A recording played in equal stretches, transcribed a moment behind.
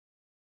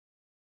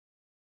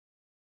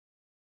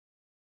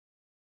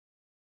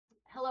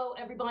Hello,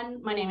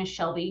 everyone. My name is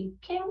Shelby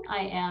King. I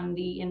am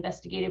the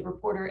investigative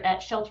reporter at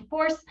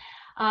Shelterforce.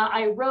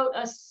 I wrote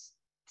a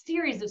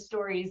series of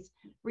stories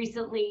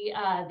recently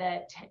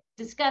that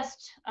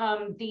discussed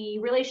the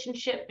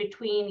relationship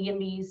between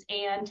YIMBYs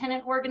and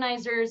tenant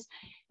organizers,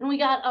 and we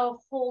got a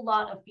whole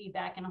lot of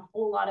feedback and a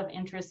whole lot of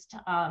interest,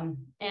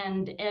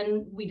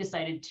 and we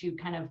decided to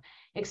kind of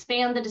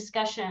expand the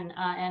discussion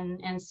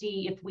and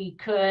see if we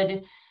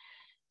could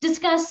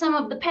discuss some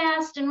of the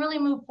past and really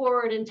move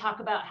forward and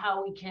talk about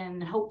how we can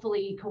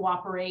hopefully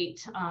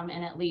cooperate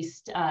and at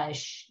least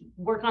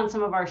work on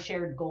some of our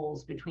shared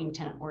goals between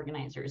tenant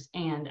organizers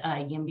and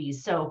YIMBYs.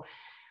 So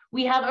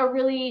we have a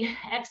really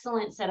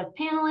excellent set of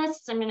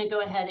panelists. I'm going to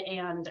go ahead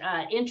and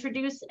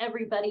introduce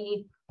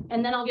everybody,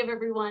 and then I'll give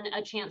everyone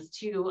a chance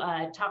to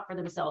talk for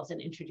themselves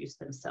and introduce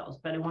themselves.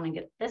 But I want to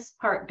get this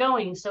part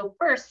going. So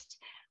first,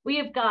 we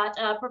have got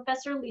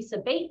Professor Lisa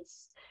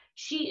Bates.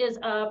 She is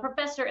a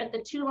professor at the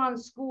Toulan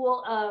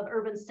School of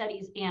Urban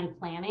Studies and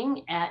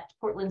Planning at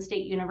Portland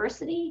State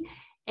University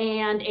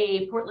and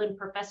a Portland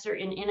professor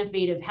in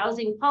innovative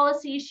housing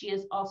policy. She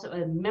is also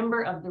a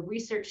member of the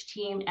research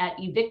team at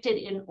Evicted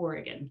in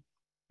Oregon.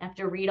 I have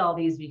to read all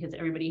these because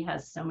everybody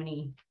has so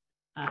many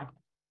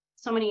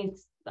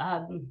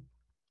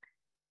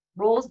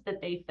roles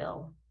that they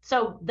fill.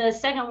 So the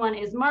second one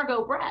is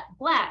Margot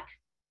Black.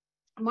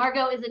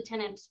 Margot is a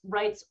tenants'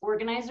 rights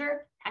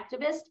organizer,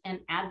 activist, and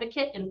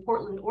advocate in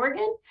Portland,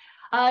 Oregon.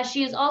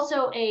 She is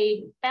also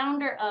a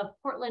founder of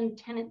Portland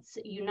Tenants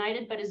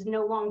United, but is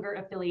no longer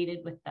affiliated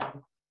with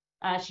them.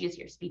 She is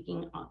here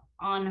speaking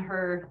on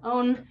her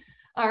own,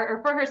 or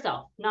for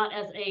herself, not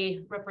as a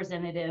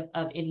representative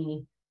of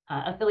any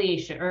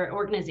affiliation or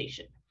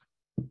organization.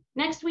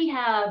 Next, we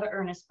have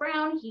Ernest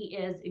Brown. He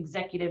is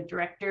Executive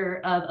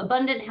Director of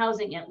Abundant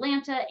Housing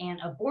Atlanta and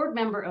a board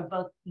member of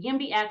both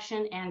YIMBY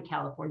Action and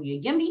California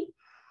YIMBY.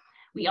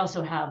 We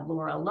also have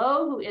Laura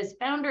Lowe, who is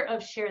founder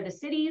of Share the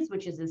Cities,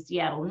 which is a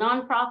Seattle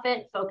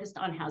nonprofit focused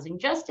on housing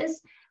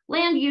justice,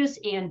 land use,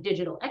 and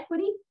digital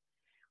equity.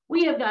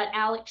 We have got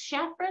Alex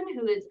Schafran,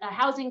 who is a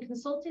housing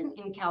consultant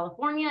in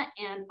California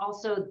and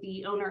also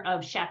the owner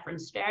of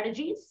Schafran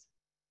Strategies.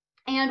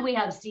 And we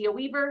have Cea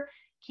Weaver,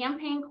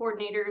 campaign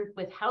coordinator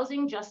with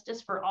Housing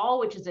Justice for All,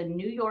 which is a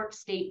New York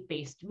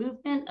State-based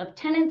movement of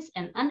tenants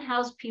and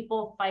unhoused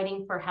people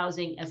fighting for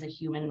housing as a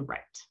human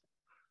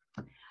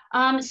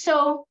right.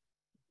 So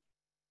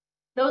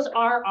those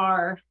are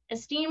our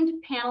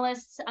esteemed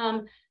panelists.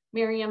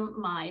 Miriam,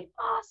 my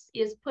boss,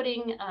 is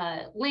putting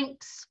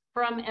links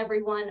from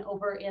everyone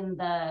over in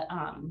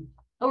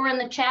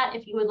the chat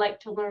if you would like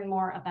to learn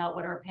more about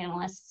what our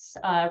panelists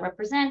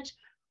represent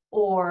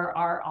or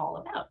are all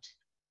about.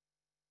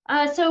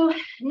 So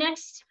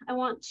next, I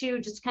want to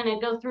just kind of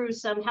go through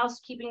some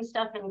housekeeping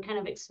stuff and kind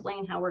of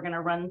explain how we're going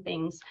to run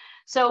things.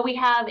 So we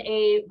have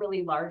a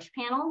really large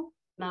panel.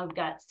 Now we've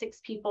got 6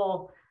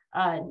 people,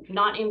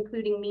 not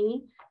including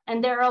me,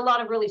 and there are a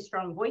lot of really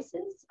strong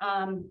voices.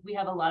 We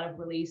have a lot of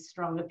really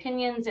strong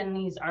opinions, and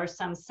these are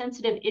some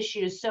sensitive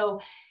issues.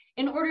 So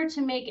in order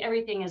to make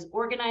everything as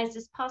organized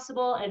as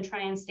possible and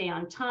try and stay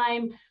on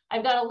time,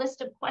 I've got a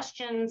list of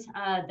questions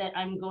that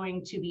I'm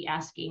going to be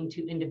asking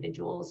to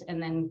individuals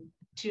and then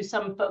to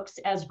some folks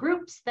as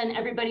groups. Then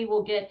everybody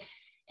will get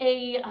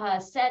a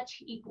set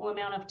equal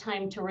amount of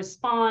time to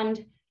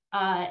respond.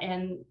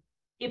 And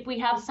if we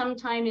have some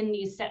time in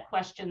these set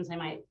questions, I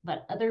might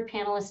let other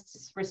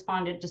panelists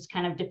respond. It just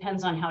kind of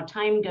depends on how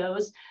time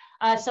goes.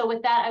 So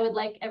with that, I would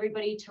like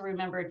everybody to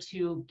remember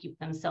to keep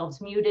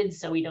themselves muted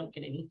so we don't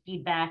get any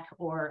feedback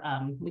or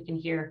we can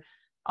hear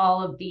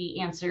all of the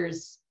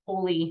answers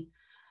fully.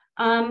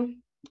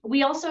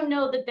 We also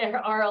know that there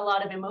are a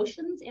lot of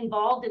emotions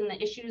involved in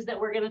the issues that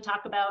we're going to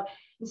talk about.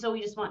 And so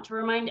we just want to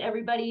remind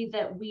everybody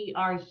that we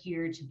are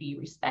here to be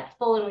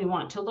respectful and we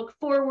want to look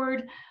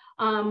forward.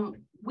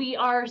 We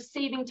are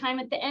saving time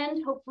at the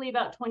end, hopefully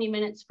about 20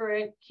 minutes for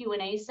a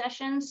Q&A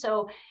session.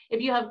 So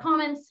if you have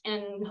comments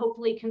and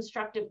hopefully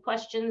constructive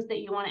questions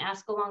that you want to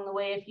ask along the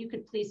way, if you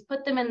could please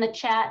put them in the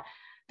chat.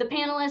 The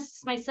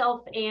panelists,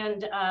 myself,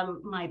 and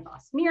my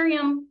boss,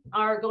 Miriam,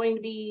 are going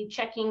to be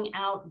checking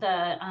out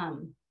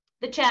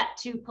the chat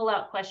to pull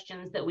out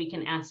questions that we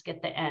can ask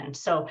at the end.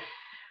 So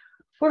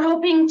we're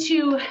hoping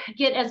to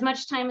get as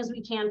much time as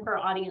we can for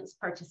audience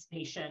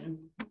participation.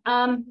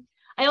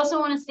 I also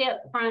want to say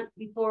up front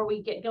before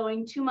we get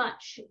going too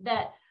much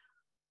that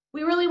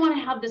we really want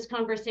to have this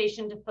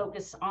conversation to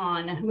focus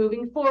on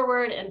moving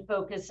forward and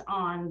focus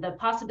on the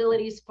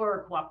possibilities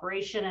for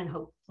cooperation and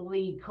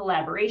hopefully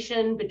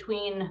collaboration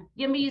between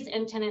YIMBYs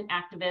and tenant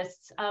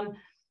activists.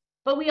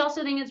 But we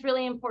also think it's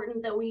really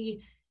important that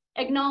we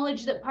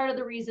acknowledge that part of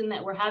the reason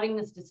that we're having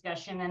this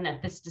discussion and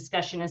that this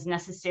discussion is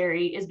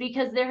necessary is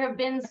because there have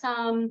been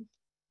some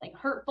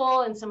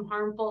hurtful and some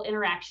harmful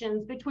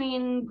interactions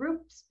between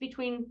groups,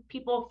 between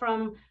people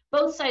from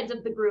both sides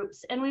of the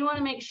groups. And we want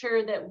to make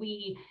sure that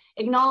we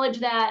acknowledge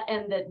that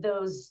and that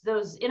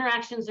those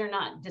interactions are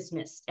not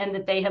dismissed and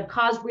that they have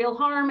caused real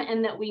harm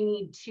and that we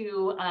need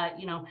to,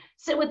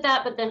 sit with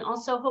that, but then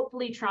also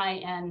hopefully try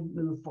and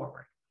move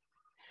forward.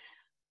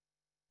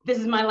 this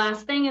is my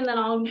last thing, and then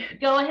I'll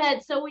go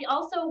ahead. So we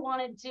also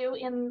wanted to,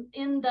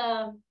 in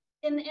the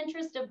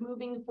interest of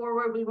moving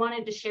forward, we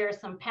wanted to share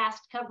some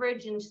past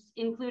coverage, and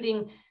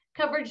including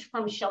coverage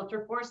from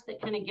Shelterforce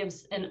that kind of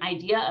gives an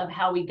idea of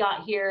how we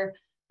got here,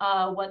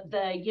 what the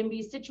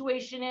YIMBY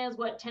situation is,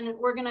 what tenant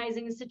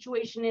organizing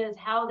situation is,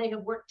 how they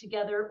have worked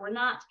together or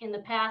not in the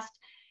past.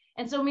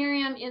 And so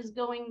Miriam is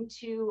going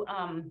to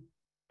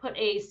put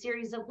a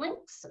series of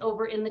links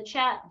over in the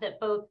chat that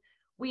both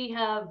we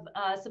have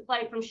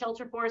supplied from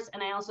Shelterforce,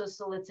 and I also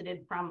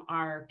solicited from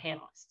our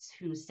panelists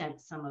who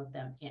sent some of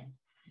them in.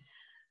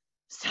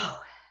 So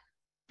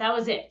that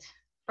was it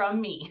from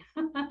me.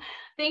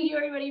 Thank you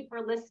everybody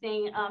for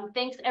listening.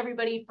 Thanks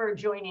everybody for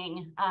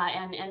joining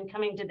and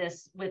coming to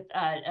this with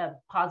a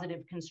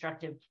positive,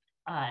 constructive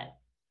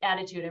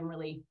attitude. I'm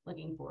really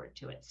looking forward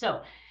to it.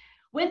 So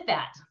with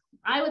that,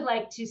 I would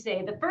like to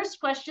say the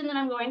first question that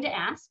I'm going to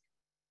ask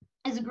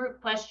is a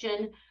group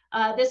question.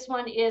 This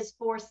one is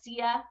for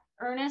Cea,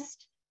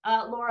 Ernest,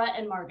 Laura,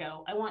 and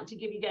Margot. I want to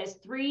give you guys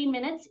 3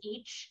 minutes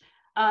each,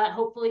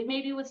 hopefully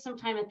maybe with some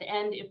time at the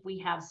end if we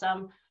have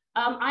some.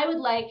 I would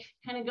like,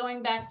 kind of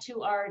going back to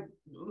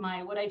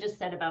what I just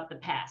said about the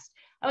past,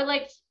 I would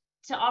like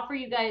to offer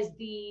you guys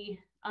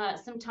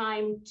some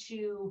time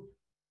to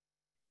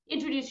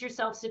introduce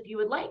yourselves if you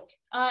would like,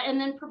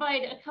 and then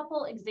provide a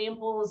couple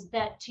examples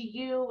that to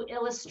you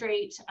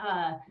illustrate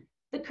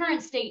the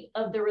current state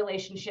of the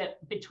relationship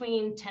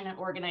between tenant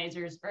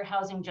organizers or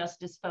housing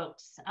justice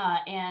folks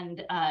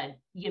and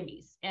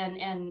YIMBYs,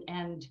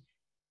 and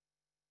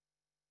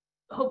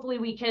hopefully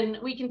we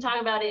can talk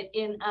about it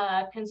in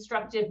a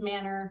constructive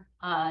manner.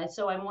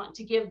 So I want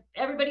to give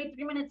everybody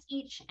 3 minutes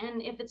each,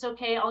 and if it's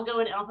okay, I'll go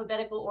in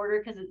alphabetical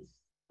order because it's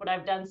what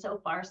I've done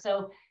so far.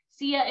 So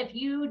Cea, if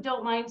you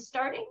don't mind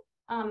starting,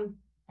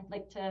 I'd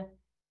like to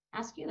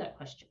ask you that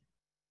question.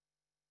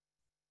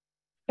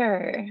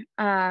 Sure.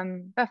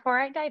 Before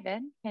I dive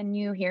in, can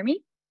you hear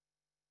me?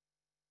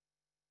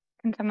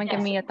 Can someone give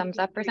me a thumbs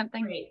up or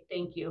something? Great,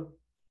 thank you.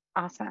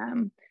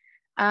 Awesome.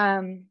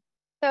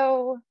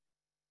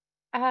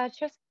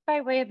 Just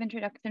by way of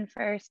introduction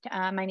first,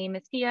 my name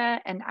is Cea,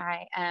 and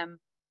I am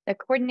the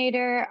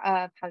coordinator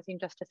of Housing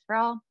Justice for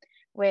All,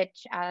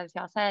 which, as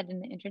y'all said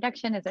in the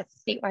introduction, is a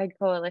statewide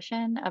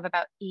coalition of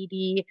about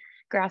 80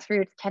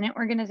 grassroots tenant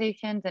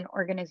organizations and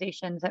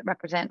organizations that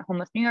represent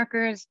homeless New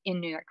Yorkers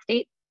in New York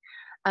State.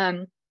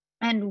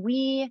 And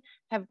we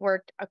have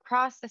worked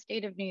across the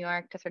state of New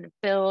York to sort of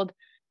build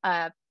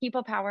a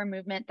people power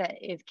movement that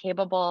is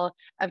capable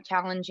of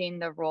challenging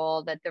the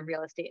role that the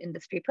real estate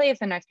industry plays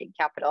in our state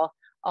capital,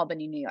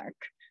 Albany, New York.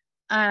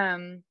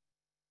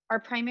 Our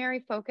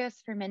primary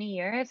focus for many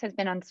years has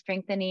been on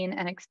strengthening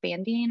and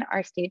expanding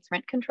our state's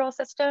rent control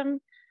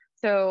system.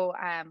 So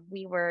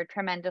we were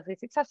tremendously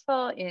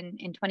successful in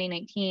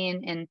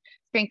 2019 in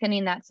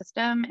strengthening that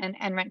system,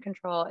 and rent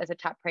control is a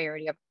top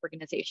priority of the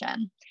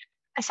organization.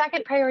 A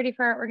second priority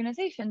for our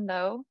organization,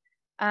 though,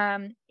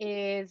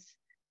 is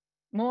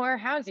more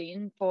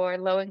housing for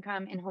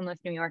low-income and homeless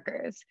New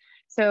Yorkers.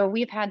 So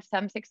we've had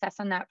some success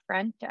on that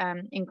front,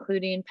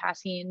 including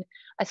passing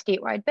a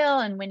statewide bill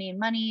and winning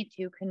money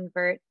to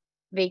convert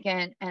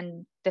vacant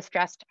and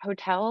distressed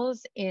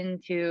hotels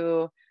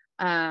into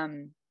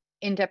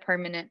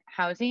permanent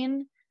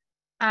housing.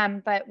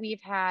 But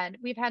we've had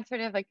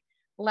sort of like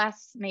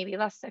less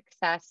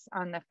success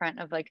on the front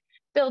of like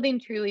building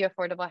truly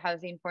affordable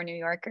housing for New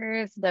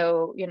Yorkers,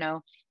 though, you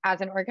know,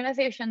 as an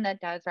organization that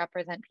does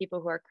represent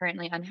people who are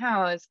currently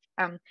unhoused,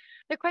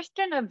 the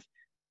question of,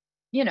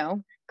 you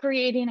know,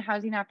 creating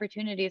housing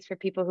opportunities for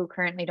people who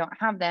currently don't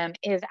have them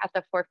is at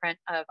the forefront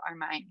of our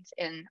minds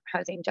in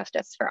Housing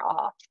Justice for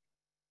All.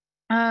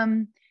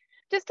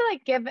 Just to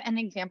like give an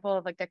example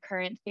of like the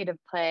current state of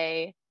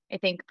play, I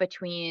think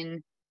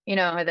between, you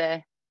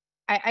know,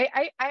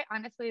 I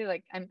honestly,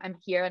 like, I'm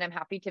here and I'm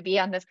happy to be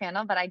on this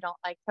panel, but I don't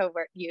like to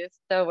use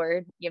the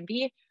word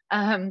YIMBY.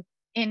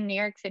 In New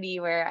York City,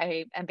 where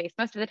I am based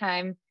most of the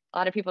time, a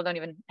lot of people don't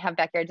even have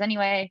backyards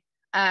anyway.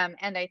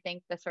 And I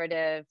think the sort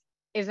of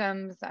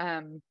isms,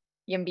 YIMBYism,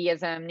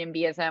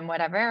 NIMBYism,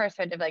 whatever, are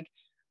sort of like,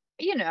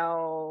 you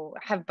know,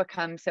 have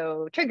become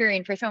so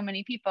triggering for so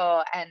many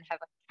people and have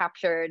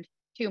captured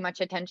too much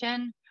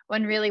attention,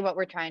 when really what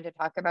we're trying to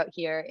talk about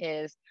here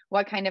is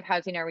what kind of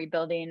housing are we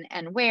building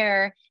and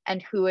where,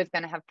 and who is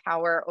going to have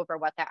power over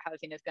what that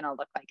housing is going to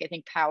look like. I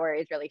think power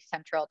is really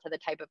central to the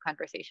type of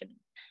conversation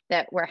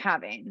that we're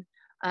having.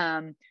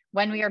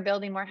 When we are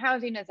building more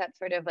housing, is that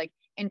sort of like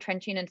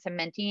entrenching and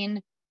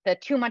cementing the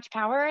too much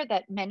power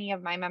that many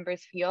of my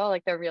members feel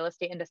like the real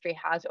estate industry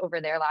has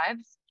over their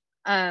lives?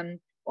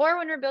 Or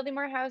when we're building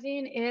more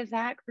housing, is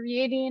that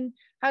creating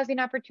housing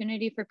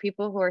opportunity for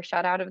people who are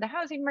shut out of the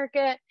housing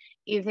market?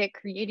 Is it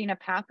creating a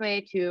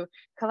pathway to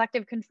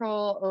collective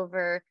control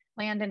over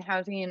land and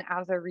housing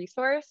as a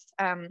resource,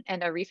 and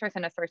a resource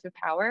and a source of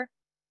power?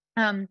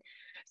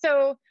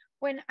 So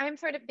when I'm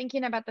sort of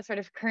thinking about the sort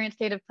of current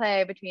state of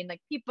play between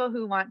like people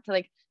who want to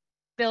like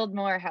build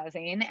more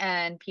housing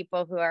and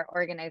people who are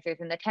organizers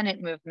in the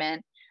tenant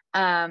movement,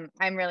 I'm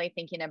really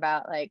thinking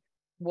about like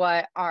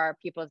what are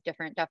people's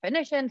different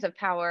definitions of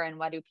power and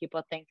what do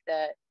people think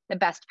the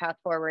best path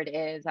forward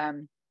is,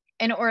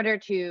 in order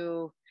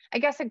to, I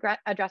guess,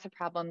 address a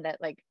problem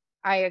that, like,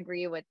 I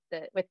agree with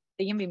the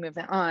YIMBY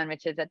movement on,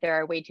 which is that there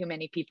are way too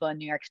many people in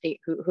New York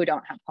State who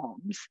don't have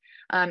homes,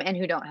 and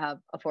who don't have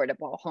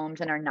affordable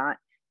homes and are not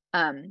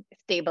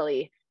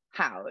stably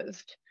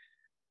housed.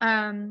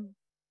 I'll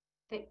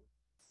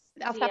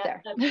stop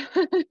there.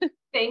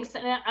 Thanks.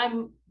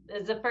 And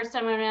it's the first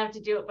time I'm gonna have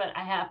to do it, but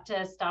I have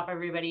to stop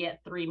everybody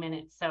at 3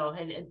 minutes. So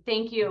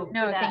thank you.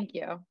 No, for that. Thank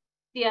you.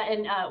 Yeah,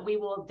 and we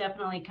will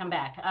definitely come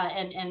back.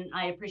 And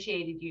I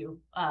appreciated you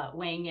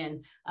weighing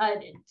in.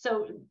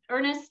 So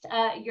Ernest,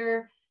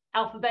 you're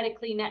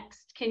alphabetically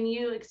next. Can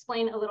you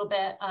explain a little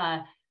bit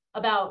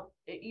about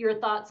your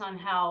thoughts on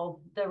how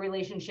the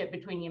relationship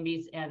between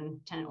YIMBYs and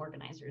tenant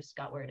organizers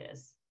got where it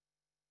is?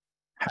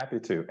 Happy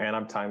to, and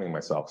I'm timing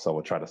myself, so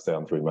we'll try to stay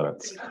on 3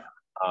 minutes.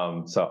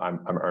 So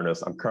I'm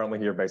Ernest. I'm currently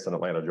here based in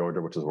Atlanta,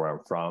 Georgia, which is where I'm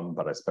from,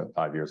 but I spent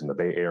 5 years in the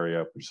Bay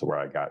Area, which is where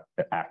I got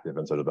active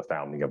in sort of the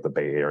founding of the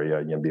Bay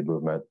Area YIMBY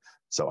movement.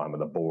 So I'm on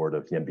the board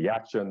of YIMBY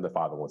Action, the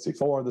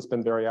 501c4 that's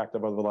been very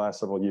active over the last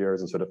several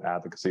years, and sort of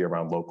advocacy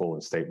around local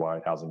and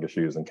statewide housing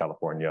issues in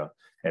California,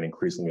 and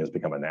increasingly has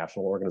become a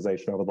national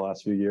organization over the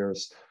last few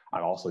years.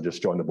 I also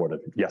just joined the board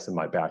of Yes in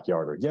My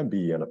Backyard, or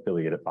YIMBY, an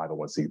affiliated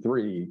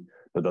 501c3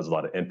 that does a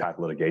lot of impact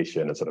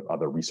litigation and sort of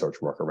other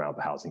research work around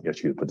the housing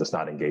issues, but does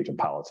not engage in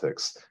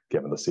politics,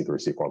 given the C3,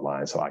 C4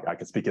 line. So I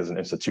can speak as an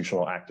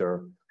institutional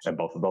actor, and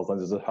both of those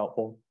lenses are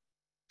helpful.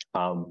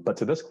 But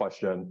to this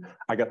question,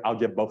 I'll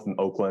give both an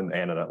Oakland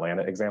and an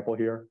Atlanta example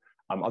here.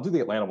 I'll do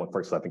the Atlanta one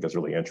first, because I think it's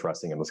really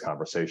interesting in this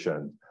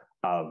conversation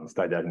of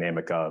the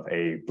dynamic of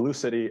a blue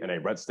city and a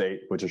red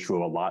state, which is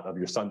true of a lot of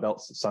your Sunbelt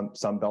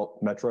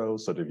metros,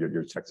 sort of your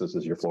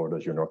Texases, your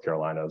Floridas, your North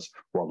Carolinas,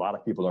 where a lot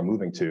of people are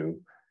moving to.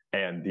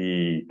 And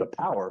the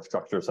power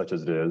structure, such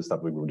as it is,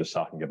 that we were just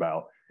talking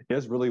about,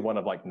 is really one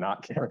of like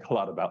not caring a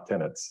lot about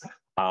tenants.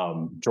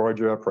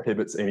 Georgia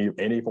prohibits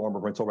any form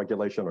of rental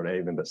regulation, or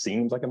anything that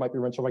seems like it might be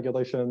rental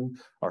regulation.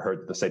 I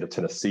heard the state of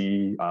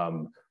Tennessee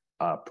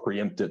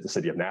preempted the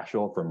city of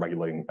Nashville from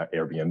regulating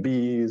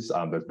Airbnbs.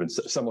 There's been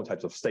similar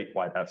types of state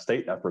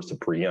efforts to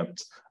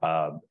preempt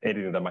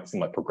anything that might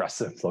seem like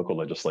progressive local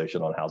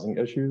legislation on housing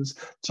issues.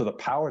 So the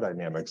power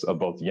dynamics of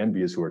both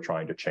YIMBYs, who are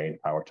trying to change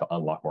power to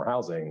unlock more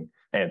housing,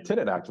 and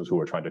tenant actors who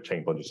are trying to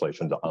change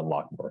legislation to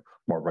unlock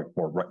more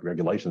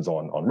regulations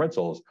on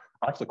rentals,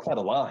 are actually quite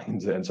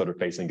aligned and sort of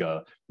facing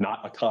a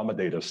not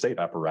accommodative state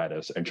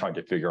apparatus, and trying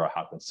to figure out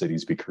how can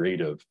cities be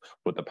creative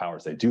with the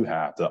powers they do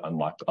have to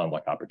unlock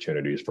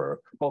opportunities for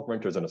both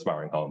renters and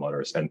aspiring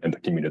homeowners, and the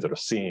communities that are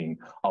seeing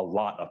a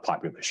lot of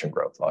population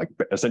growth. Like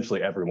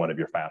essentially every one of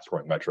your fast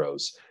growing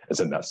metros is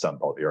in that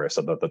Sunbelt area.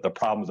 So the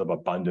problems of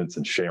abundance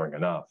and sharing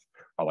enough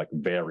are like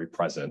very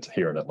present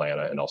here in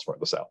Atlanta and elsewhere in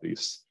the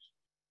Southeast.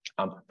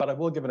 But I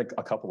will give it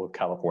a couple of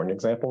California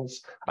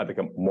examples. I think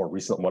a more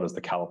recent one is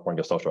the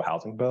California Social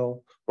Housing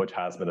Bill, which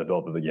has been a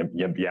bill that the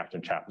YIMBY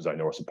Action chapters I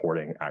know are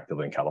supporting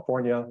actively in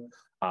California.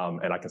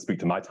 And I can speak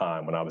to my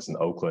time when I was in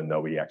Oakland.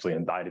 We actually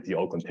invited the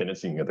Oakland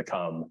Tenants Union to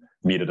come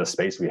meet at a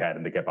space we had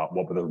and think about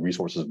what were the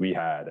resources we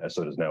had as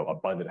sort of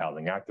abundant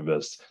housing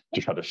activists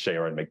to try to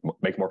share and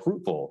make more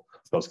fruitful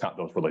those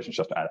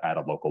relationships at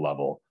a local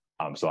level.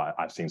 So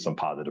I've seen some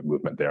positive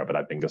movement there, but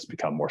I think it's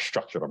become more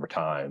structured over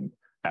time,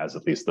 as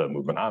at least the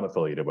movement I'm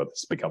affiliated with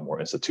has become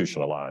more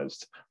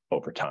institutionalized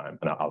over time.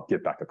 And I'll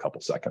give back a couple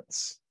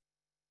seconds.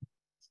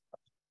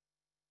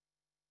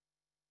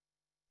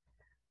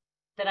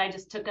 That I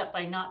just took up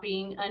by not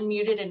being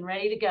unmuted and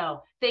ready to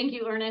go. Thank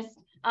you, Ernest.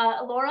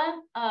 Laura,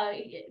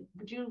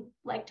 would you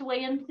like to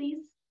weigh in,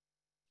 please?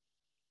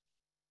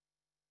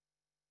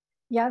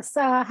 Yes.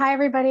 Hi,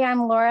 everybody.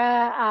 I'm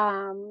Laura.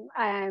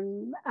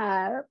 I'm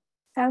a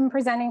femme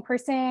presenting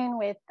person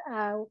with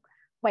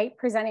white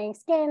presenting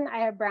skin. I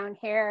have brown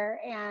hair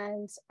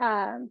and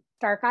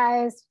dark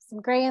eyes,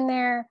 some gray in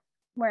there.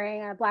 I'm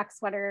wearing a black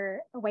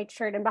sweater, a white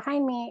shirt, and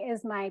behind me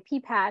is my pea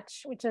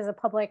patch, which is a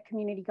public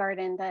community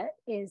garden that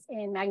is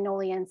in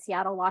Magnolia in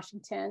Seattle,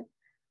 Washington.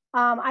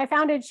 I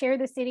founded Share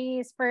the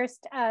Cities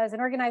first as an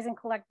organizing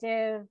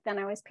collective, then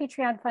I was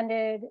Patreon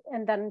funded,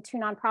 and then 2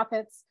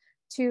 nonprofits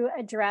to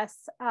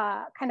address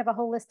kind of a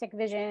holistic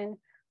vision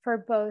for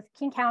both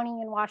King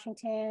County and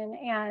Washington,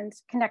 and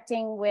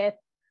connecting with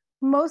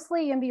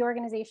mostly YIMBY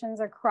organizations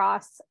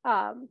across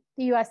the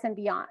US and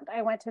beyond.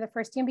 I went to the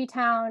first YIMBY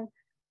town.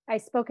 I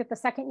spoke at the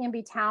second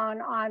YIMBY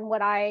town on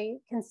what I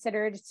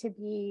considered to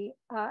be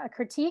a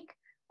critique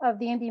of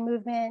the YIMBY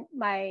movement.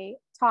 My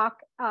talk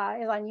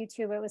is on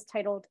YouTube. It was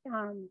titled, it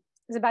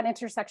was about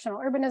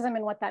intersectional urbanism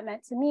and what that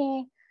meant to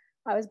me.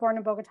 I was born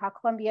in Bogota,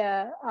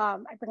 Colombia. I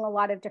bring a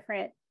lot of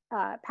different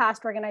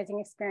past organizing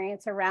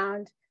experience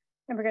around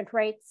immigrant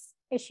rights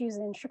issues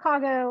in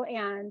Chicago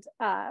and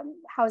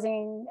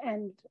housing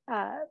and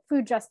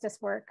food justice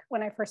work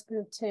when I first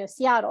moved to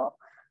Seattle.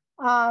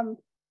 I'm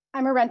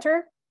a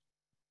renter.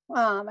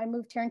 I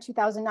moved here in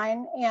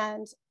 2009,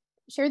 and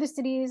Share the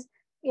Cities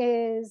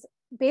is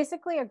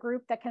basically a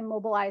group that can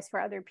mobilize for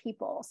other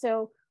people.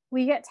 So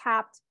we get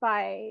tapped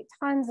by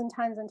tons and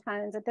tons and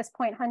tons, at this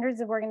point,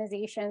 hundreds of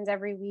organizations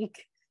every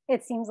week,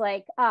 it seems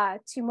like,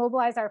 to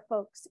mobilize our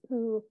folks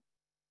who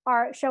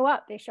show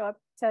up. They show up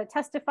to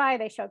testify,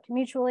 they show up to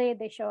mutual aid,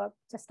 they show up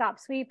to stop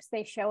sweeps,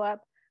 they show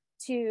up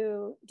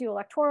to do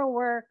electoral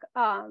work.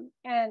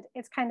 And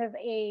it's kind of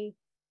an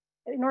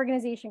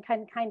organization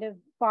can kind of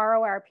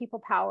borrow our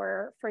people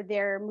power for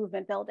their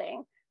movement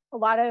building. A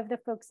lot of the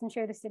folks in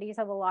Share the Cities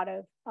have a lot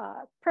of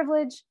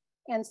privilege.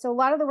 And so a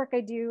lot of the work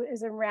I do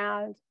is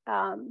around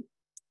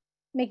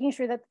making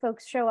sure that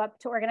folks show up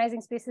to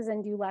organizing spaces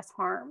and do less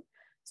harm.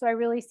 So I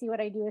really see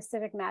what I do as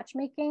civic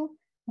matchmaking,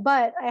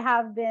 but I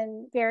have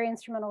been very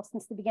instrumental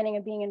since the beginning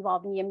of being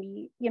involved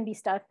in YIMBY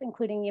stuff,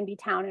 including YIMBY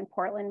Town in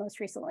Portland most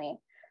recently.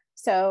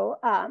 So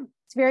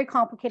it's very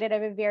complicated. I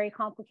have a very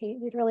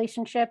complicated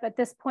relationship. At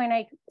this point,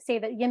 I say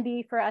that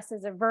YIMBY for us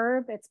is a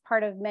verb. It's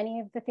part of many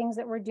of the things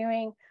that we're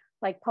doing,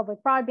 like public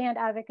broadband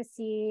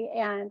advocacy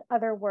and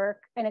other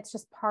work. And it's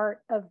just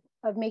part of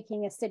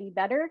making a city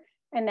better.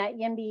 And that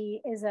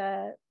YIMBY is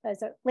a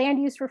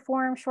land use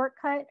reform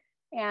shortcut.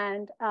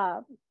 And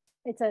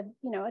it's a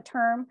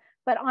term,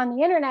 but on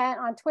the internet,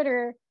 on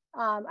Twitter,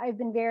 I've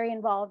been very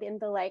involved in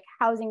the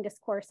housing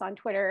discourse on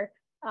Twitter,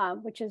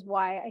 which is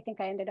why I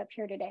think I ended up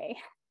here today.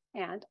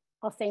 And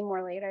I'll say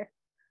more later.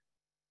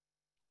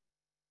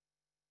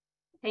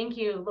 Thank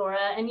you,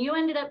 Laura. And you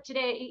ended up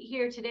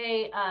here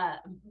today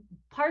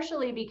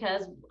partially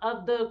because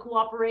of the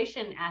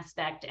cooperation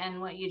aspect and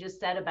what you just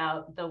said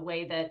about the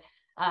way that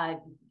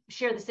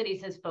Share the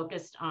Cities has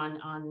focused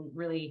on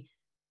really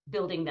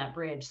building that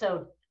bridge.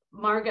 So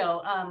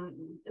Margot,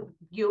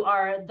 you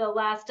are the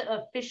last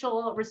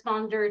official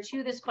responder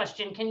to this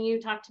question. Can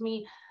you talk to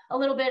me a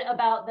little bit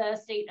about the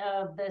state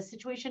of the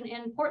situation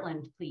in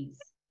Portland, please?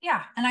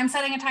 Yeah, and I'm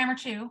setting a timer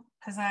too,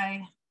 because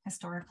I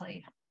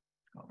historically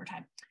go over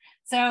time.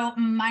 So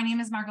my name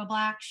is Margot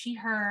Black, she,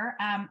 her.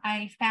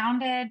 I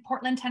founded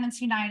Portland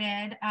Tenants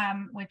United,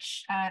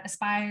 which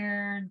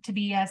aspired to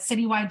be a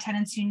citywide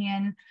tenants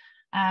union,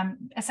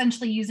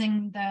 essentially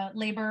using the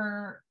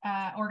labor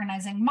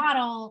organizing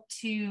model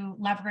to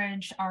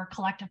leverage our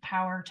collective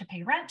power to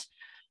pay rent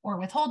or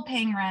withhold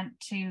paying rent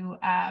to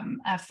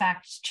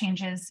affect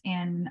changes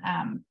in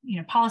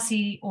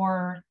policy,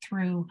 or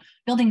through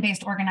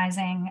building-based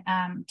organizing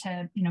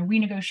to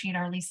renegotiate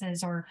our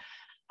leases or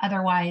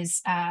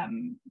otherwise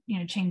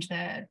change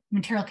the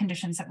material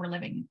conditions that we're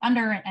living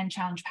under and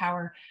challenge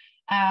power,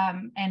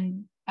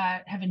 and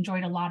have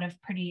enjoyed a lot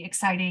of pretty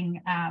exciting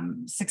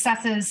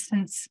successes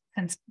since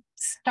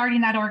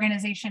starting that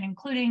organization,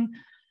 including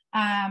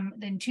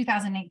in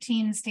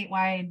 2018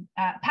 statewide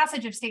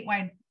passage of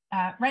statewide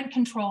rent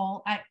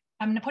control. I'm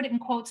going to put it in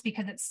quotes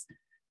because it's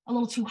a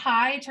little too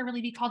high to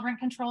really be called rent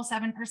control,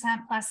 7%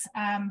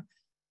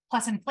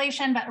 plus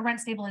inflation, but a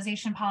rent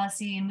stabilization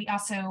policy. And we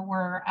also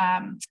were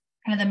kind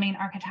of the main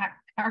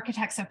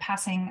architects of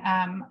passing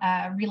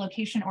a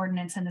relocation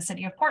ordinance in the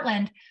city of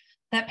Portland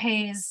that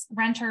pays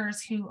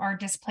renters who are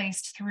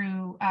displaced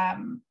through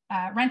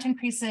rent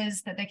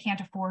increases that they can't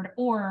afford,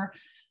 or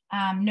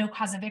no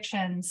cause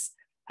evictions,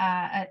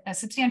 a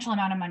substantial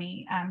amount of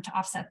money to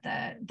offset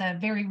the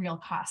very real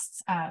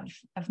costs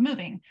of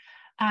moving.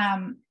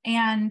 I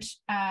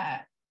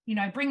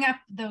bring up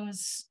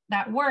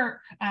that work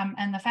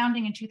and the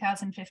founding in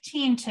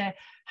 2015 to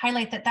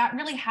highlight that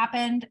really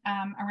happened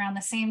around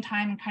the same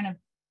time,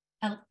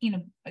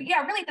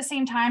 really at the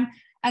same time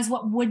as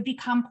what would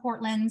become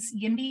Portland's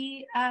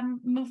YIMBY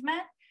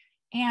movement.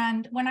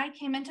 And when I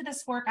came into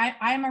this work, I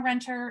am a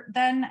renter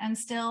then and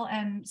still,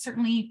 and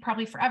certainly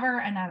probably forever,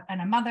 and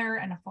a mother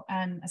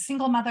and a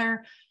single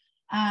mother.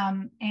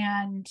 There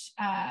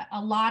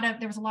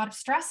was a lot of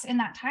stress in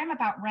that time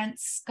about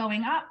rents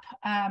going up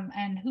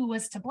and who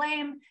was to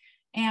blame,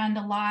 and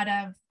a lot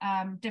of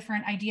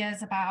different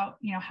ideas about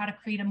how to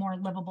create a more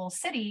livable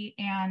city.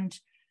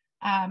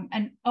 I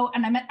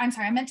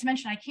meant to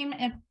mention I came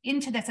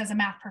into this as a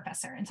math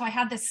professor, and so I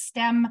had this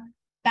STEM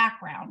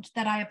background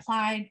that I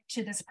applied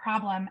to this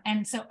problem.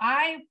 And so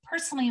I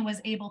personally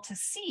was able to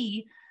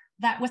see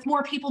that with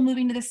more people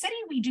moving to the city,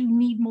 we do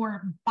need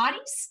more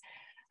bodies,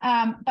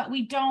 but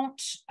we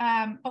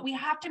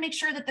have to make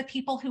sure that the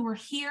people who were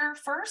here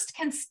first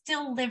can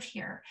still live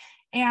here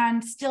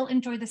and still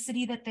enjoy the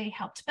city that they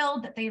helped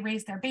build, that they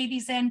raised their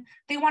babies in.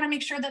 They want to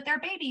make sure that their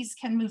babies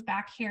can move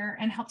back here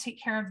and help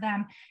take care of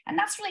them. And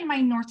that's really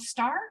my North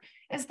Star,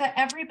 is that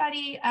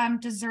everybody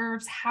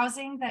deserves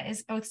housing that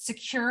is both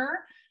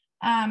secure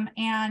and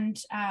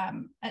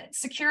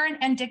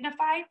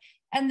dignified,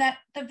 and that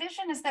the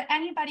vision is that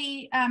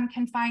anybody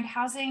can find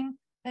housing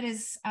that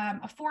is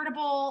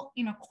affordable,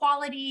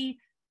 quality,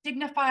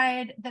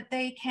 dignified, that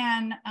they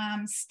can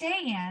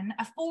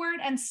afford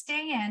and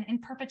stay in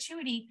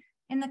perpetuity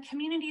in the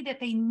community that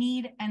they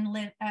need and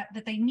live,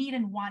 that they need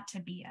and want to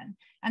be in.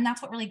 And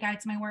that's what really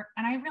guides my work.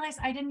 And I realized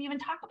I didn't even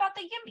talk about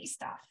the YIMBY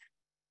stuff.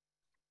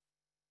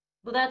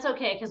 Well, that's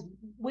okay, because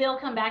we'll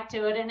come back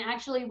to it. And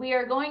actually, we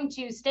are going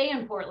to stay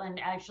in Portland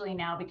actually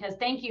now, because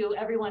thank you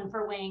everyone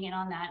for weighing in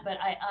on that. But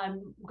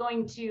I'm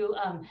going to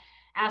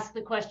ask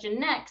the question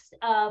next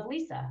of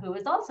Lisa, who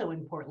is also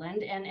in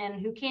Portland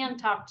and who can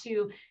talk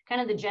to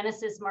kind of the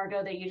genesis,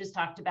 Margot, that you just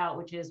talked about,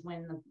 which is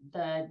when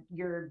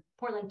your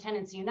Portland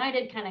Tenants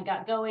United kind of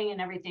got going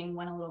and everything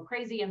went a little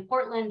crazy in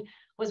Portland.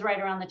 Was right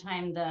around the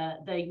time the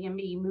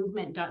YIMBY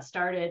movement got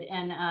started.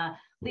 And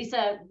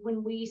Lisa,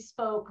 when we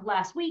spoke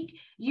last week,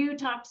 you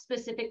talked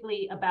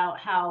specifically about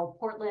how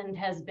Portland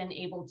has been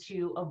able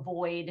to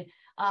avoid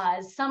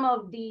some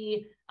of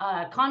the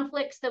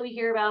conflicts that we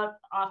hear about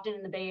often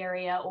in the Bay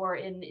Area or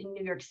in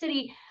New York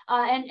City.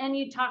 And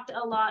you talked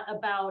a lot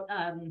about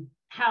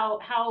how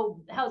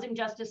housing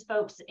justice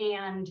folks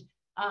and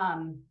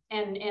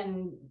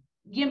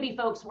YIMBY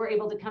folks were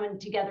able to come in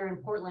together in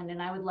Portland.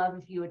 And I would love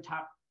if you would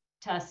talk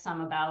to us some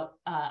about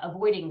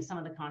avoiding some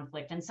of the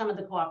conflict and some of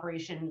the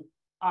cooperation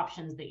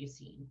options that you've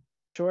seen.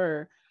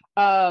 Sure.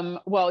 Well,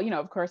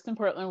 of course, in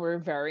Portland, we're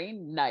very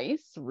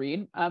nice,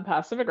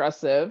 passive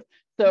aggressive.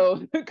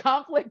 So the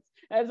conflict,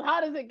 as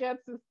hot as it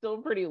gets, is still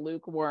pretty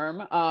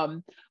lukewarm.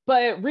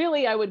 But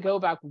really, I would go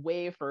back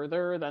way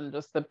further than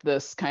just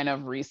this kind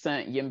of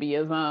recent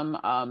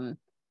YIMBYism.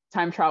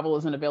 Time travel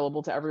isn't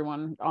available to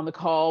everyone on the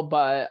call,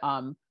 but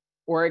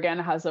Oregon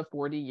has a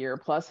 40-year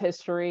plus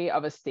history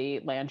of a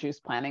state land use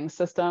planning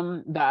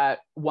system that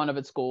one of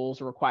its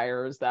goals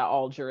requires that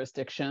all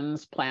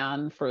jurisdictions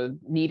plan for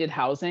needed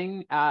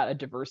housing at a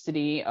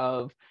diversity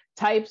of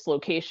types,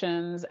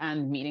 locations,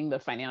 and meeting the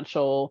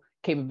financial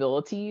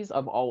capabilities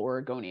of all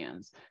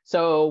Oregonians.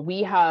 So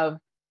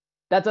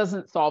that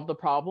doesn't solve the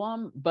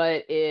problem,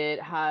 but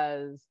it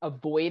has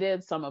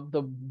avoided some of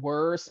the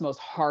worst, most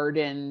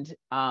hardened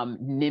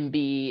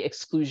NIMBY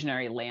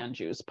exclusionary land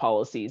use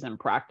policies and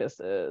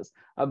practices.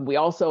 We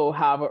also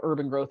have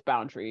urban growth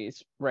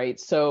boundaries, right?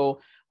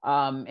 So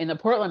in the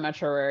Portland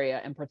metro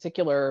area in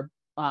particular,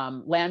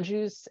 land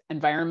use,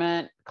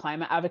 environment,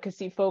 climate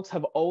advocacy folks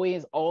have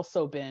always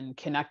also been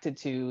connected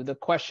to the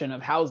question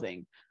of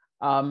housing,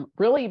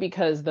 really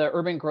because the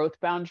urban growth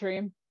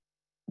boundary,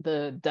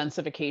 the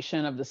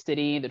densification of the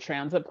city, the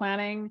transit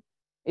planning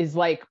is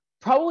like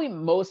probably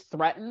most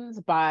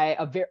threatened by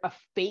a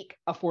fake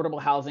affordable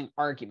housing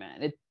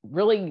argument. It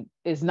really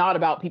is not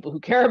about people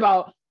who care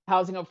about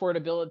housing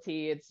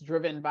affordability. It's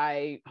driven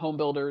by home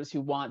builders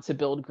who want to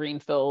build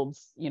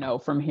greenfields,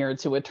 from here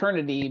to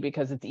eternity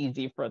because it's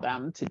easy for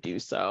them to do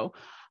so.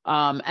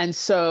 And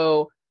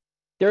so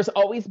there's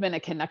always been a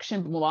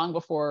connection long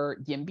before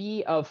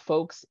YIMBY of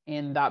folks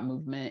in that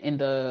movement, in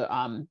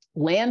the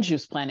land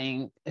use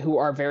planning, who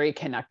are very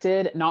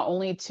connected, not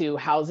only to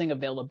housing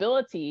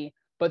availability,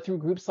 but through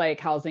groups like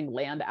Housing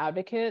Land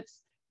Advocates,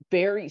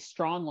 very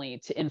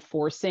strongly to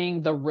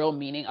enforcing the real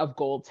meaning of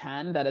Goal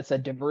 10, that it's a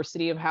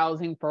diversity of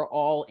housing for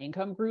all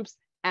income groups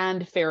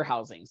and fair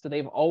housing. So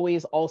they've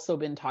always also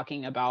been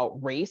talking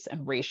about race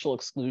and racial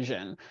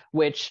exclusion,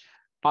 which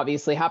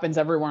obviously happens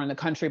everywhere in the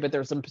country, but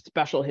there's some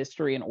special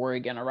history in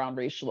Oregon around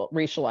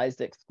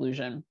racialized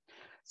exclusion.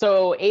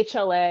 So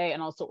HLA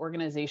and also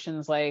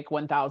organizations like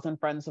 1000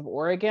 Friends of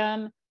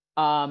Oregon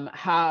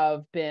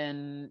have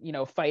been,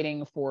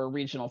 fighting for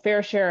regional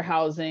fair share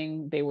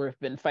housing.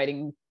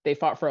 They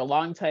fought for a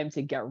long time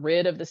to get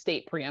rid of the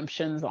state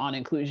preemptions on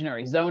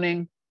inclusionary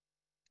zoning.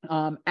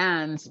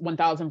 And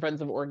 1000 Friends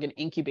of Oregon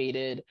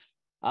incubated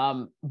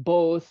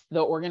both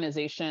the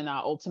organization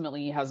that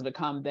ultimately has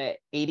become the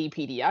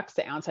ADPDX,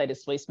 the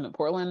Anti-Displacement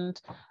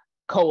Portland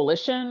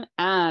Coalition,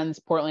 and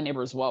Portland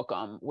Neighbors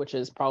Welcome, which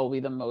is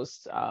probably the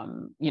most,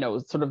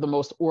 sort of the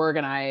most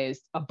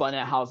organized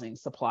abundant housing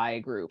supply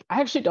group. I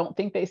actually don't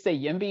think they say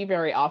YIMBY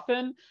very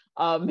often,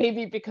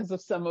 maybe because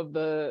of some of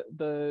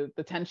the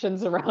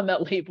tensions around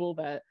that label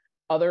that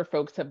other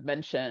folks have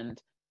mentioned.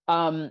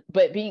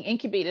 But being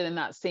incubated in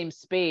that same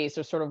space,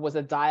 there sort of was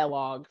a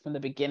dialogue from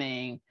the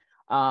beginning,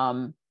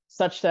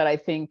 such that I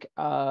think,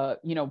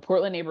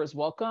 Portland Neighbors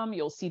Welcome,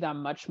 you'll see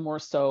them much more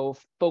so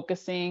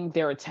focusing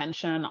their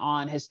attention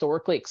on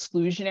historically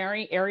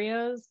exclusionary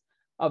areas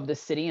of the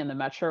city and the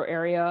metro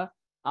area,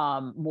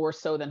 more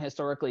so than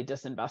historically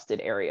disinvested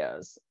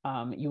areas.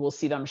 You will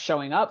see them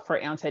showing up for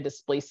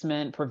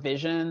anti-displacement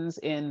provisions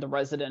in the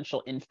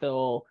residential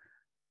infill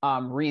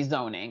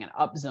rezoning and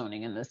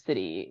upzoning in the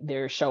city. They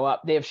have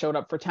showed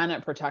up for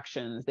tenant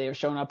protections. They have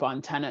shown up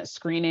on tenant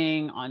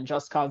screening, on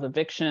just cause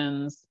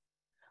evictions.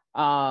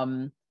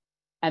 And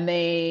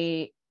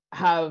they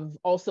have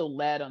also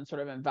led on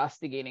sort of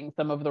investigating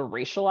some of the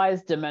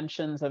racialized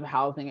dimensions of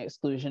housing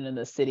exclusion in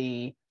the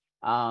city.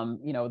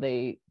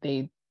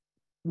 They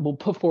will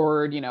put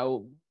forward,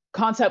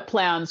 concept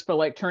plans for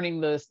like turning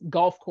this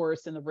golf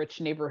course in the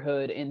rich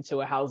neighborhood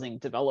into a housing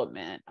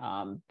development.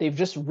 They've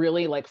just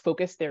really like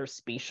focused their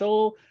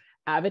spatial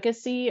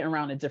advocacy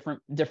around a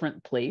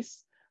different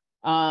place.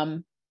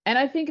 And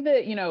I think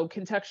that,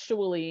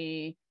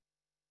 contextually,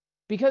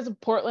 because of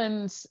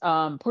Portland's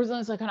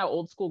like kind of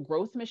old school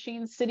growth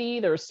machine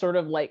city, there's sort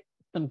of like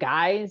some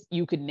guys,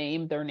 you could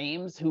name their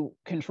names, who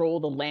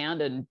control the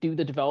land and do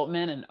the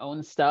development and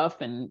own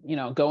stuff and,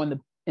 go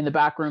in the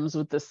back rooms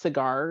with the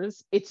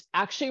cigars. It's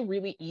actually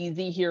really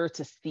easy here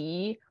to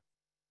see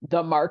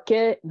the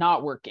market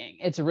not working.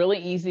 It's really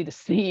easy to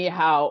see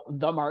how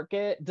the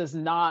market does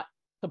not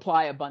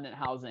supply abundant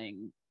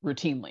housing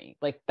routinely.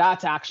 Like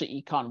that's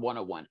actually Econ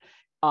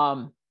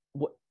 101.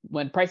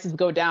 When prices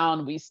go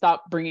down, we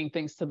stop bringing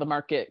things to the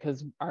market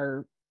because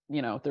our,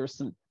 there's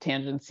some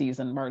tangencies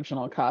and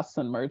marginal costs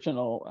and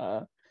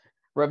marginal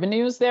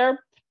revenues there.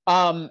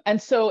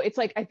 And so it's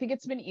like, I think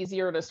it's been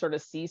easier to sort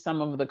of see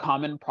some of the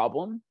common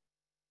problem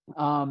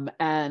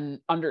and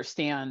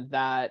understand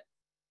that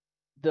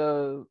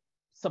the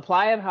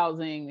supply of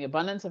housing, the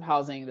abundance of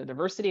housing, the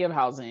diversity of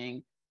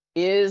housing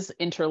is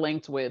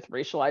interlinked with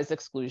racialized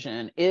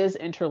exclusion, is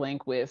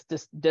interlinked with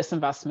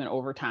disinvestment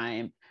over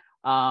time,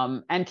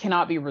 and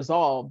cannot be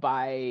resolved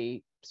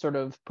by sort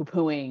of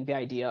poo-pooing the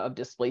idea of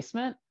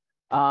displacement.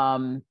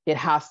 It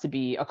has to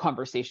be a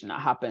conversation that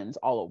happens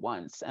all at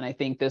once. And I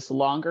think this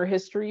longer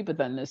history, but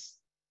then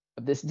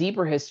this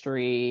deeper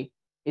history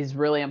is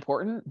really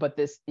important, but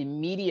this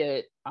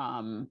immediate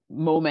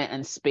moment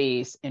and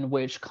space in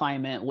which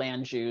climate,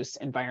 land use,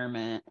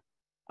 environment,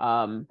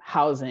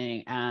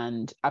 housing,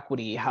 and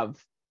equity have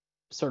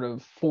sort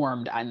of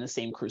formed in the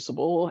same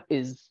crucible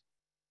is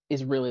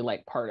really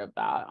like part of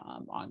that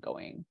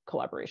ongoing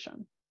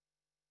collaboration.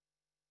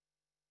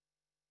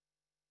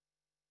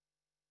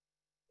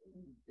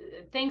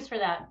 Thanks for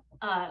that,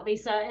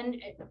 Lisa.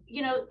 And,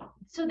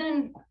 so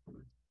then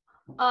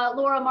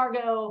Laura,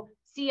 Margot,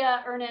 Cea,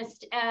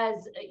 Ernest,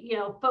 as,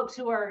 folks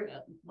who are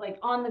like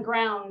on the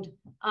ground,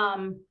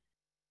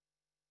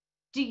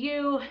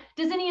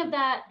 does any of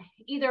that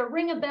either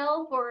ring a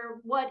bell for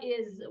what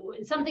is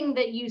something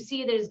that you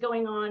see that is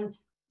going on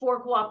for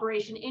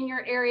cooperation in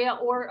your area,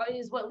 or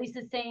is what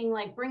Lisa's saying,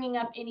 like bringing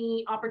up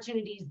any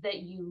opportunities that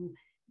you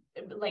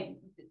like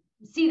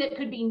see that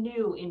could be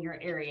new in your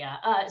area?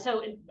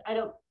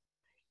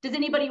 Does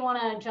anybody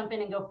want to jump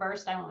in and go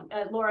first?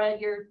 Laura,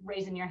 you're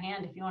raising your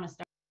hand if you want to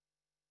start.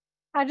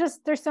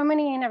 There's so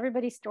many in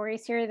everybody's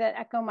stories here that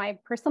echo my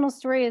personal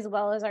story as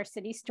well as our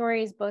city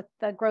stories. Both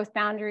the growth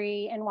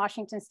boundary in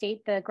Washington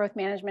State, the Growth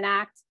Management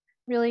Act,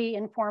 really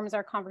informs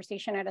our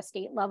conversation at a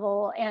state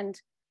level and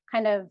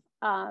kind of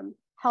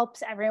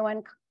helps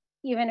everyone,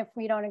 even if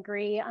we don't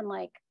agree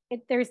on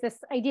there's this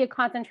idea of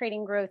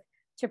concentrating growth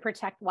to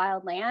protect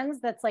wild lands.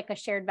 That's like a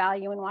shared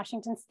value in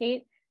Washington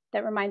State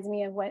that reminds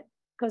me of what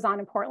goes on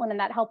in Portland, and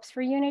that helps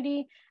for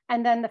unity.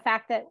 And then the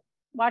fact that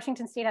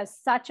Washington State has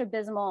such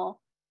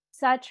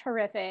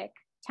horrific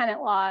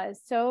tenant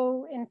laws,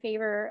 so in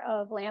favor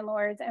of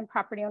landlords and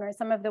property owners,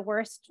 some of the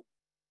worst,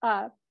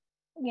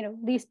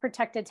 least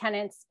protected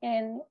tenants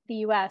in the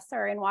US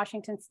are in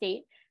Washington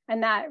State.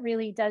 And that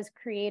really does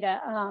create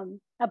a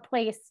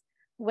place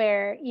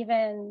where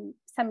even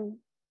some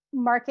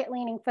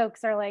market-leaning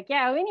folks are like,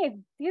 yeah,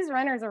 these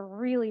renters are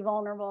really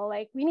vulnerable.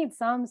 Like, we need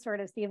some sort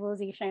of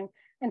stabilization.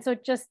 And so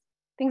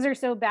things are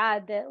so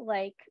bad that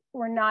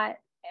we're not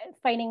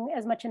fighting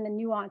as much in the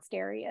nuanced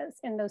areas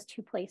in those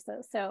two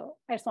places. So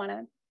I just want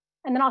to,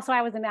 and then also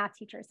I was a math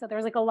teacher, so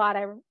there's a lot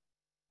I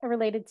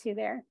related to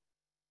there.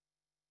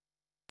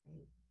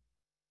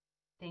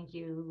 Thank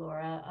you,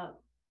 Laura.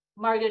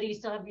 Margot, do you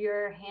still have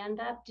your hand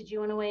up? Did you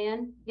want to weigh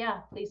in? Yeah,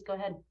 please go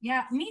ahead.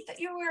 Yeah, neat that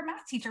you were a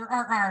math teacher,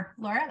 or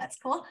Laura, that's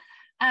cool.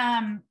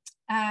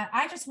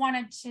 I just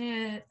wanted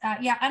to,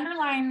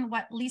 underline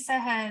what Lisa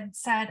had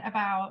said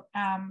about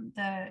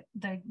the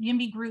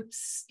YIMBY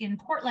groups in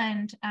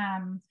Portland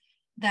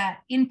that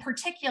in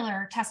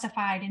particular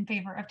testified in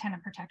favor of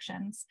tenant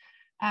protections,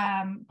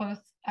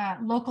 both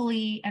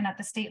locally and at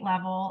the state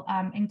level,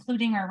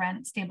 including our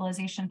rent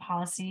stabilization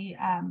policy.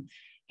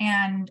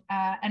 And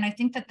I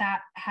think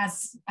that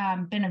has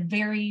been a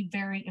very,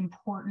 very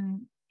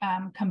important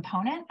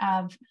component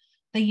of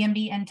the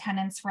YIMBY and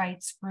tenants'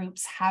 rights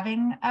groups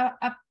having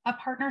a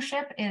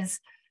partnership, is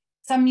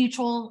some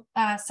mutual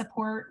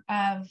support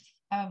of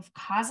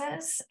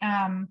causes,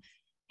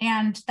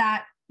 and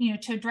that,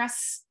 to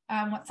address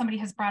what somebody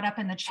has brought up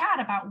in the chat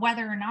about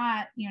whether or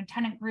not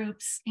tenant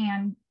groups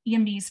and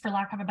YIMBYs, for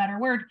lack of a better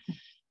word,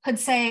 could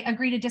say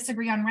agree to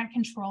disagree on rent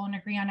control and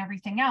agree on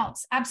everything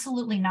else.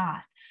 Absolutely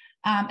not.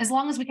 As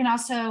long as we can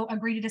also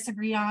agree to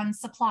disagree on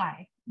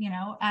supply,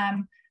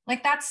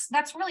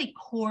 that's really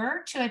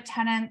core to a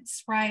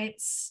tenants'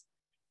 rights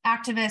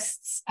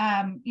activists,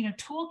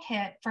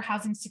 toolkit for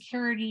housing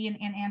security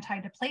and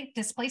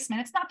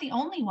anti-displacement. It's not the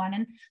only one,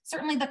 and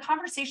certainly the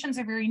conversations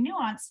are very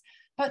nuanced.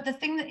 But the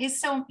thing that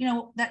is so,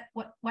 that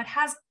what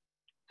has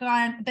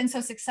been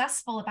so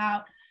successful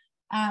about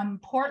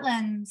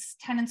Portland's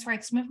tenants'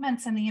 rights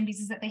movements and the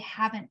YIMBYs is that they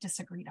haven't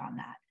disagreed on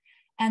that,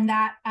 and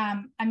that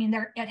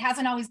it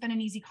hasn't always been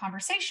an easy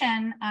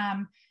conversation.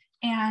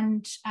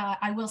 And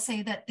I will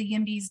say that the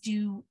YIMBYs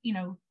do,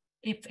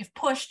 if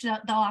pushed, they'll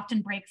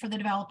often break for the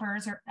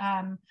developers or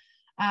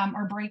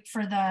break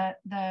for the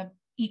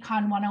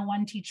Econ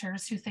 101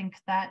 teachers who think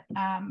that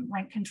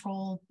rent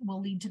control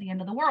will lead to the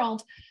end of the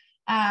world.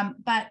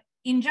 But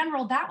in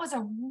general, that was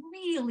a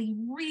really,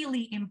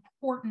 really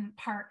important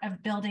part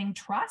of building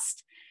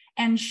trust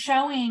and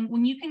showing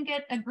when you can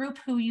get a group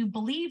who you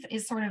believe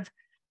is sort of,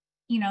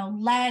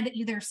 led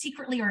either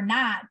secretly or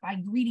not by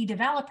greedy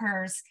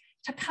developers,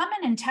 to come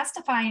in and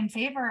testify in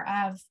favor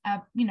of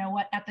you know,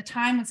 what at the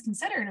time was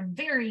considered a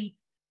very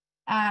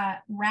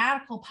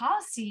radical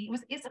policy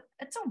it's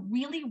a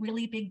really,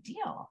 really big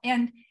deal.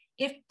 And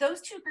if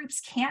those two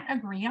groups can't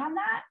agree on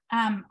that,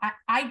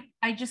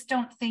 I just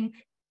don't think,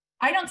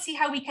 I don't see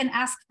how we can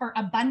ask for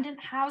abundant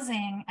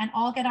housing and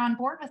all get on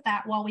board with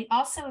that while we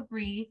also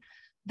agree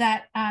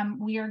that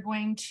we are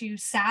going to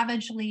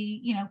savagely,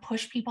 you know,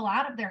 push people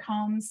out of their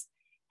homes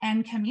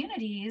and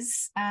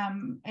communities,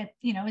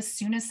 you know, as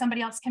soon as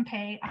somebody else can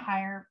pay a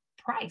higher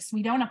price.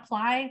 We don't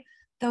apply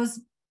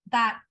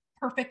that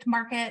perfect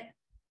market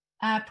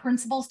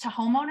principles to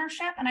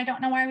homeownership, and I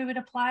don't know why we would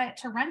apply it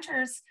to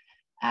renters.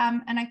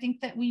 And I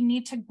think that we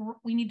need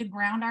to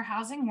ground our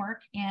housing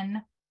work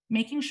in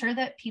making sure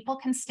that people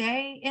can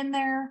stay in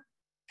their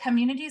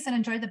communities and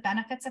enjoy the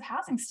benefits of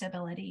housing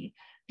stability,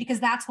 because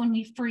that's when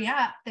we free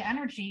up the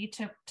energy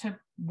to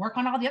work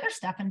on all the other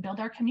stuff and build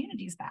our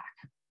communities back.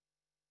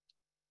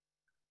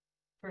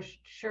 For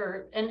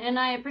sure. And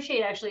I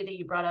appreciate actually that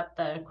you brought up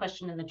the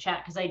question in the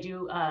chat, because I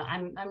do,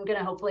 I'm going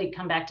to hopefully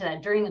come back to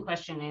that during the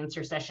question and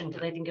answer session,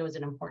 because I think it was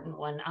an important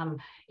one.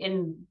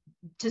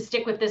 To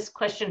stick with this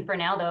question for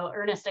now though,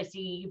 Ernest, I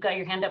see you've got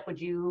your hand up.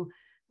 Would you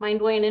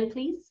mind weighing in,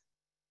 please?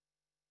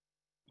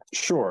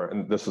 Sure.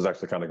 And this was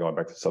actually kind of going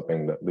back to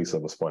something that Lisa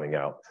was pointing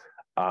out.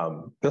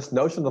 This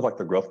notion of like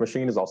the growth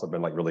machine has also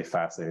been like really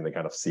fascinating to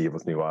kind of see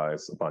with new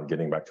eyes upon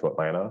getting back to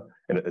Atlanta.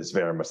 And it's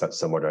very much that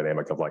similar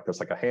dynamic of like, there's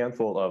like a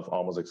handful of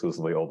almost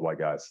exclusively old white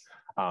guys,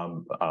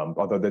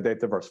 although they've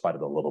diversified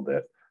it a little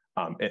bit,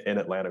 in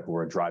Atlanta, who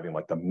are driving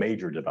like the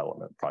major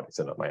development projects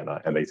in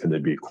Atlanta. And they tend to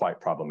be quite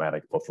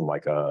problematic, both from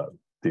like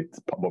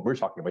what we're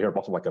talking about here,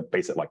 both from like a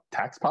basic like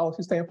tax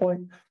policy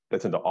standpoint. They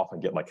tend to often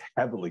get like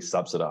heavily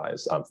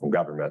subsidized from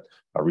government.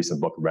 A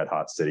recent book, Red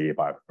Hot City,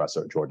 by a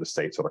professor at Georgia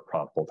State, sort of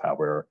chronicled how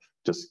we're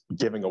just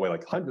giving away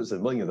like hundreds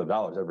of millions of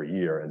dollars every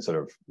year in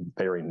sort of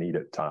very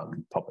needed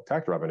public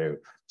tax revenue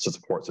to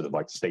support sort of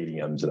like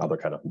stadiums and other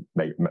kind of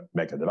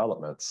mega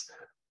developments.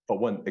 But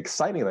one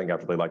exciting thing I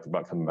really liked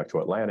about coming back to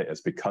Atlanta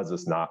is because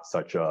it's not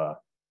such a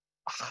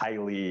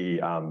highly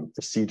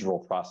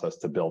procedural process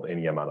to build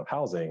any amount of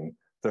housing,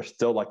 there's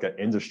still like an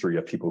industry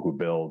of people who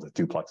build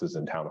duplexes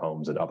and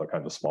townhomes and other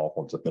kinds of small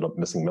forms of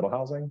missing middle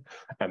housing.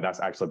 And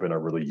that's actually been a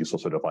really useful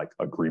sort of like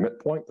agreement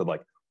point that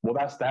like, well,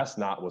 that's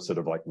not what's sort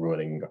of like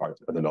ruining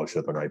the notion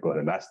of the neighborhood.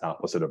 And that's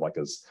not what sort of like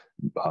is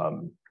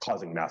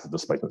causing massive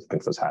displacement of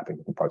things that's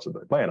happening in parts of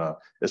Atlanta.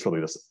 It's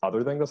really this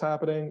other thing that's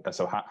happening. And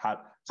so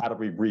how do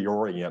we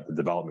reorient the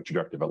development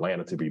trajectory of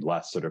Atlanta to be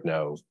less sort of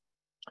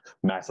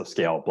massive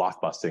scale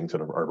blockbusting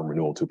sort of urban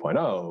renewal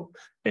 2.0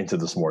 into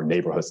this more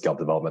neighborhood scale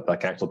development that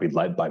can actually be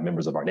led by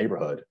members of our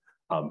neighborhood,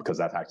 because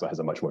that actually has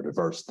a much more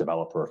diverse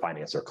developer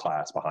financier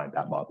class behind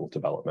that model of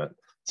development.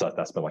 So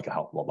that's been like a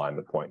helpful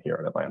alignment point here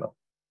in Atlanta.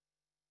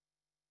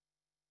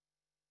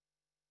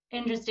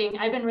 Interesting.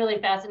 I've been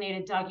really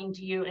fascinated talking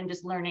to you and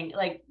just learning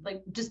like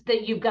just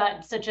that you've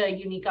got such a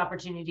unique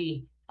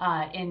opportunity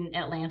in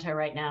Atlanta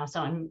right now. So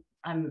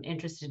I'm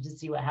interested to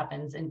see what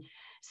happens. And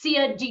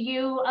Cea, do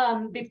you,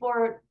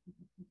 before,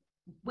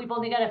 we've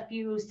only got a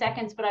few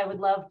seconds, but I would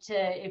love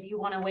to, if you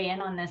want to weigh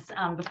in on this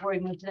before we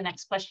move to the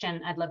next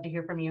question, I'd love to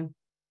hear from you.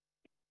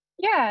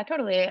 Yeah,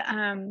 totally.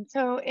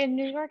 So in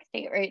New York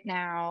State right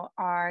now,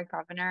 our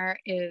governor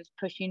is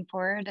pushing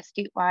forward a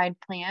statewide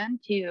plan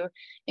to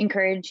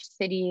encourage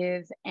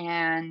cities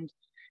and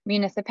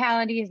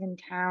municipalities and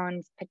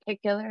towns,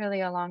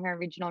 particularly along our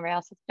regional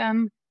rail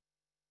system,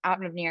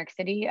 out of New York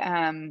City.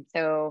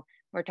 So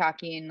we're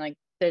talking like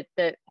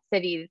the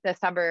cities, the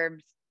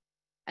suburbs,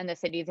 and the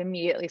cities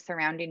immediately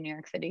surrounding New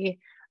York City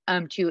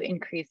to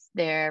increase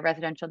their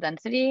residential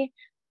density.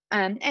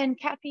 And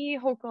Kathy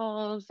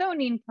Hochul's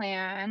zoning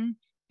plan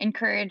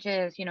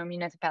encourages,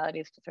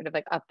 municipalities to sort of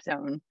like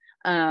upzone.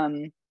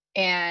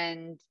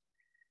 And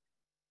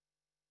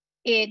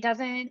it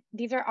doesn't,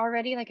 these are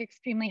already like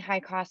extremely high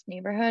cost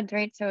neighborhoods,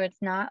 right? So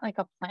it's not like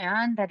a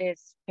plan that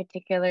is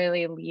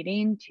particularly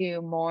leading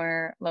to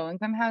more low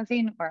income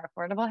housing or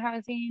affordable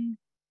housing.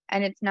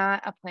 And it's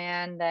not a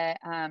plan that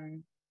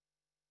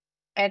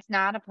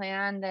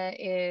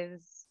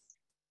is,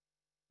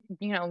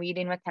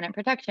 leading with tenant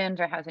protections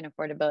or housing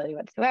affordability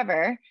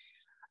whatsoever.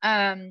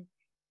 And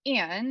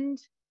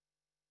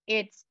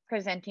it's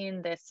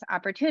presenting this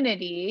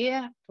opportunity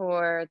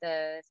for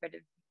the sort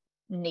of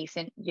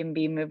nascent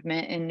YIMBY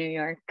movement in New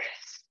York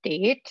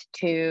State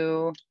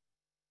to,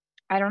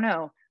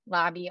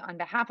 lobby on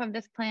behalf of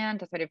this plan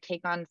to sort of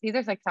take on, these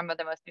are like some of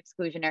the most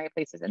exclusionary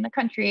places in the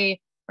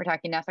country. We're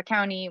talking Nassau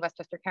County,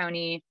 Westchester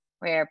County,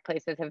 where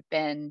places have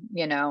been,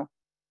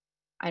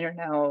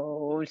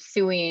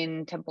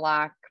 suing to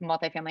block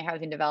multifamily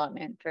housing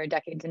development for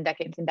decades and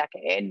decades and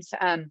decades.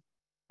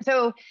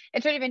 So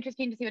it's sort of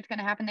interesting to see what's going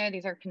to happen there.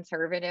 These are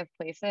conservative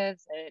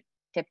places that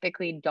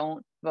typically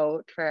don't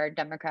vote for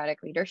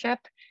Democratic leadership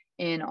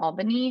in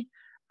Albany.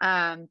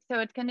 So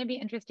it's going to be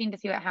interesting to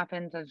see what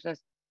happens as this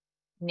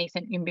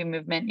nascent YIMBY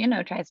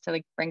movement, tries to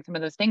like bring some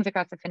of those things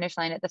across the finish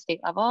line at the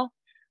state level.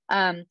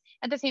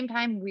 At the same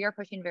time, we are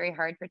pushing very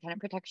hard for tenant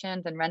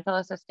protections and rental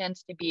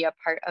assistance to be a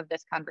part of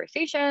this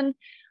conversation.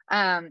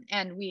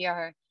 And we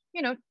are,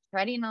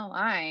 treading a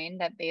line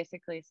that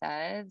basically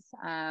says,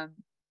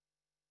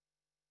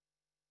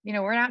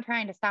 we're not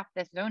trying to stop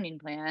this zoning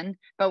plan,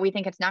 but we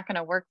think it's not going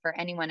to work for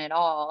anyone at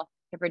all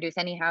to produce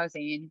any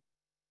housing,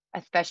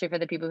 especially for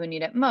the people who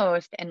need it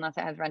most, unless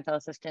it has rental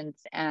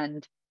assistance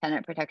and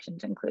tenant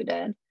protections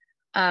included.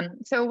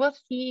 So we'll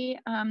see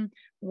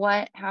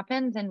what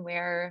happens and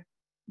where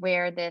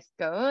this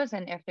goes,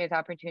 and if there's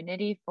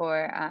opportunity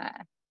for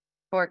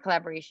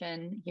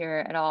collaboration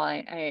here at all.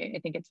 I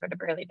think it's sort of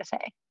early to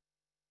say.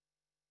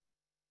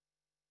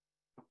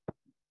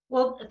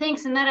 Well,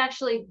 thanks, and that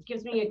actually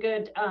gives me a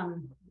good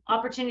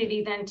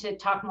opportunity then to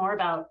talk more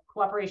about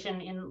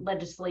cooperation in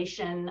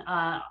legislation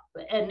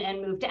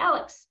and move to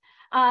Alex.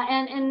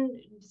 And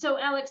so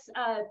Alex,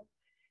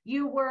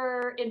 you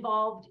were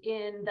involved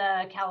in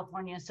the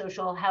California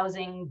social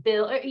housing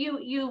bill.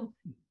 You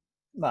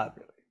Not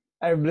really.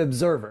 I'm an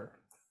observer.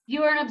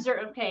 You are an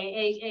observer.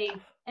 Okay,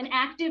 an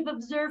active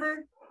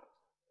observer.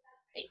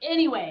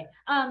 Anyway,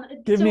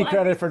 give me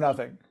credit for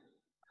nothing.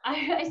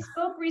 I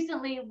spoke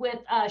recently with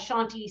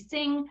Shanti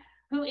Singh,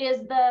 who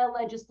is the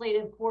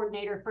legislative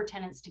coordinator for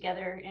Tenants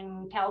Together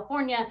in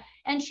California.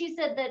 And she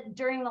said that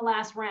during the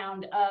last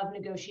round of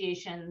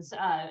negotiations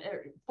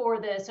for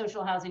the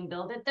social housing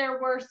bill, that there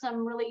were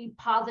some really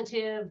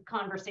positive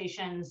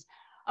conversations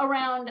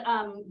around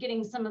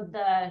getting some of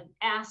the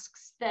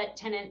asks that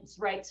tenants'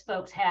 rights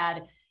folks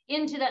had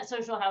into that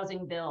social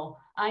housing bill.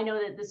 I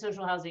know that the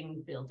social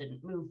housing bill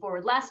didn't move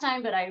forward last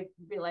time, but I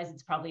realize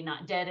it's probably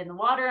not dead in the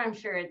water. I'm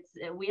sure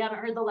we haven't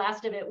heard the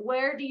last of it.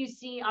 Where do you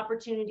see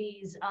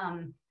opportunities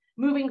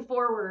moving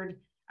forward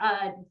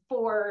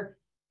for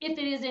if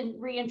it isn't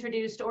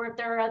reintroduced, or if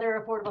there are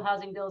other affordable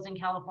housing bills in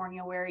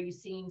California, where are you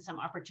seeing some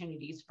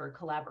opportunities for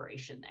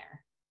collaboration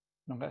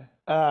there? Okay.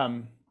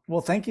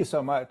 Well, thank you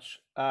so much.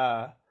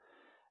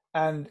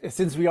 And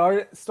since we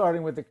are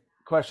starting with the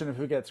question of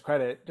who gets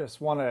credit,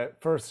 just want to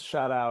first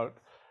shout out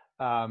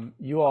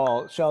you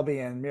all, Shelby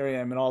and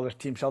Miriam and all the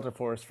team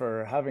Shelterforce,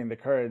 for having the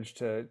courage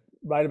to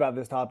write about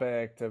this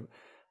topic, to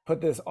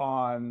put this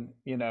on.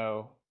 I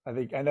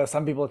know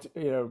some people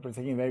were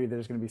thinking maybe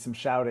there's going to be some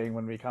shouting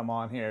when we come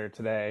on here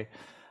today.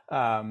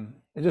 I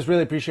just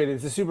really appreciate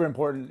it. It's super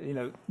important,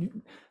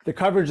 the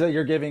coverage that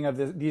you're giving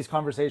of these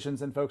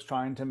conversations and folks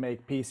trying to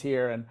make peace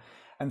here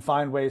and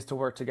find ways to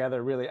work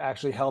together really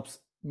actually helps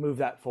move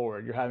that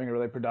forward. You're having a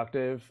really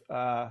productive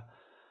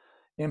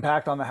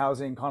impact on the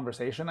housing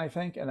conversation, I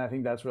think. And I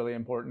think that's really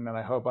important. And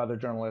I hope other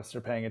journalists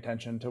are paying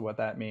attention to what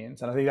that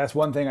means. And I think that's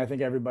one thing I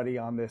think everybody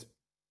on this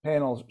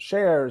panel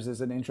shares, is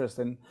an interest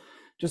in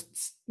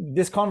just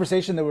this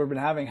conversation that we've been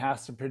having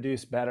has to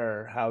produce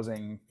better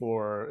housing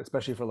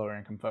especially for lower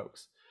income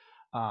folks.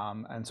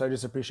 And so I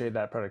just appreciate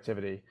that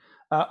productivity.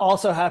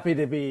 Also happy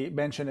to be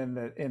mentioned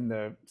in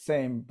the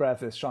same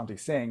breath as Shanti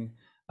Singh.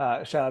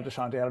 Shout out to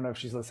Shanti. I don't know if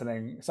she's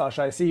listening.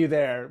 Sasha, I see you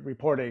there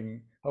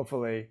reporting,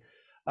 hopefully.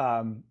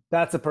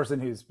 That's a person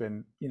who's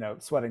been,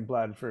 sweating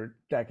blood for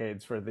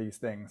decades for these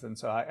things. And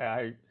so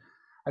I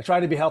try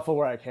to be helpful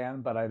where I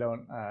can, but I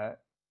don't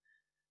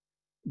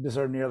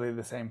deserve nearly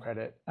the same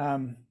credit.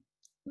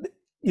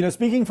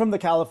 Speaking from the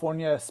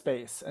California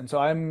space, and so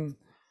I'm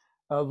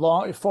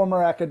a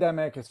former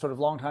academic, a sort of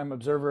longtime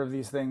observer of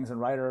these things and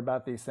writer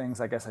about these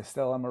things. I guess I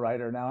still am a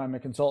writer. Now I'm a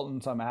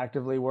consultant, so I'm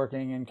actively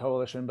working in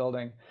coalition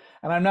building.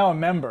 And I'm now a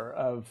member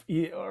of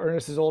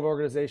Ernest's old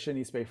organization,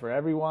 East Bay for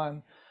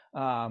Everyone.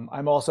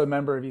 I'm also a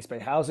member of East Bay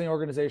Housing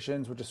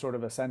Organizations, which is sort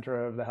of a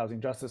center of the housing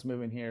justice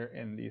movement here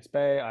in the East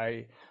Bay.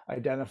 I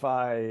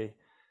identify,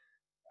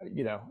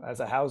 as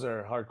a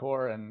houser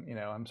hardcore, and,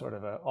 I'm sort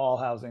of a all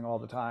housing all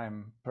the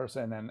time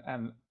person.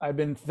 And I've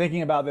been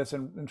thinking about this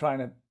and trying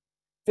to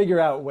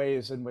figure out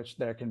ways in which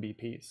there can be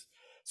peace.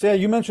 So yeah,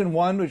 you mentioned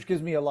one, which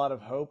gives me a lot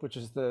of hope, which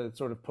is the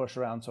sort of push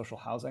around social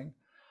housing.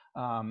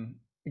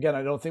 Again,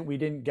 I don't think we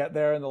didn't get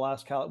there in the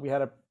last, we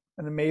had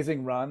an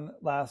amazing run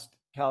last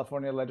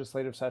California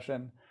legislative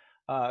session.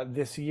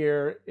 This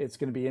year, it's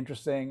going to be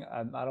interesting.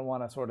 I don't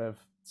want to sort of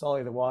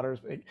sully the waters.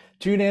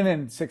 Tune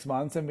in 6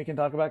 months and we can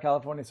talk about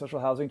California social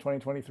housing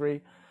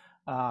 2023.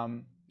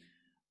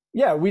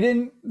 Yeah, we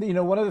didn't,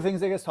 one of the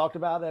things that gets talked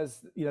about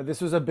as,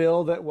 this was a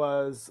bill that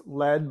was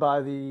led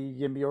by the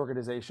YIMBY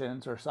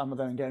organizations, or some of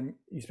them, again,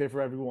 East Bay for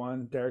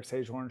Everyone. Derek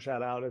Sagehorn,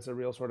 shout out, as a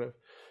real sort of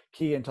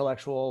key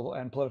intellectual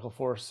and political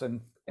force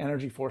and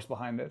energy force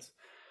behind this.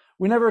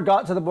 We never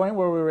got to the point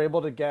where we were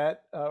able to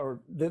get, or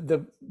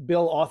the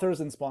bill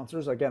authors and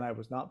sponsors, again, I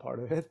was not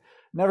part of it,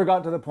 never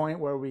got to the point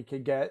where we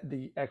could get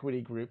the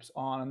equity groups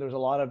on. And there's a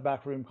lot of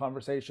backroom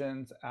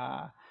conversations.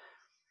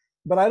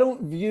 But I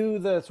don't view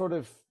the sort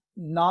of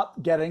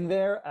not getting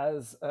there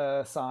as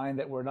a sign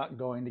that we're not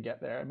going to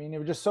get there. I mean, there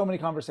were just so many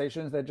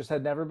conversations that just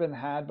had never been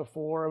had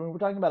before. I mean, we're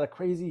talking about a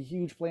crazy,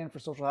 huge plan for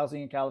social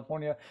housing in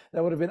California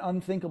that would have been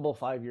unthinkable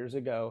 5 years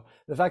ago.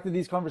 The fact that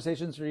these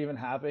conversations are even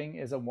happening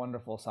is a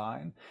wonderful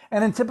sign.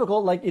 And in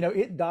typical, like, you know,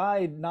 it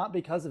died not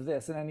because of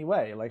this in any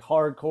way, like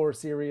hardcore,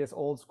 serious,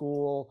 old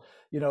school,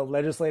 you know,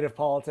 legislative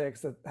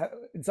politics, that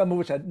some of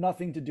which had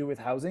nothing to do with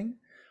housing,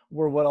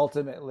 were what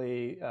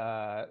ultimately,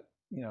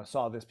 you know,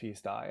 saw this piece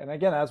die. And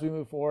again, as we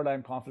move forward,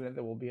 I'm confident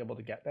that we'll be able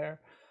to get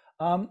there.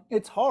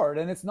 It's hard,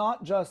 and it's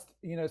not just,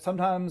 you know,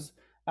 sometimes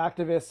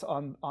activists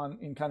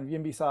in kind of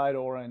YIMBY side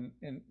or in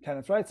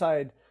tenants' rights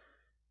side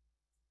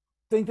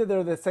think that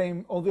they're the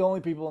same, or the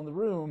only people in the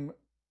room,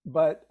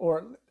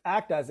 or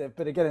act as if.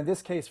 But again, in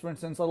this case, for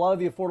instance, a lot of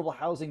the affordable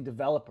housing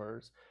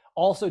developers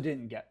also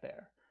didn't get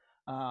there.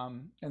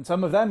 And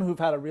some of them who've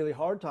had a really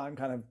hard time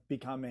kind of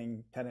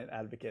becoming tenant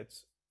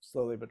advocates,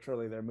 slowly but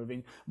surely they're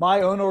moving.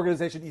 My own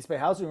organization, East Bay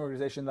Housing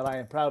Organization, that I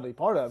am proudly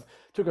part of,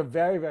 took a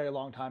very, very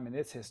long time in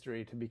its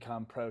history to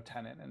become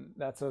pro-tenant. And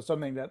that's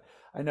something that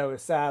I know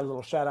is sad. A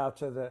little shout out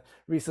to the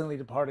recently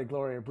departed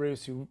Gloria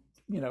Bruce, who,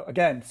 you know,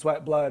 again,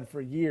 sweat blood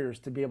for years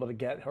to be able to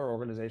get her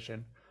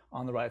organization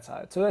on the right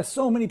side. So there's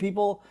so many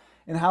people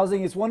in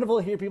housing. It's wonderful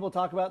to hear people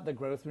talk about the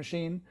growth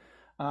machine.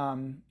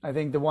 I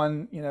think the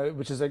one, you know,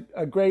 which is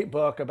a great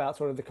book about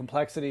sort of the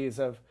complexities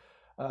of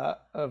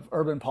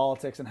urban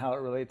politics and how it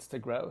relates to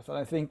growth. And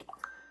I think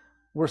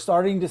we're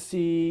starting to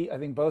see, I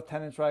think, both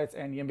tenants' rights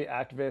and YIMBY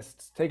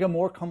activists take a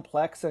more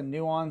complex and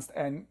nuanced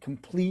and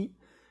complete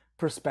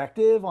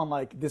perspective on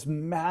like this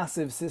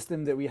massive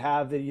system that we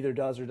have that either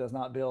does or does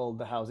not build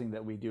the housing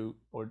that we do,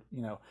 or,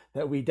 you know,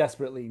 that we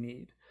desperately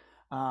need.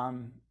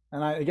 And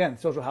again,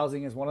 social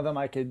housing is one of them.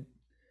 I could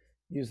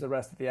use the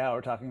rest of the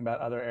hour talking about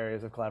other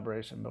areas of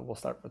collaboration, but we'll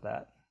start with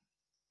that.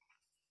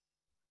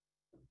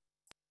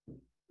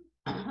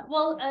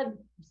 Well,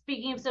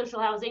 speaking of social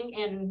housing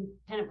and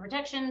tenant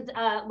protections,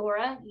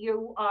 Laura,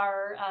 you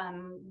are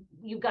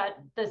you've got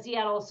the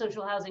Seattle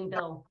social housing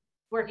bill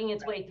working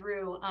its way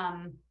through.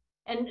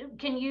 And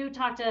can you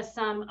talk to us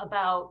some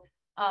about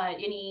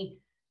any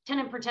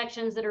tenant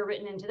protections that are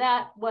written into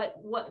that?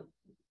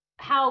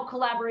 How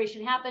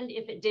collaboration happened,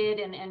 if it did,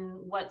 and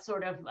what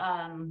sort of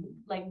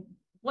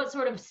what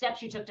sort of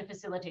steps you took to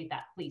facilitate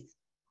that, please?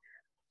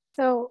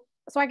 So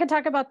I could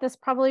talk about this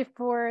probably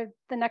for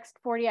the next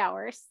 40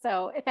 hours.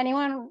 So if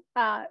anyone,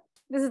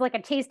 this is like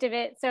a taste of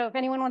it. So if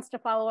anyone wants to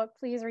follow up,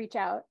 please reach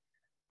out.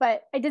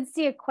 But I did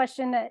see a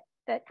question that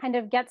kind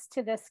of gets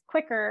to this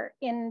quicker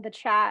in the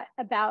chat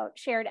about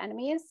shared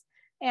enemies.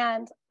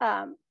 And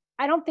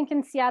I don't think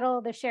in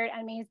Seattle, the shared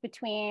enemies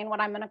between what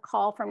I'm going to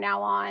call from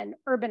now on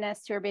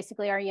urbanists, who are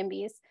basically our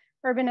YIMBYs,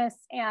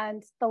 urbanists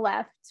and the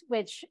left,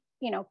 which,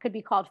 you know, could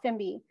be called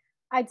FIMBY.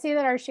 I'd say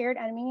that our shared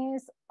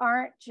enemies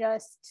aren't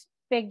just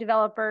big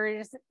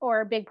developers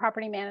or big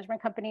property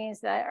management companies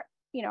that,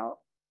 you know,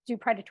 do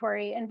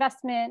predatory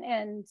investment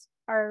and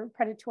are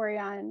predatory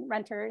on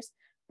renters.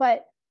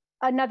 But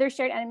another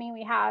shared enemy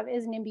we have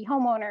is NIMBY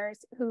homeowners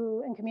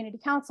who, and community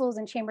councils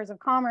and chambers of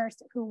commerce,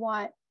 who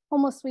want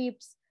homeless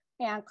sweeps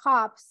and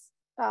cops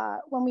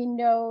when we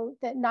know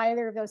that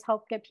neither of those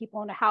help get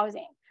people into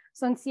housing.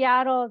 So in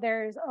Seattle,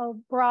 there's a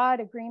broad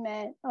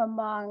agreement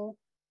among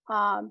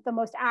the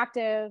most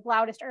active,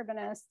 loudest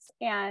urbanists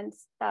and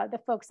the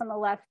folks on the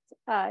left,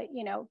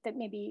 you know, that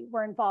maybe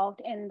were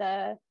involved in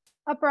the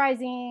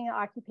uprising,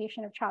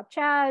 occupation of Chop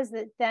Chaz,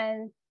 that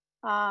then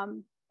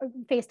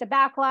faced a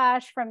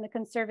backlash from the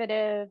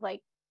conservative,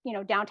 like, you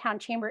know, downtown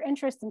chamber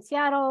interest in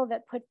Seattle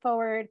that put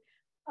forward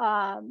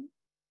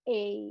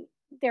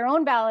their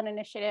own ballot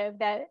initiative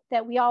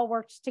that we all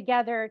worked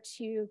together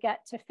to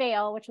get to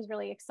fail, which was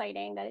really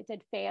exciting that it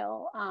did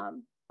fail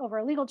over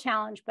a legal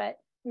challenge, but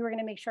we were going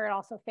to make sure it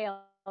also failed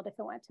if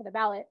it went to the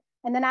ballot.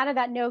 And then out of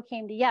that no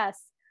came to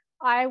yes.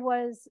 I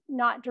was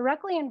not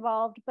directly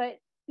involved, but,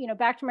 you know,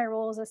 back to my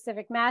role as a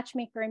civic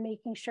matchmaker and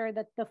making sure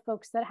that the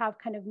folks that have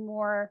kind of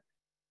more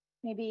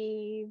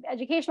maybe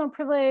educational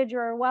privilege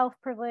or wealth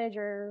privilege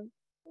or,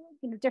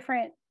 you know,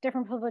 different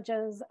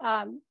privileges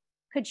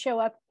could show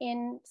up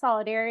in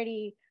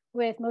solidarity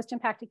with most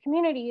impacted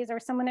communities, or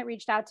someone that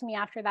reached out to me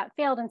after that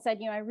failed and said,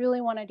 you know, I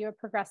really want to do a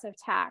progressive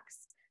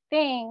tax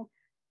thing.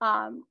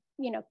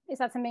 You know, is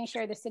that something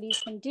Share the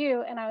Cities can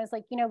do? And I was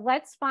like, you know,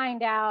 let's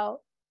find out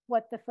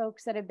what the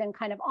folks that have been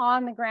kind of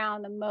on the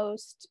ground the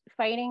most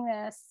fighting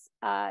this,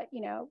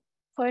 you know,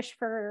 push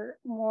for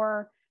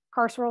more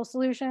carceral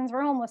solutions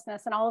for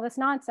homelessness and all of this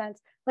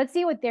nonsense. Let's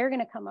see what they're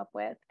going to come up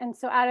with. And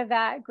so out of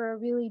that grew a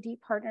really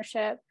deep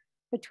partnership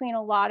between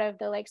a lot of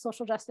the like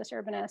social justice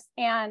urbanists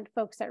and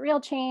folks at Real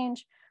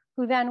Change,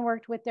 who then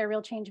worked with their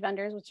Real Change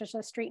vendors, which is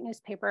a street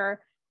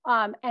newspaper,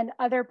 and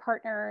other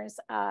partners,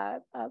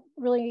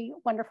 really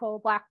wonderful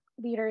Black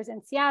leaders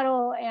in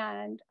Seattle,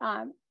 and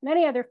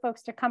many other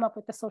folks to come up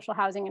with the social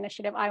housing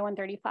initiative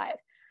I-135.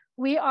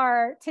 We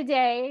are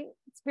today,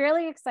 it's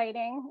fairly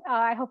exciting.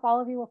 I hope all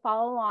of you will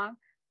follow along.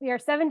 We are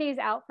 7 days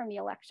out from the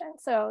election.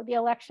 So the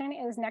election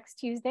is next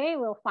Tuesday.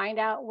 We'll find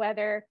out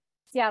whether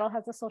Seattle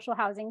has a social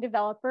housing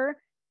developer.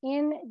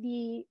 in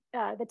the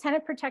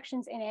tenant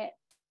protections in it,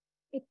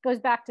 it goes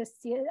back to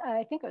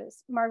I think it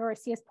was Margot or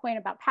Cea's point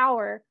about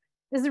power.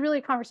 This is really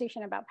a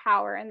conversation about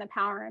power and the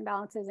power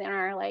imbalances in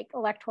our like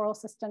electoral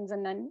systems,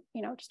 and then,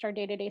 you know, just our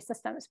day-to-day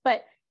systems.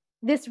 But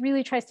this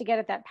really tries to get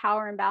at that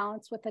power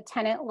imbalance with a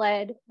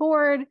tenant-led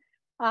board,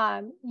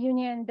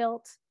 union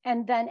built,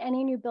 and then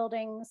any new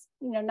buildings,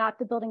 you know, not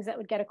the buildings that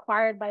would get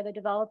acquired by the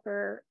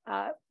developer,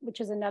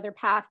 which is another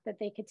path that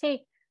they could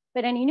take,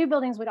 but any new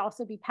buildings would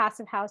also be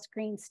passive house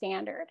green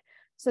standard.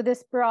 So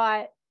this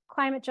brought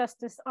climate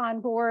justice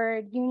on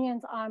board,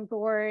 unions on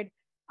board.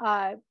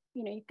 You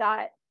know, you've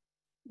got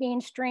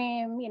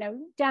mainstream, you know,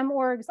 Dem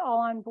orgs all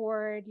on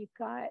board. You've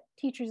got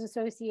teachers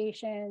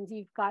associations.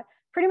 You've got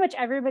pretty much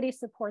everybody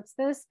supports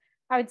this.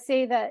 I would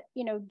say that,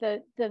 you know,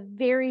 the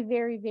very,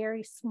 very,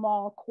 very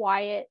small,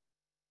 quiet,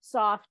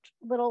 soft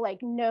little like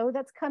no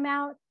that's come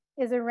out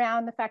is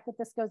around the fact that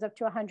this goes up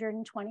to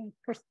 20%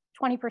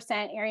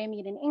 area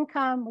median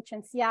income, which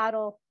in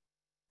Seattle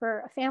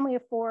for a family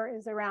of 4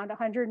 is around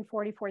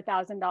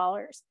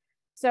 $144,000.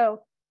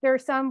 So there are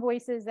some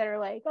voices that are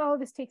like, oh,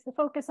 this takes the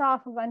focus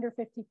off of under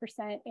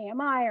 50%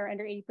 AMI or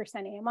under 80%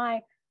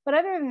 AMI. But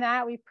other than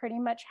that, we've pretty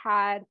much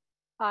had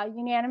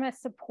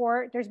unanimous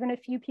support. There's been a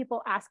few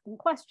people asking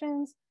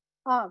questions.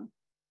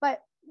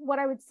 But what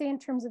I would say in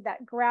terms of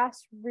that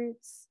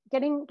grassroots,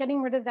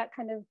 getting rid of that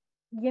kind of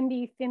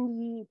YIMBY,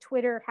 FIMBY,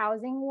 Twitter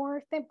housing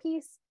war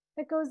piece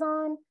that goes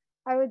on,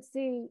 I would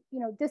say, you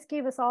know, this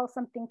gave us all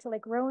something to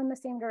like row in the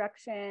same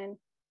direction,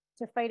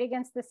 to fight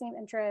against the same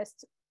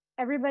interests.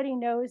 Everybody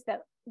knows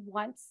that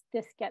once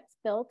this gets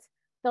built,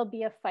 there'll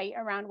be a fight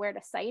around where to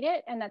site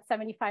it, and that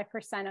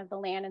 75% of the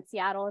land in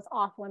Seattle is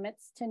off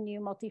limits to new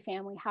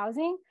multifamily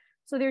housing.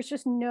 So there's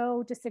just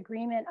no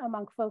disagreement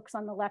among folks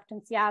on the left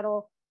in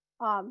Seattle.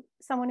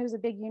 Someone who's a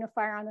big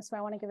unifier on this, who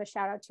I want to give a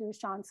shout out to, is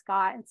Sean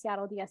Scott in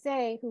Seattle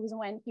DSA, who was,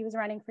 when he was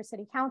running for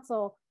city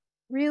council,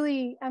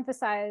 really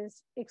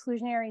emphasized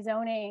exclusionary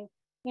zoning.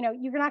 You know,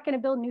 you're not going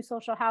to build new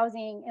social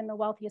housing in the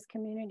wealthiest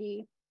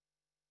community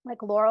like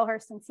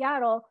Laurelhurst in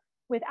Seattle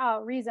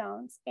without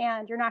rezones,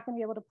 and you're not going to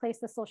be able to place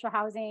the social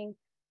housing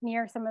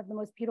near some of the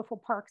most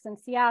beautiful parks in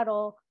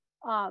Seattle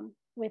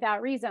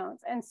without rezones.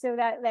 And so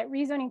that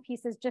rezoning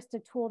piece is just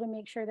a tool to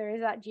make sure there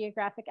is that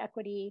geographic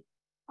equity.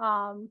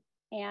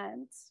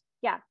 And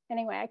yeah,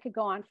 anyway, I could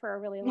go on for a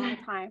really long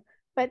time,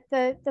 but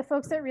the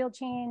folks at Real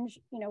Change,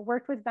 you know,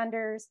 worked with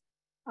vendors.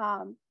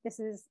 This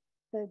is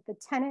the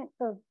tenant,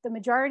 the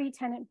majority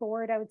tenant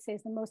board, I would say,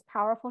 is the most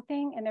powerful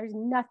thing. And there's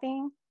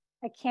nothing,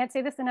 I can't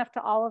say this enough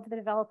to all of the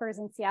developers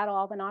in Seattle,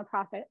 all the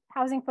nonprofit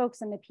housing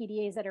folks and the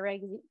PDAs that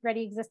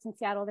already exist in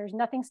Seattle. There's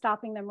nothing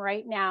stopping them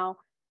right now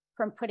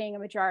from putting a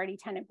majority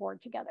tenant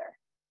board together.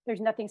 There's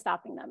nothing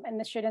stopping them. And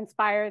this should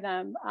inspire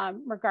them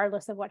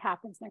regardless of what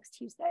happens next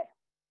Tuesday.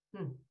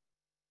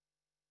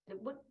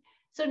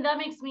 So that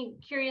makes me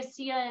curious,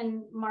 Cea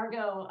and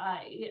Margot,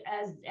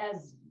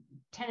 as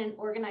tenant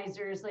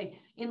organizers, like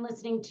in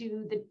listening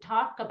to the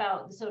talk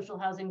about the social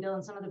housing bill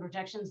and some of the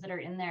protections that are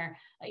in there,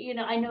 you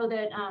know, I know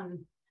that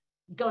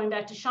going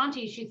back to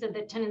Shanti, she said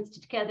that Tenants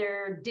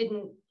Together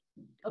didn't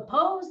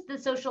oppose the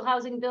social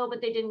housing bill, but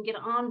they didn't get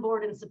on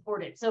board and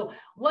support it. So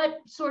what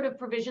sort of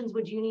provisions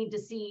would you need to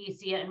see,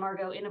 Cea and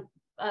Margot, in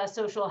a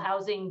social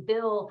housing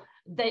bill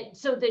that,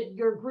 so that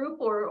your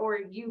group or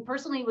you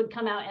personally would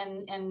come out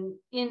and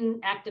in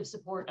active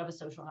support of a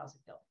social housing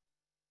bill?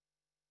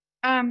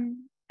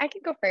 I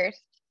could go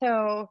first.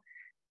 So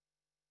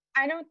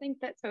I don't think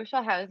that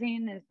social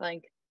housing is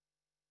like,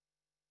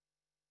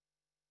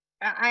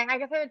 I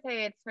guess I would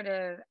say it's sort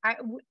of,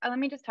 let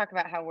me just talk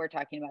about how we're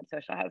talking about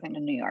social housing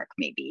in New York,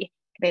 maybe,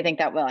 because I think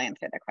that will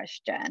answer the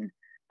question.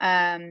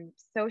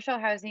 Social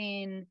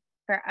housing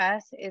for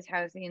us is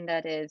housing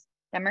that is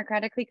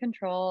democratically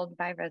controlled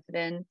by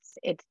residents.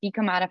 It's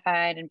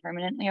decommodified and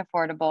permanently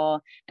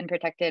affordable and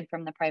protected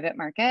from the private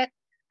market,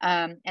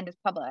 and is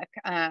public.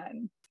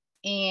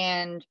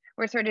 And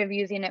we're sort of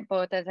using it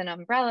both as an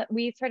umbrella.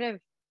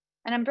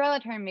 An umbrella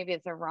term maybe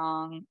is the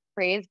wrong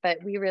phrase, but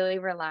we really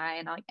rely,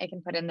 and I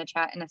can put in the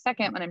chat in a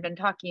second when I'm done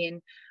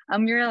talking,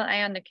 we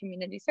rely on the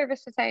Community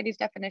Service Society's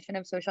definition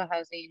of social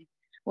housing,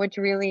 which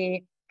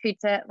really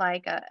treats it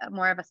like a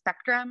more of a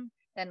spectrum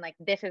than like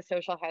this is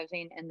social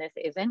housing and this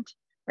isn't,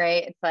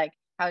 right? It's like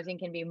housing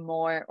can be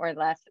more or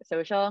less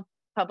social.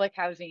 Public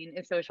housing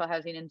is social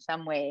housing in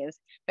some ways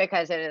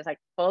because it is like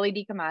fully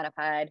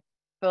decommodified,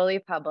 fully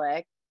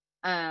public.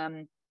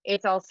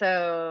 It's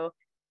also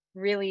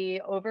really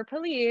over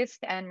policed,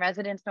 and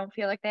residents don't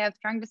feel like they have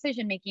strong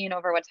decision making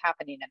over what's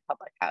happening in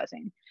public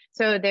housing.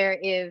 So there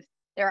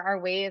are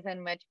ways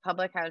in which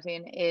public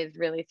housing is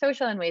really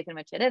social and ways in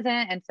which it isn't.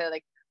 And so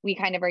like we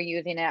kind of are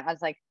using it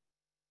as like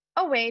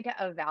a way to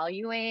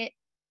evaluate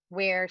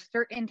where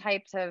certain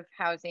types of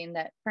housing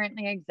that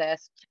currently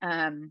exist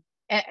and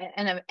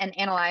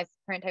analyze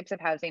current types of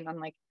housing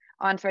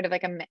on sort of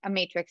like a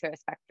matrix or a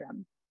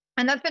spectrum.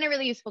 And that's been a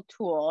really useful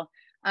tool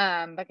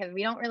because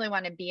we don't really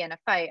want to be in a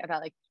fight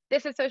about like,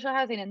 this is social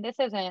housing and this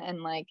isn't,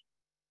 and like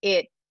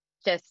it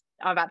just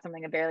about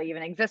something that barely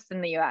even exists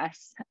in the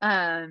US.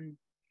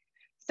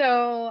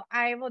 So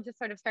I will just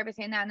sort of start by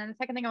saying that. And then the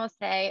second thing I will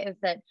say is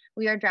that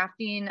we are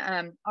drafting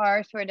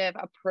our sort of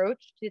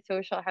approach to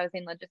social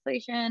housing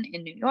legislation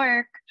in New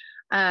York.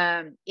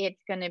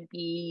 It's going to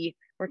be,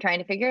 we're trying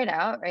to figure it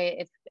out, right?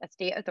 It's a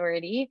state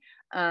authority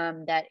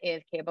that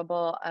is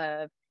capable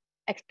of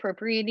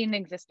expropriating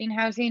existing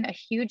housing. A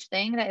huge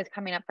thing that is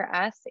coming up for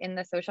us in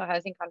the social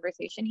housing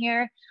conversation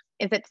here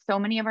is that so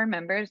many of our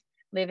members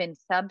live in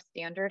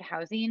substandard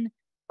housing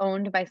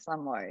owned by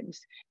slumlords.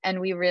 And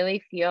we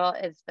really feel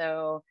as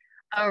though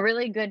a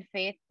really good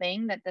faith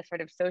thing that the sort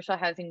of social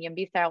housing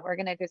YIMBY style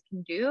organizers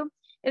can do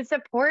is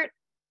support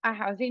a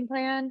housing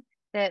plan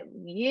that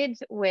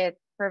leads with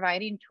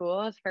providing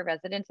tools for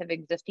residents of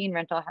existing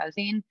rental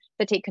housing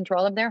to take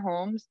control of their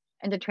homes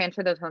and to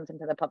transfer those homes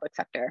into the public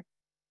sector.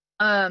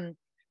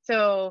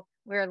 So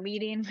we're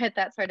leading with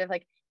that sort of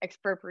like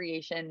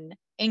expropriation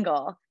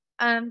angle.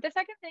 The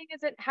second thing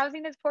is that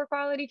housing is poor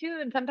quality too,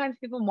 and sometimes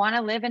people want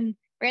to live in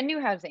brand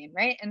new housing,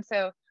 right? And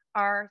so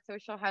our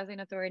social housing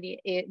authority,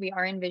 we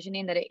are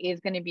envisioning that it is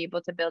going to be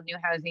able to build new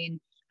housing,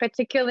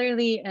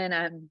 particularly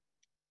in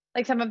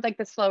like some of like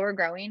the slower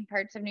growing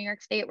parts of New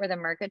York State where the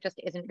market just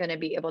isn't going to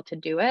be able to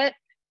do it.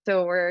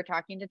 So we're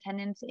talking to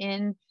tenants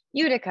in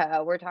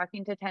Utica, we're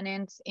talking to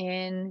tenants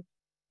in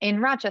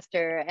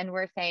Rochester, and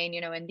we're saying,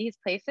 you know, in these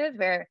places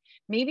where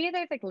maybe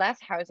there's like less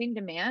housing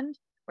demand,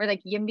 where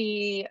like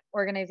YIMBY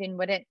organizing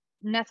wouldn't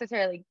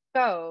necessarily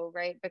go,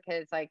 right?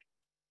 Because like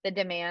the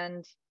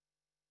demand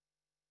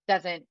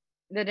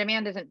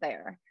isn't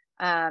there.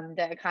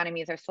 The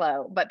economies are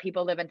slow, but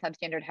people live in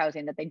substandard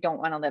housing that they don't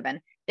want to live in.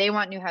 They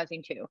want new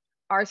housing too.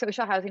 Our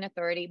social housing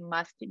authority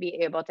must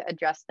be able to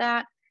address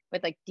that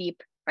with like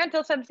deep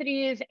rental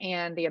subsidies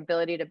and the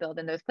ability to build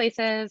in those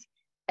places.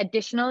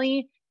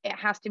 Additionally, it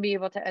has to be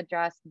able to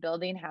address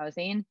building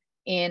housing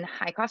in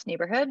high cost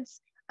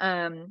neighborhoods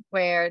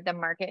where the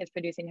market is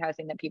producing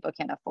housing that people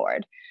can't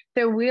afford.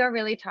 So we are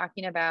really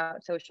talking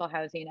about social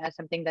housing as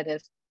something that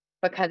is,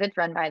 because it's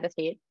run by the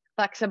state,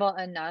 flexible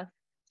enough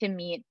to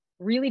meet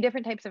really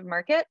different types of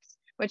markets,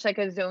 which like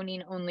a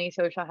zoning only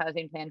social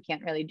housing plan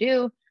can't really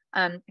do.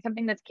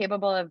 Something that's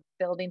capable of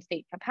building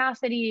state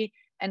capacity,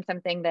 and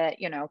something that,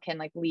 you know, can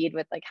like lead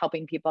with like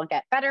helping people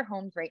get better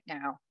homes right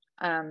now.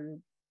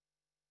 And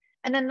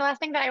then the last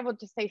thing that I will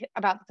just say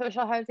about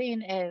social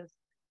housing is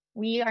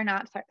we are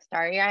not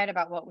starry-eyed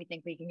about what we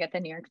think we can get the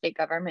New York State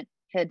government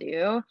to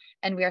do.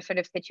 And we are sort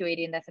of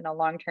situating this in a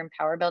long-term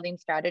power building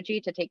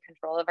strategy to take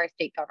control of our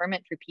state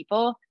government through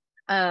people.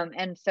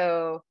 And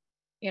so,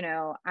 you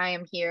know, I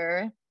am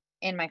here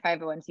in my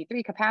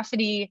 501c3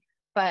 capacity,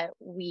 but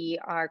we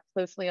are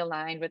closely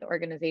aligned with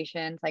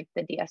organizations like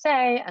the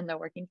DSA and the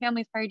Working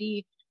Families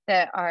Party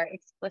that are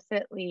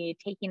explicitly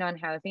taking on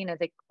housing as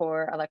a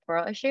core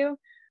electoral issue,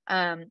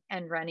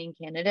 and running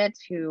candidates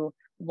who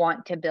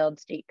want to build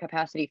state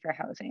capacity for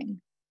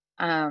housing.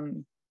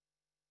 And,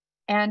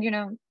 you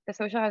know, the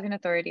Social Housing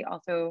Authority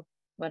also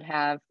would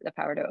have the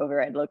power to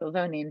override local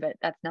zoning, but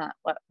that's not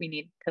what we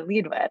need to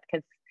lead with,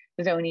 because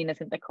zoning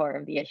isn't the core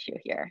of the issue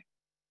here.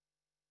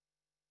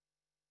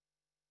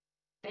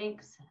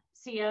 Thanks,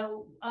 Cea.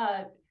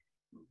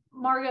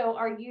 Margot,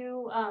 are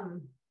you,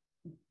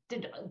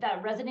 did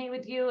that resonate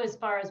with you as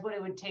far as what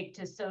it would take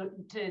to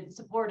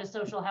support a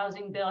social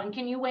housing bill? And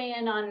can you weigh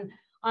in on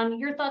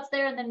your thoughts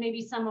there, and then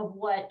maybe some of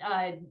what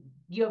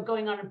you have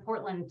going on in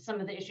Portland, some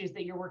of the issues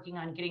that you're working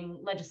on getting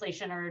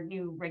legislation or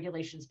new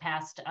regulations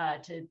passed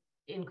to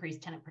increase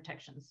tenant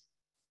protections?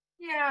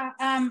 Yeah,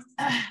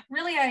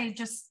 really, I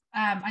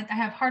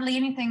have hardly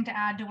anything to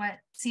add to what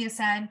Cea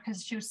said,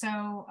 because she was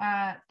so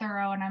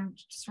thorough, and I'm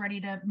just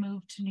ready to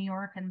move to New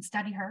York and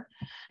study her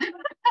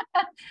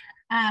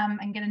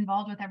and get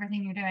involved with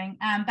everything you're doing.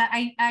 But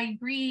I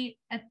agree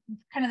at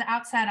kind of the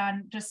outset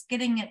on just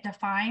getting it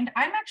defined.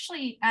 I'm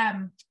actually,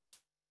 I'm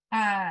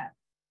a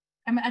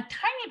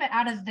tiny bit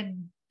out of the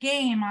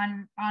game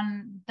on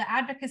the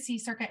advocacy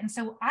circuit. And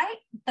so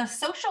the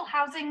social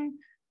housing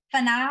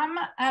phenom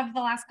of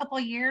the last couple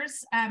of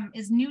years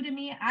is new to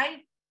me.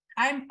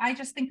 I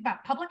just think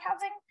about public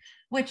housing,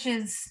 which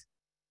is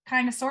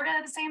kind of sort of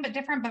the same but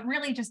different, but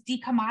really just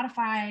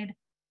decommodified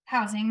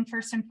housing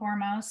first and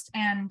foremost.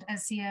 And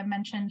as Cea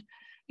mentioned,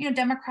 you know,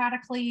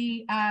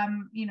 democratically,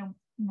 you know,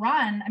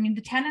 run. I mean,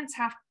 the tenants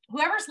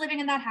whoever's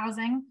living in that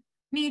housing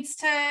needs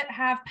to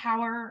have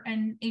power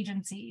and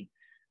agency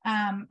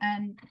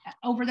and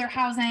over their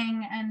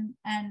housing and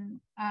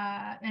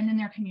in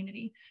their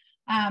community.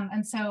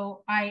 And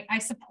so I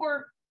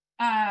support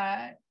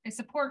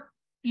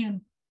you know,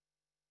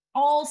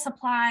 all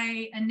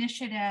supply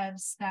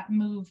initiatives that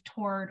move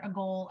toward a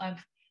goal of,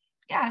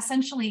 yeah,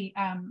 essentially,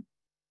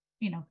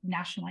 you know,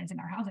 nationalizing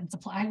our housing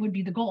supply would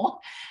be the goal.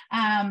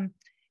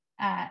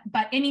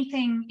 But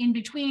anything in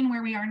between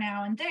where we are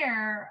now and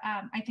there,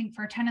 I think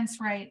for a tenants'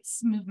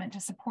 rights movement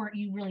to support,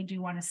 you really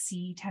do want to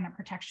see tenant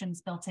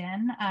protections built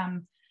in.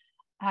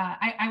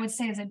 I would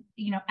say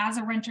as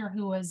a renter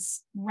who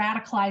was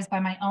radicalized by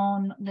my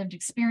own lived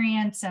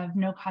experience of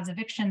no cause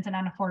evictions and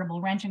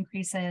unaffordable rent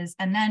increases,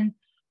 and then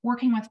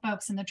working with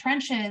folks in the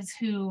trenches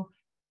who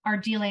are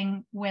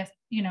dealing with,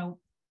 you know,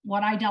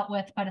 what I dealt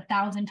with, but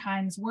 1,000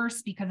 times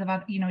worse because of,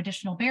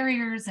 additional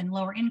barriers and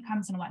lower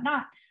incomes and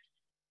whatnot.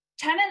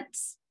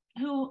 Tenants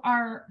who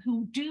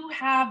do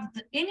have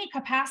any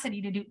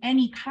capacity to do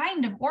any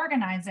kind of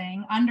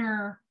organizing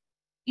under,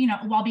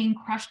 while being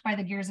crushed by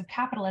the gears of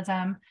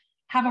capitalism,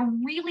 have a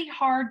really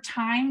hard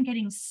time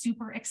getting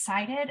super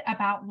excited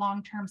about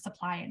long-term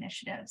supply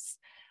initiatives.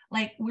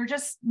 Like, we're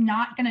just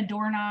not going to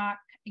door knock,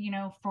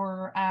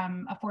 for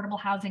affordable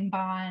housing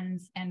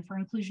bonds and for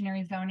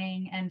inclusionary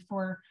zoning and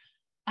for,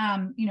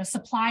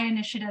 supply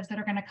initiatives that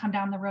are going to come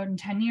down the road in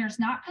 10 years,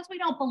 not because we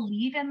don't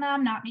believe in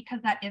them, not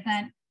because that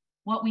isn't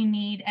what we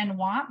need and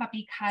want, but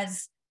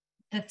because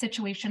the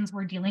situations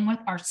we're dealing with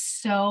are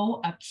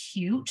so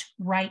acute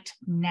right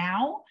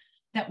now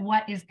that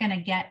what is going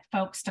to get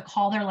folks to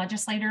call their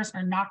legislators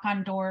or knock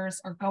on doors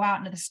or go out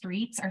into the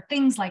streets are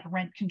things like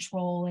rent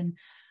control and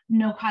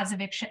no cause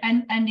eviction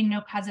and ending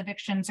no cause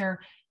evictions, or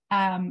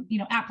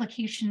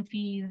application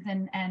fees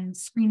and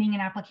screening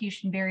and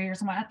application barriers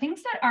and whatnot,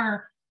 things that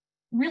are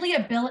really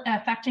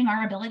affecting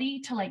our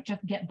ability to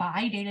just get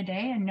by day to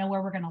day and know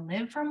where we're going to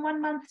live from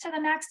one month to the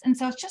next. And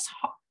so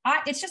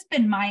it's just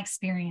been my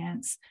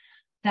experience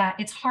that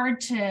it's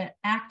hard to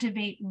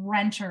activate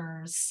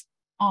renters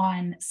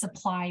on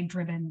supply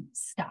driven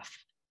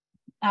stuff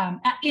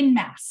in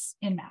mass.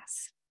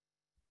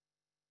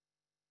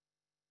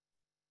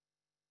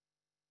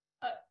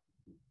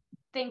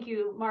 Thank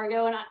you,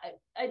 Margot. And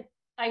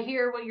I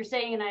hear what you're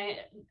saying, and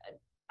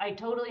I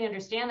totally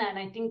understand that. And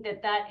I think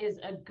that is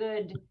a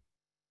good,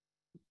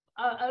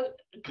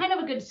 kind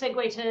of a good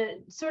segue to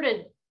sort of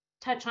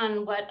touch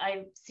on what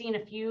I've seen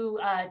a few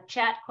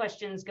chat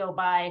questions go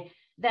by,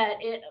 that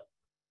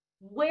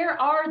where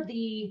are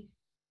the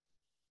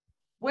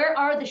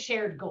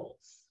shared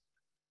goals,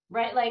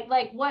 right?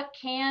 Like what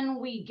can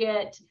we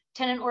get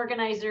tenant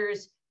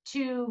organizers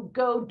to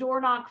go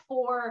door knock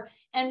for,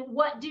 and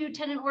what do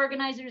tenant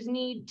organizers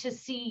need to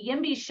see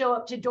YIMBYs show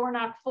up to door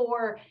knock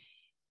for,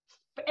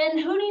 and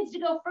who needs to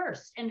go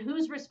first, and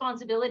whose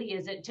responsibility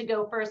is it to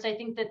go first? I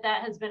think that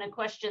has been a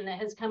question that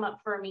has come up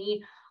for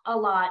me a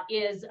lot,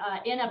 is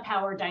in a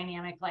power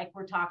dynamic like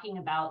we're talking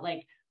about,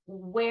 like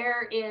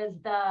where is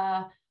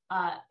the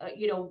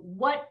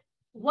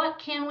what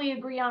can we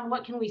agree on,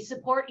 what can we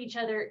support each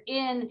other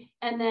in,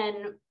 and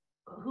then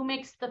who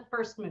makes the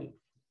first move?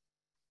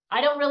 I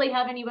don't really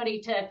have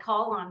anybody to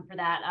call on for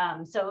that.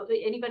 So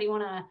anybody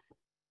want to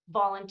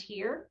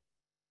volunteer?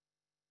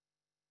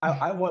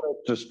 I want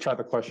to just try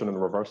the question in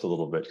reverse a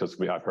little bit, because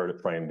I've heard it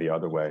framed the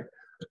other way.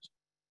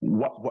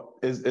 What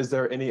is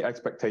there any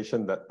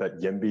expectation that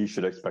YIMBY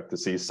should expect to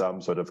see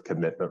some sort of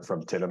commitment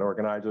from tenant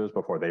organizers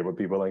before they would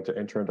be willing to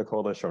enter into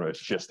coalition, or it's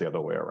just the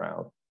other way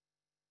around?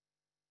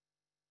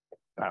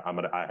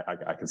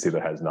 I can see the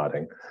heads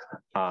nodding.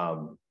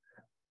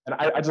 And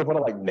I just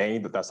want to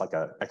name that's like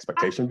an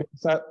expectation being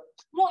set.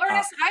 Well,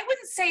 Ernest, I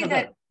wouldn't say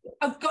that.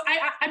 I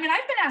mean,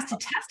 I've been asked to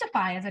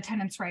testify as a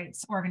tenants'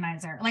 rights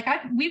organizer.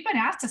 We've been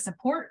asked to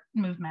support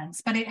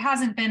movements, but it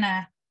hasn't been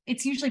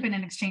it's usually been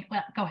an exchange.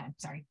 Well, go ahead.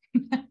 Sorry.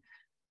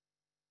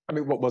 I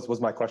mean, what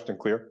was my question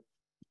clear?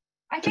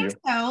 I think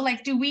so.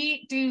 Do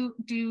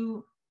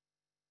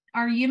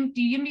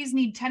YIMBYs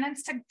need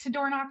tenants to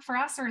door knock for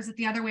us, or is it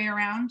the other way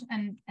around?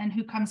 And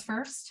who comes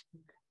first?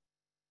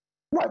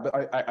 Right, but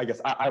I guess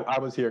I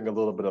was hearing a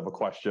little bit of a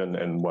question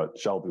in what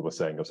Shelby was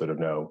saying, of sort of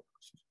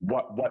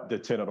what do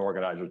tenant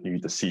organizers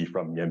need to see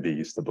from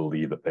YIMBYs to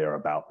believe that they are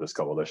about this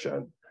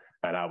coalition?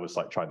 And I was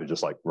trying to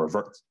just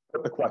revert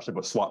the question,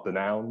 but swap the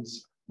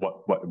nouns.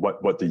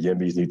 What do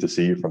YIMBYs need to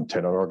see from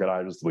tenant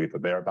organizers to believe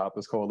that they're about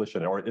this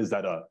coalition? Or is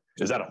that a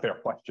fair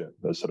question?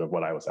 That's sort of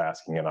what I was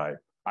asking, and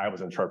I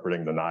was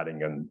interpreting the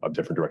nodding in a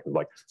different direction.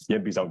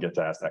 YIMBYs don't get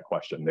to ask that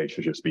question. They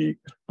should just be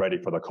ready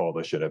for the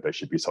coalition, and they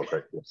should be so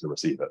grateful to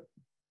receive it.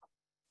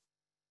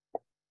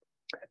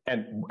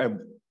 And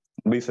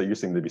Lisa, you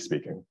seem to be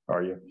speaking.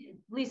 Are you?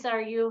 Lisa,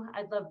 are you?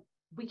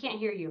 We can't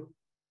hear you.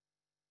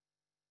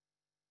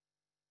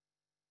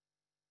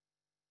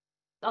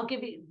 I'll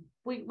give you,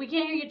 we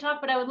can't hear you talk,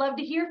 but I would love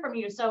to hear from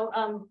you.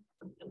 So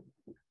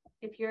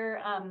if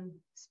your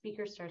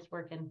speaker starts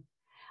working.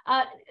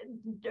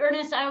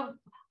 Ernest, I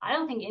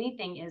don't think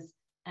anything is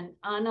an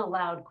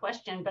unallowed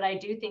question, but I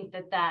do think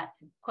that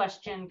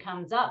question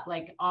comes up,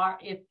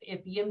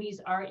 if YIMBYs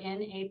are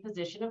in a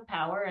position of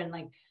power, and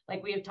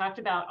like we have talked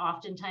about,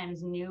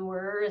 oftentimes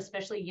newer,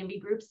 especially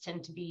YIMBY groups,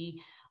 tend to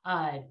be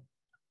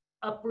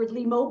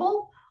upwardly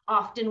mobile,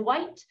 often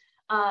white.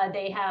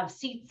 They have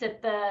seats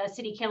at the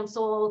city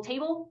council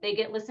table. They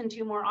get listened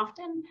to more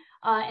often.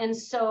 And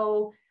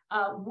so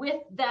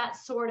with that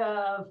sort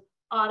of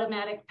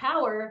automatic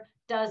power,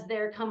 does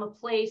there come a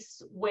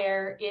place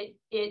where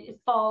it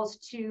falls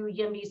to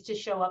YIMBYs to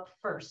show up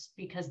first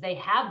because they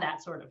have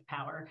that sort of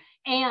power?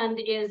 And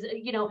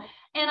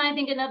and I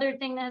think another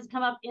thing that has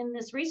come up in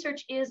this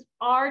research is,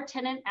 are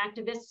tenant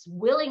activists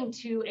willing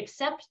to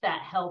accept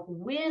that help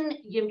when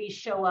YIMBYs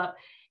show up,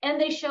 and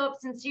they show up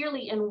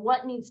sincerely, and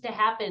what needs to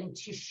happen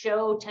to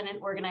show tenant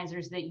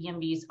organizers that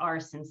YIMBYs are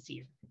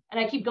sincere? And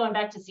I keep going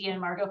back to Cea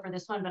and Margot for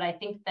this one, but I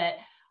think that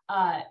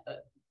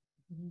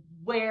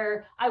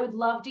where I would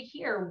love to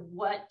hear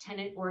what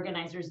tenant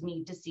organizers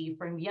need to see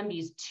from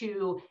YIMBYs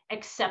to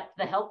accept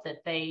the help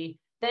that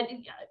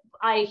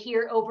I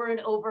hear over and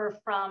over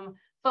from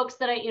folks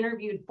that I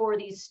interviewed for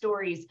these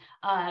stories,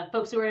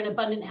 folks who are in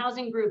abundant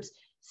housing groups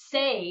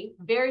say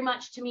very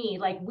much to me,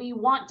 like, we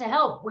want to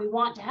help, we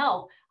want to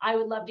help. I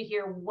would love to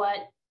hear what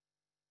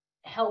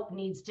help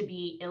needs to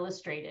be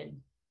illustrated.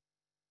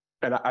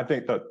 And I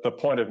think that the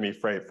point of me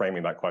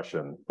framing that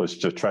question was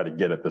to try to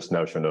get at this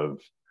notion of,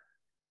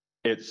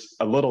 it's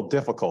a little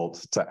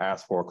difficult to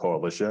ask for a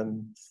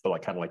coalition, but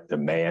like kind of like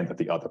demand that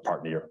the other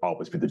partner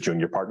always be the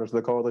junior partners of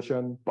the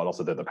coalition, but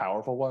also they're the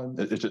powerful one.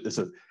 It's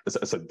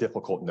a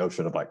difficult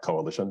notion of like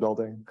coalition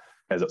building,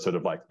 as it's sort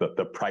of like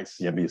the price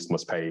YIMBYs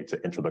must pay to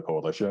enter the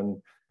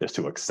coalition is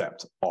to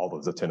accept all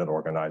of the tenant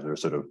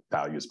organizers' sort of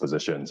values,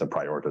 positions, and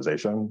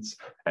prioritizations,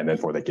 and then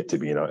before they get to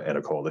be in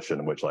a coalition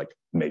in which like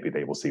maybe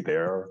they will see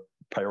their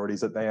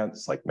priorities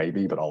advance, like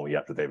maybe, but only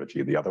after they've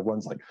achieved the other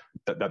ones. Like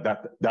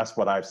that's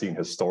what I've seen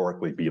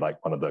historically be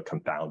like one of the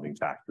confounding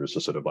factors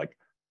to sort of like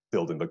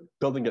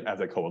building it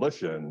as a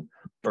coalition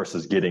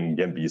versus getting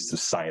YIMBYs to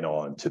sign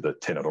on to the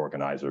tenant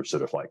organizer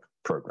sort of like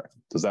program.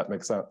 Does that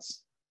make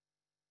sense?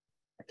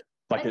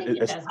 Like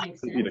it's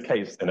absolutely the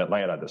case in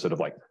Atlanta that sort of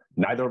like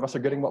neither of us are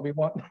getting what we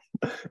want,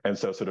 and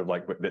so sort of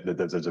like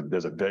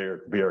there's a very,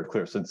 very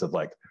clear sense of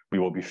like we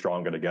will be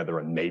stronger together,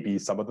 and maybe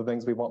some of the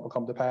things we want will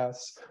come to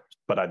pass.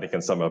 But I think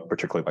in some of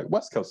particularly like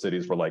West Coast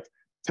cities where like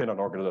tenant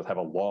organizers have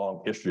a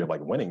long history of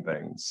like winning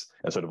things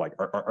and sort of like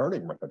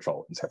earning rent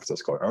control in San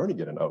Francisco,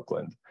 earning it in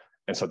Oakland,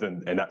 and so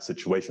then in that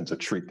situation to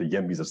treat the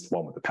YIMBYs as the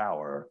one with the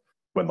power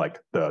when like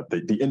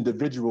the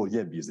individual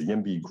YIMBYs, the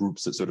YIMBY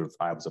groups that sort of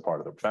I was a part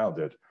of that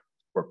founded.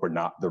 Were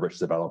not the rich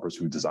developers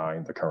who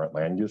designed the current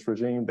land use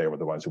regime. They were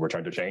the ones who were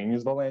trying to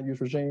change the land use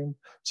regime.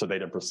 So they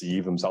didn't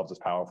perceive themselves as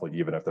powerful,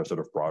 even if their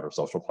sort of broader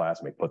social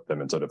class may put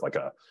them in sort of like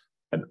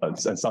in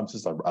some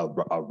sense,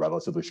 a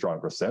relatively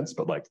stronger sense.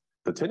 But like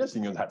the tenants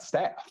unions had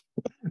staff.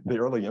 The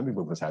early YIMBY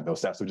movements had no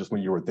staff. So just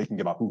when you were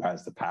thinking about who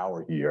has the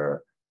power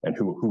here and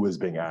who is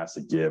being asked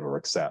to give or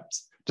accept,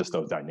 just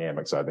those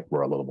dynamics, I think,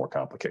 were a little more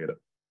complicated.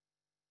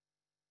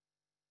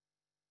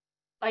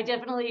 I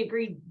definitely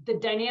agree. The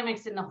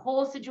dynamics in the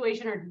whole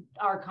situation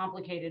are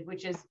complicated,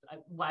 which is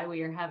why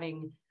we are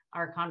having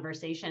our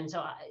conversation. So,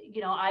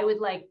 I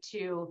would like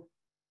to,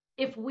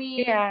 if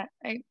we... Yeah,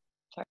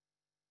 sorry.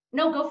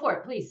 No, go for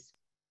it, please.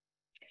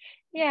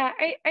 Yeah,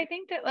 I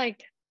think that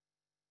like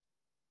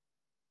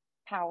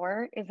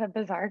power is a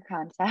bizarre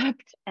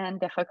concept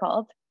and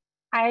difficult.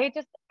 I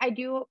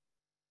do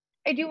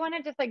want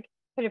to just like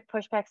sort of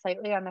push back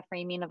slightly on the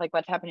framing of like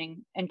what's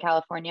happening in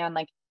California and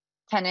like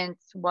tenant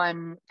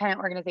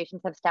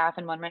organizations have staff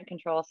and one rent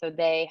control, so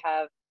they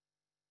have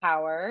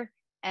power,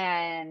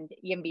 and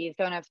YIMBYs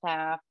don't have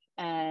staff,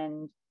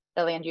 and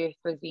the land use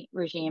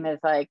regime is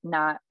like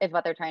is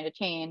what they're trying to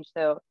change.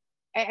 So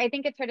I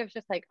think it's sort of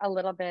just like a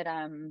little bit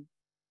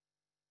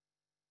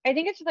I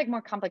think it's just like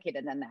more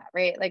complicated than that,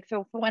 right? Like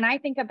so when I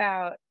think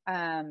about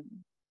power,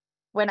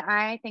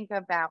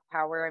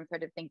 I'm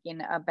sort of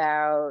thinking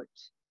about,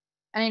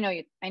 and I know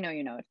it's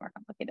more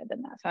complicated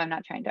than that, so I'm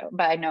not trying to,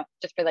 but I know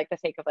just for like the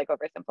sake of like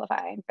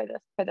oversimplifying for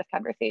this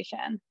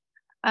conversation.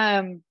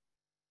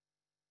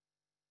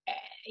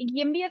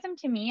 YIMBYism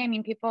to me, I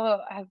mean, people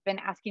have been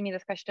asking me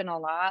this question a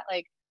lot,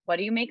 like, what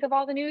do you make of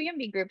all the new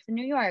YIMBY groups in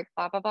New York,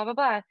 blah, blah, blah, blah,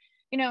 blah,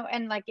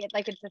 and like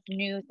it's this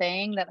new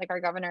thing that like our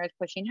governor is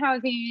pushing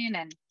housing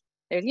and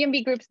there's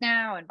YIMBY groups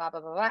now and blah, blah,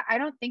 blah, blah. I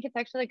don't think it's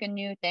actually like a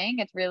new thing.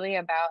 It's really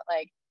about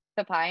like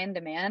supply and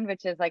demand,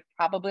 which is like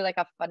probably like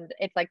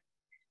it's like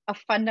a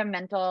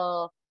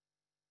fundamental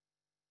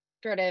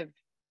sort of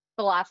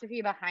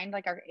philosophy behind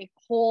like our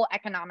whole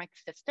economic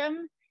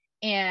system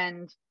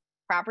and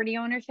property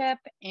ownership,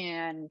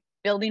 and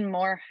building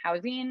more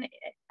housing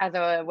as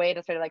a way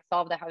to sort of like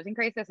solve the housing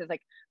crisis is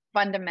like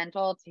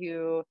fundamental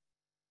to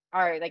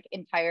our like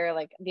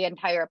the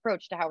entire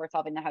approach to how we're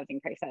solving the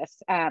housing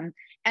crisis. And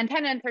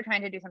tenants are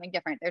trying to do something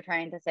different. They're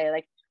trying to say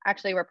like,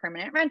 actually we're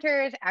permanent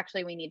renters,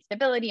 actually we need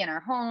stability in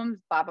our homes,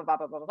 blah, blah, blah,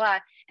 blah, blah, blah, blah.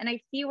 And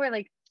I see where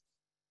like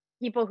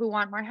people who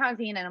want more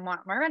housing and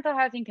want more rental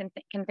housing can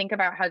think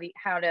about how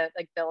to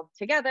like build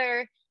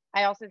together.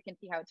 I also can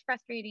see how it's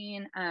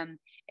frustrating. I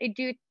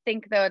do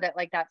think though that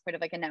like that sort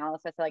of like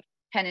analysis, like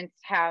tenants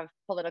have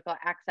political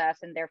access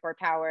and therefore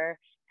power,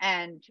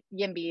 and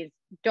YIMBYs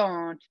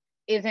don't,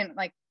 isn't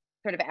like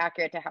sort of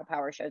accurate to how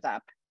power shows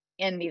up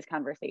in these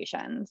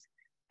conversations.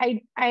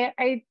 I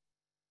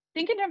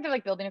think in terms of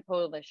like building a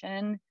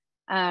coalition,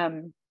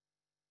 I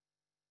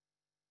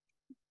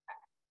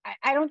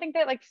don't think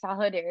that like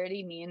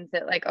solidarity means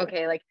that like,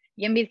 okay, like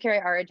YIMBYs carry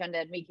our agenda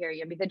and we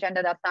carry YIMBYs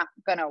agenda. That's not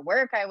gonna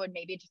work. I would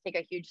maybe just take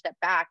a huge step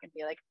back and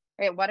be like,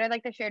 all right, what are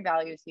like the shared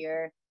values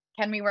here?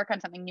 Can we work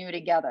on something new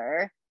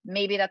together?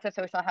 Maybe that's a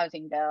social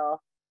housing bill.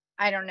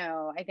 I don't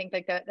know. I think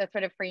like the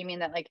sort of framing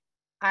that like,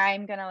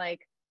 I'm gonna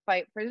like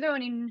fight for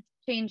zoning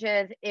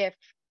changes if,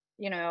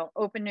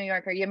 Open New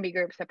York or YIMBY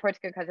group supports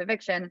good cause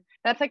eviction.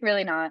 That's like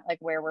really not like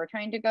where we're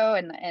trying to go.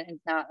 And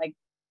it's not like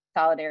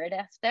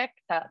solidaristic.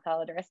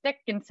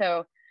 And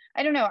so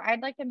I don't know,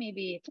 I'd like to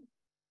maybe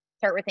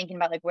start with thinking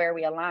about like where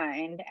we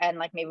aligned, and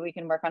like maybe we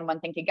can work on one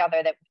thing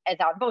together that is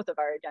on both of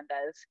our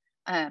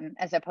agendas,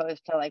 as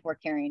opposed to like we're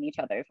carrying each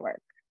other's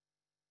work.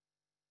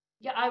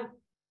 Yeah,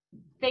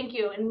 thank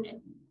you.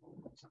 And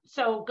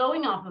so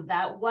going off of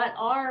that, what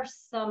are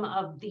some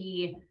of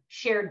the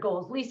shared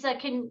goals? Lisa,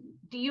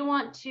 do you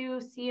want to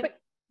see if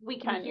we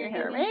can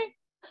hear me?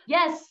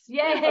 Yes,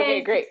 yay,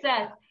 okay, great.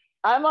 Success.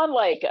 I'm on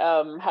like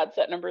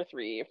headset number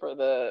 3 for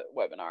the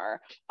webinar.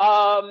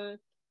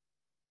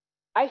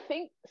 I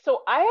think,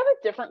 so I have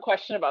a different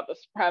question about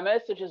this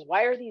premise, which is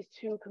why are these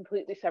two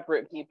completely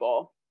separate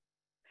people?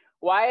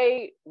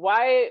 Why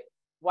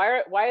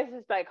is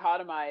this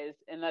dichotomized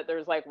in that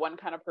there's like one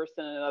kind of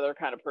person and another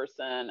kind of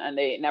person, and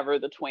they never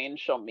the twain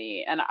shall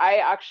meet? And I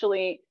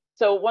actually,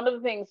 so one of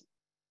the things,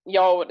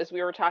 y'all, as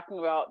we were talking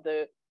about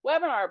the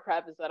webinar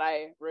prep, is that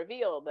I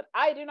revealed that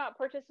I do not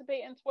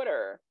participate in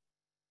Twitter.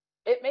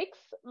 It makes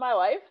my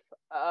life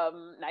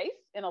nice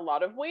in a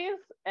lot of ways.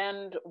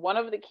 And one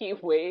of the key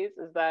ways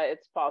is that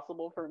it's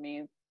possible for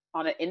me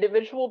on an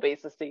individual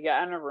basis to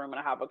get in a room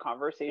and have a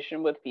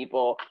conversation with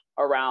people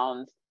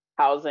around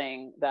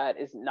housing that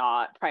is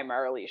not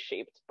primarily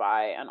shaped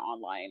by an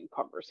online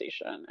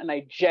conversation. And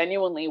I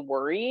genuinely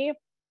worry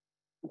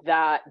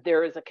that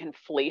there is a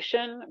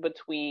conflation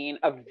between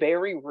a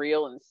very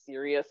real and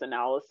serious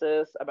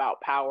analysis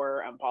about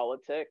power and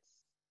politics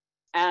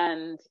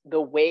and the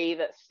way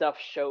that stuff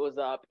shows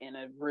up in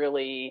a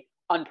really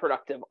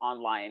unproductive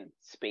online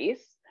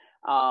space.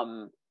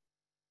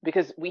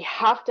 Because we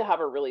have to have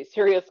a really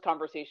serious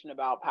conversation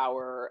about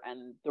power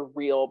and the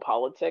real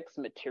politics,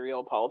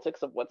 material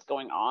politics of what's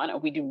going on.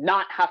 And we do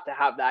not have to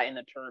have that in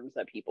the terms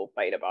that people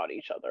fight about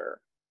each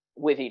other,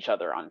 with each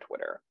other on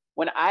Twitter.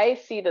 When I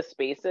see the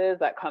spaces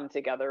that come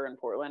together in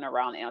Portland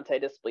around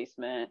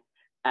anti-displacement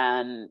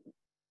and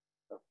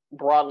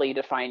broadly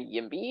defined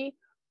YIMBY,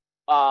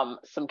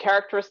 some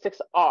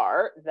characteristics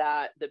are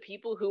that the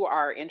people who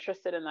are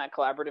interested in that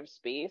collaborative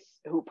space,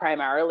 who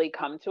primarily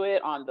come to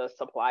it on the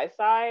supply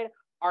side,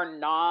 are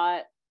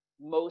not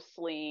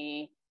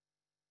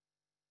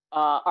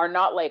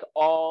like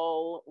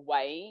all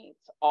white,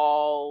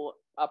 all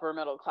upper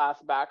middle class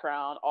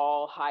background,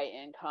 all high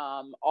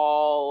income,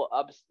 all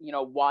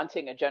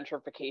wanting a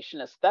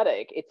gentrification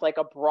aesthetic. It's like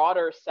a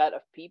broader set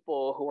of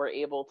people who are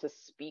able to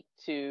speak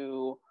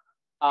to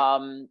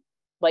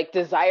like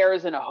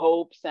desires and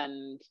hopes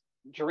and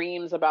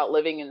dreams about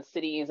living in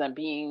cities and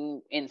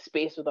being in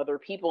space with other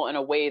people in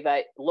a way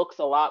that looks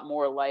a lot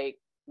more like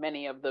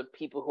many of the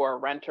people who are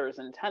renters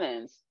and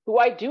tenants, who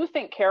I do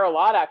think care a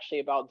lot actually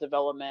about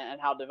development and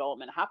how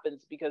development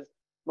happens, because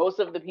most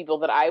of the people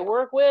that I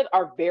work with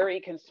are very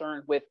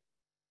concerned with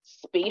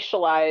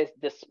spatialized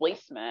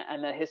displacement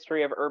and the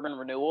history of urban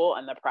renewal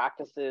and the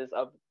practices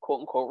of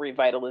quote unquote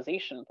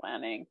revitalization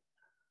planning.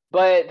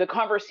 But the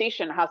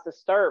conversation has to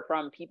start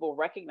from people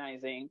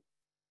recognizing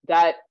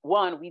that,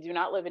 one, we do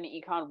not live in an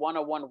Econ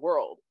 101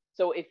 world.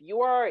 So if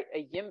you are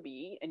a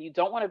YIMBY and you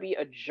don't want to be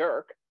a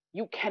jerk,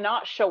 you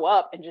cannot show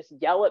up and just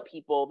yell at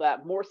people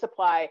that more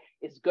supply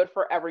is good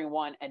for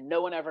everyone and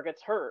no one ever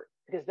gets hurt,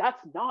 because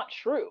that's not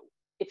true.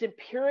 It's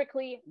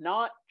empirically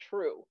not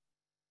true.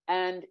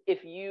 And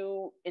if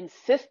you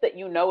insist that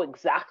you know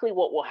exactly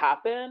what will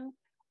happen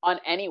on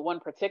any one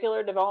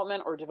particular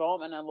development or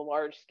development on a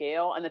large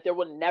scale, and that there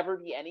will never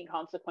be any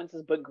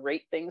consequences but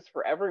great things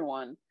for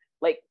everyone,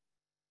 like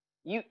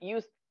you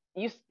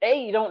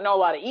don't know a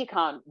lot of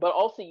econ, but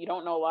also you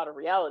don't know a lot of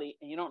reality,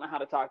 and you don't know how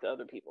to talk to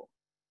other people.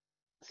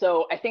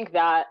 So I think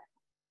that,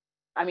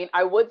 I mean,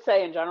 I would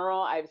say in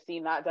general, I've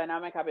seen that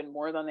dynamic happen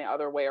more than the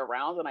other way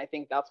around. And I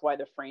think that's why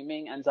the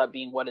framing ends up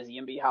being, what does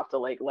YIMBY have to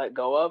like let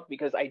go of?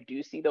 Because I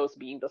do see those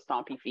being the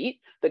stompy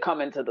feet that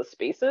come into the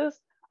spaces.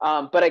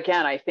 But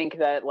again, I think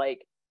that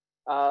like,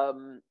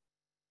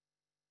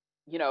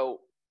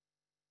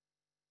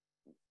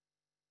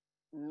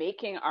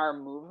 making our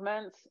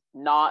movements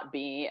not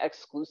be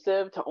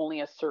exclusive to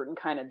only a certain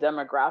kind of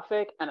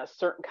demographic and a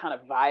certain kind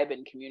of vibe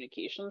and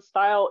communication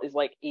style is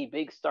like a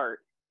big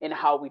start in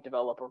how we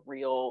develop a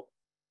real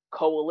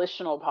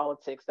coalitional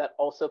politics that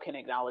also can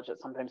acknowledge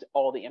that sometimes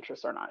all the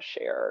interests are not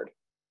shared.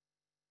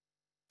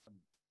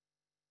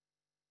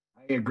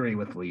 I agree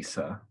with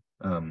Lisa.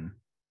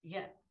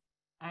 Yeah,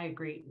 I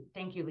agree.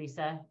 Thank you,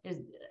 Lisa.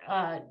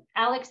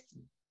 Alex,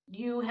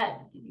 you had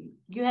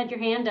your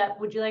hand up.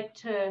 Would you like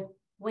to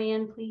weigh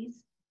in, please?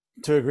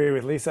 To agree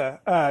with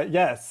Lisa.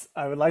 Yes,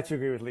 I would like to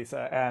agree with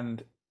Lisa.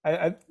 And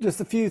I just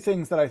a few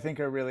things that I think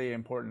are really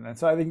important. And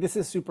so I think this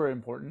is super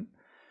important.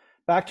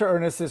 Back to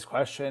Ernest's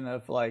question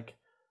of like,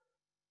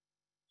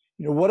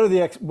 what are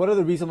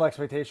the reasonable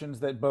expectations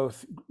that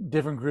both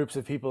different groups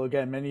of people,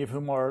 again, many of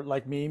whom are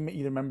like me,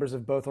 either members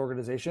of both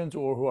organizations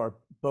or who are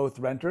both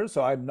renters.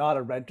 So I'm not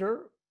a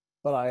renter,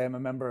 but I am a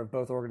member of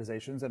both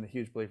organizations and a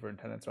huge believer in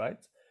tenants'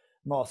 rights.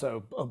 I'm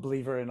also a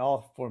believer in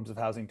all forms of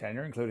housing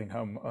tenure, including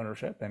home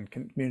ownership and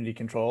community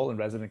control and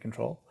resident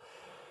control.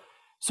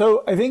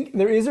 So I think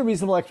there is a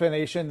reasonable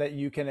explanation that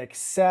you can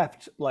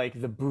accept like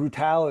the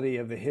brutality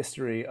of the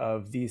history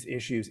of these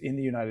issues in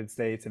the United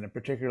States, and in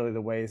particularly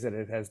the ways that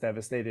it has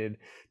devastated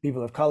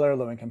people of color,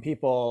 low-income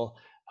people,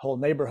 whole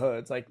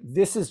neighborhoods. Like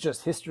this is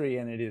just history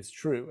and it is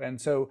true. And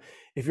so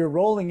if you're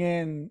rolling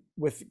in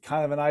with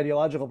kind of an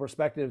ideological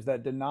perspective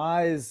that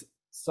denies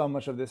so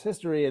much of this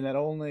history and that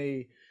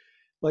only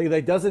like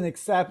that doesn't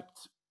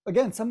accept,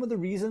 again, some of the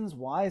reasons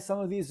why some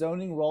of these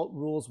zoning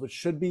rules, which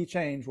should be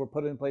changed, were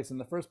put in place in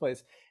the first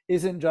place,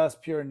 isn't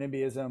just pure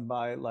NIMBYism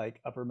by like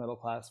upper middle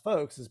class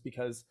folks, is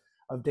because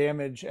of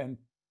damage and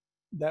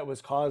that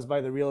was caused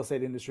by the real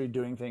estate industry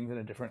doing things in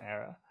a different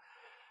era.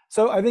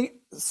 So I think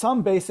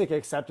some basic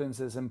acceptance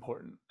is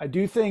important. I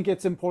do think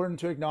it's important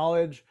to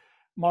acknowledge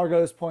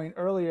Margot's point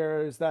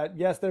earlier is that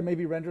yes, there may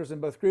be renters in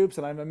both groups,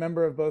 and I'm a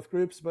member of both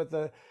groups, but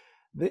the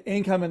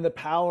income and the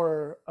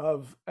power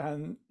of,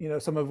 and you know,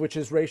 some of which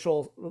is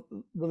racial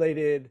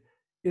related,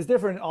 is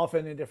different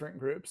often in different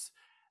groups.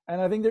 And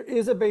I think there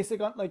is a basic,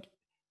 like,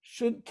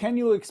 can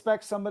you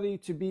expect somebody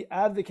to be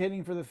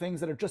advocating for the things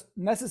that are just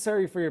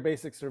necessary for your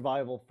basic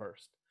survival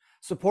first?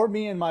 Support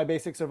me in my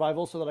basic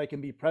survival so that I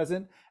can be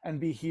present and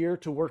be here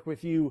to work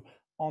with you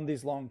on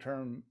these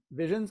long-term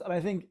visions. And I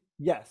think,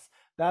 yes,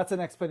 that's an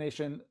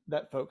explanation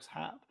that folks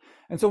have.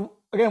 And so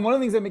again, one of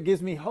the things that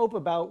gives me hope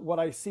about what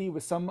I see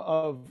with some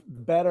of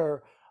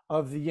better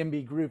of the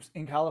YIMBY groups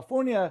in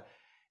California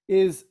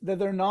is that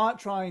they're not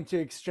trying to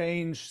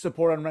exchange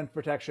support on rent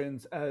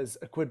protections as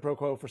a quid pro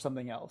quo for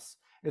something else.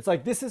 It's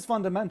like, this is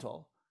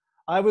fundamental.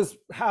 I was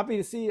happy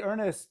to see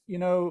Ernest, you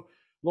know,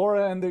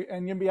 Laura and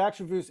YIMBY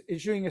Action Force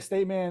issuing a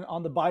statement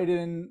on the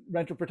Biden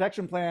renter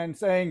protection plan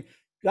saying,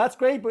 that's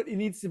great, but it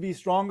needs to be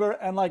stronger,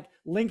 and like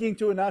linking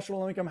to a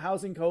national income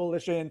housing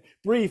coalition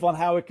brief on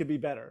how it could be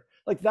better.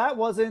 Like that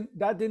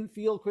didn't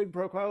feel quid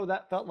pro quo.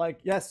 That felt like,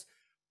 yes,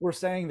 we're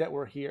saying that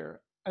we're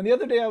here. And the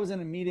other day I was in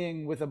a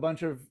meeting with a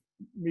bunch of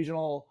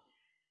regional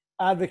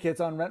advocates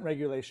on rent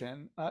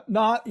regulation.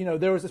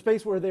 There was a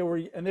space where there were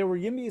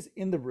YIMBYs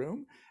in the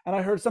room, and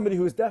I heard somebody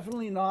who was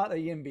definitely not a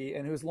YIMBY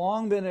and who's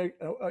long been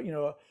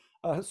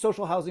a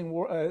social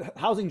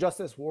housing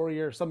justice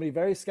warrior, somebody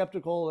very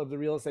skeptical of the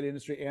real estate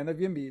industry and of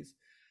YIMBYs,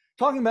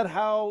 talking about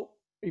how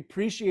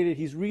appreciated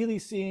he's really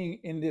seeing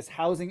in this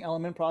housing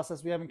element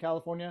process we have in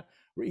California,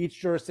 where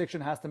each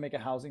jurisdiction has to make a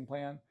housing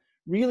plan,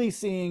 really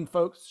seeing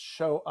folks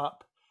show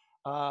up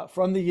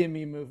from the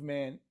YIMBY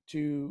movement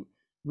to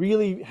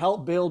really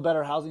help build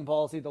better housing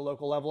policy at the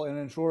local level and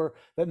ensure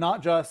that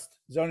not just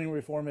zoning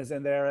reform is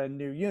in there and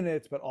new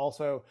units, but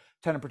also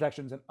tenant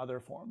protections in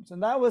other forms.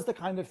 And that was the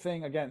kind of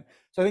thing, again,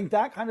 so I think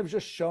that kind of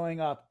just showing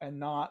up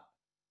and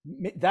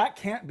that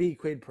can't be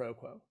quid pro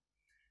quo.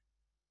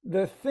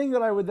 The thing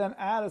that I would then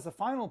add as a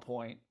final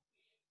point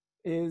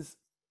is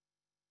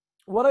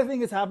what I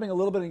think is happening a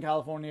little bit in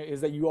California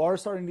is that you are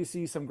starting to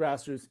see some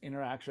grassroots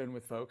interaction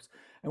with folks.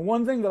 And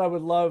one thing that I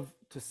would love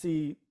to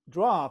see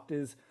dropped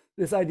is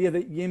this idea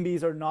that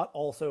YIMBYs are not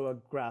also a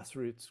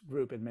grassroots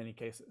group in many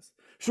cases.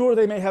 Sure,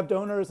 they may have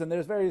donors and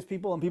there's various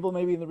people and people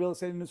maybe in the real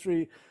estate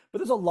industry, but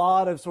there's a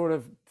lot of sort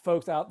of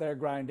folks out there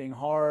grinding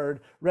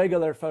hard,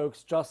 regular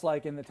folks, just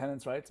like in the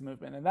tenants' rights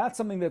movement. And that's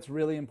something that's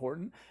really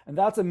important. And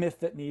that's a myth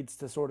that needs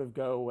to sort of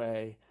go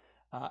away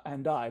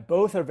and die.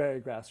 Both are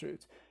very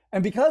grassroots.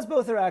 And because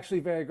both are actually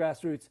very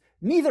grassroots,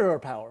 neither are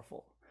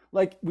powerful.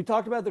 Like we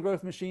talked about the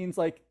growth machines,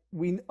 like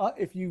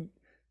if you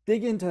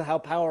dig into how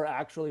power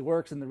actually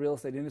works in the real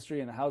estate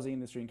industry and the housing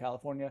industry in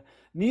California,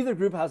 neither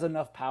group has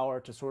enough power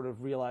to sort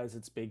of realize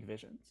its big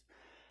visions.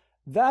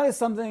 That is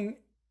something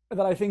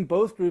that I think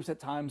both groups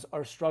at times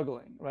are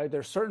struggling, right?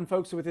 There's certain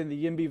folks within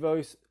the YIMBY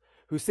voice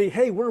who say,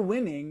 hey, we're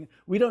winning.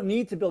 We don't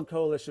need to build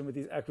coalition with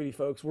these equity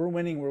folks. We're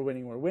winning,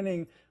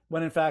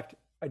 when in fact,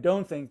 I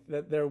don't think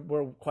that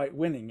we're quite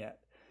winning yet.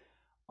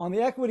 On the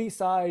equity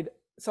side,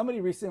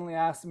 somebody recently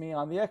asked me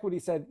on the equity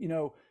said,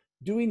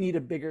 do we need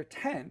a bigger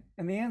tent?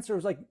 And the answer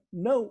is like,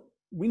 no,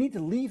 we need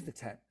to leave the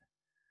tent.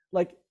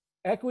 Like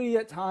equity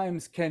at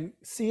times can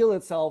seal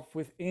itself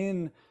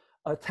within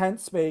a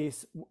tent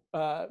space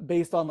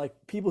based on like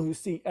people who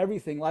see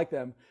everything like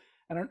them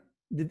and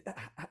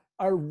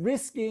are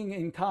risking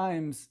in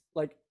times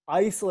like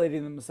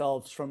isolating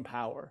themselves from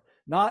power.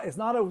 It's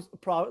not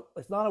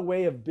a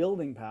way of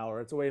building power.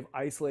 It's a way of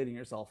isolating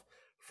yourself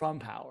from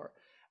power.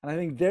 And I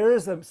think there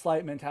is a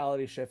slight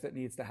mentality shift that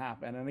needs to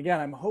happen. And again,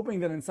 I'm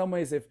hoping that in some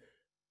ways, if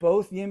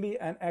both YIMBY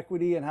and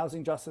equity and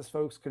housing justice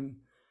folks can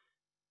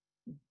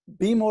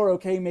be more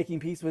okay making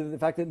peace with the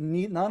fact that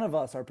none of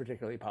us are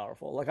particularly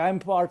powerful. Like I'm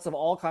parts of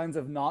all kinds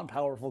of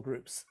non-powerful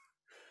groups.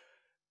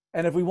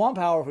 And if we want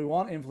power, if we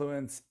want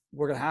influence,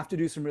 we're gonna have to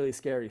do some really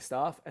scary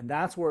stuff. And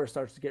that's where it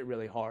starts to get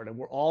really hard. And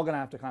we're all gonna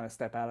have to kind of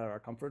step out of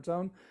our comfort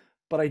zone.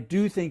 But I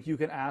do think you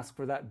can ask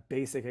for that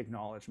basic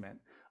acknowledgement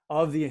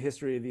of the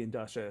history of the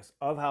industrialists,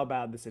 of how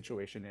bad the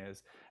situation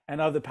is,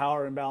 and of the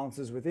power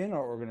imbalances within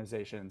our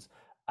organizations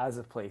as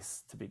a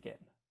place to begin.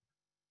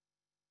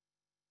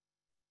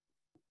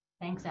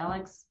 Thanks,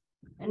 Alex.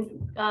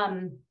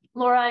 And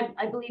Laura,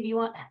 I believe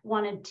you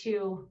wanted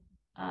to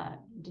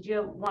did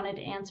you wanted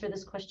to answer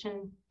this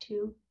question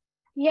too?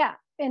 Yeah,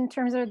 in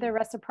terms of the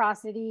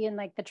reciprocity and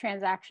like the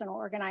transactional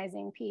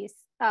organizing piece,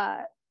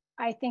 I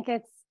think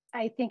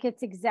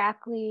it's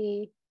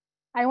exactly.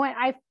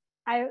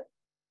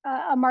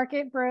 A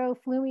market bro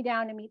flew me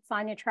down to meet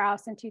Sonia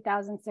Traus in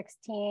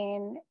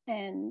 2016,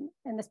 and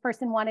this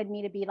person wanted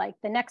me to be like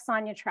the next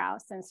Sonia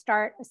Traus and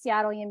start a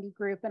Seattle YIMBY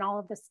group and all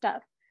of this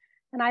stuff.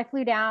 And I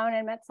flew down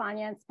and met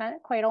Sonia and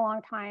spent quite a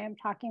long time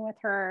talking with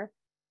her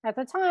at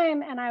the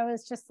time. And I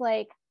was just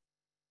like,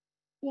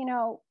 you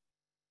know,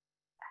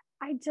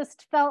 I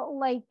just felt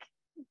like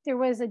there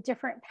was a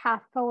different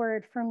path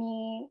forward for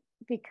me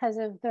because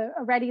of the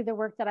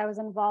work that I was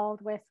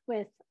involved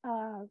with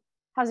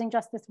housing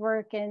justice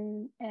work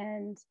and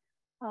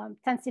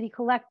Tent City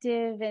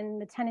Collective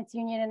and the Tenants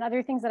Union and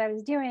other things that I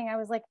was doing. I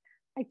was like,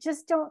 I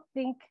just don't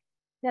think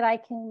that I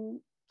can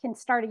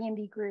start a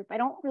YIMBY group. I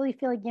don't really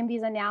feel like YIMBY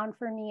is a noun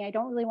for me. I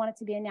don't really want it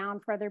to be a noun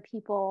for other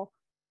people.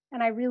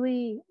 And I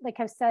really, like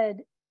I've said,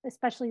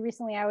 especially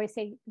recently, I always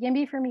say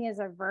YIMBY for me is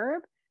a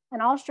verb.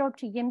 And I'll show up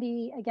to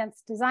YIMBY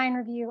against design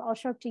review. I'll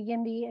show up to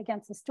YIMBY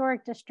against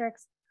historic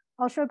districts.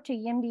 I'll show up to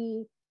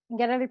YIMBY and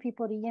get other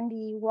people to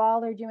YIMBY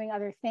while they're doing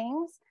other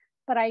things.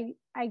 But I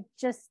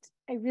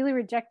really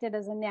reject it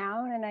as a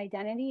noun and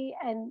identity.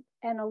 And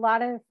a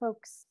lot of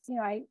folks, you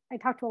know, I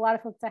talked to a lot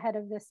of folks ahead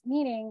of this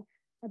meeting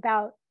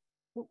about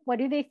what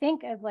do they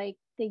think of like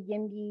the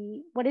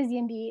YIMBY, what is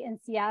YIMBY in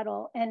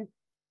Seattle? And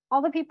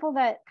all the people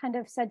that kind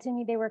of said to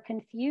me they were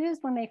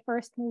confused when they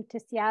first moved to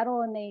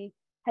Seattle and they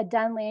had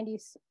done land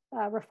use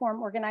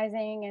reform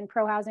organizing and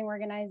pro-housing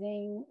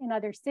organizing in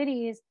other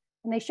cities.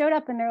 And they showed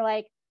up and they're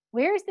like,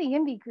 where's the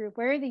YIMBY group?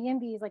 Where are the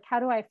YIMBYs? Like, how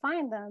do I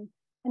find them?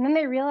 And then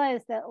they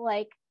realized that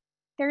like,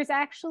 there's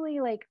actually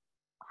like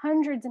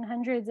hundreds and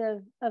hundreds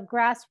of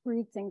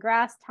grassroots and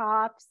grass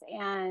tops,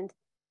 and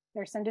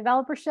there's some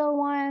developer shill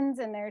ones,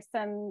 and there's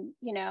some,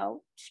 you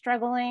know,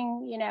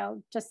 struggling, you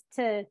know, just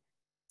to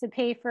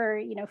pay for,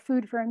 you know,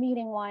 food for a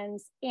meeting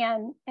ones.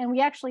 And we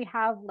actually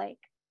have like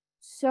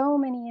so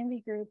many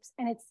YIMBY groups,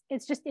 and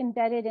it's just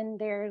embedded in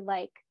their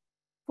like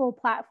full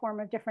platform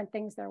of different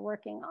things they're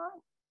working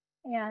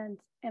on.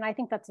 And I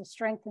think that's a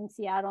strength in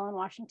Seattle and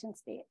Washington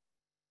State.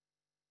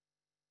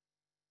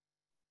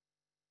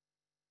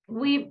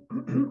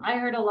 I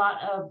heard a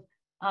lot of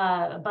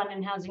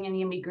abundant housing and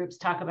YIMBY groups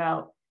talk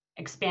about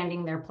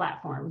expanding their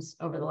platforms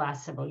over the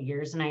last several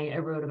years. And I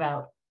wrote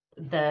about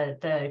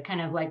the kind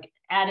of like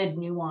added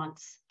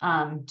nuance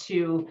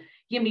to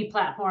YIMBY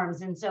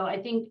platforms. And so I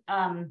think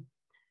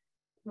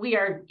we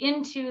are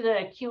into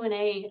the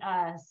Q&A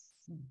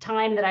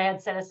time that I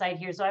had set aside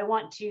here. So I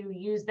want to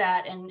use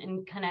that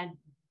and kind of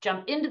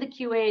jump into the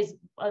QAs.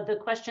 The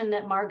question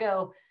that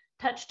Margot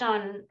touched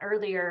on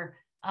earlier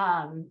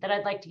that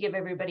I'd like to give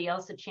everybody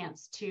else a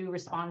chance to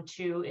respond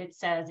to. It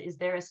says, is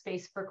there a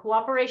space for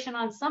cooperation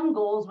on some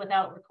goals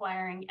without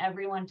requiring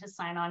everyone to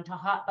sign on to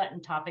hot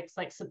button topics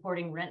like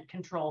supporting rent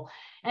control?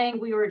 I think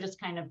we were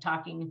just kind of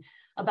talking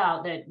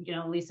about that, you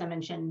know, Lisa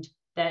mentioned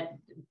that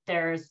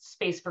there's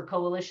space for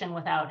coalition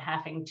without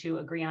having to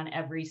agree on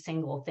every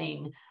single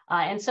thing.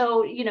 And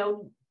so, you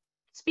know,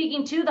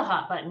 speaking to the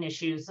hot button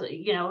issues,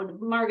 you know,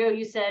 Margot,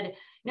 you said,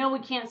 no, we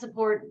can't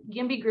support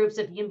YIMBY groups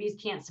if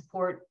YIMBYs can't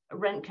support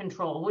rent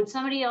control. Would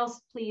somebody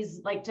else please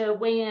like to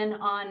weigh in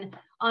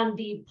on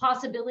the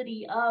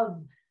possibility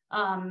of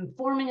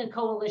forming a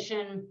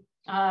coalition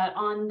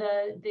on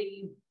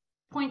the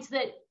points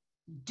that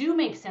do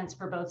make sense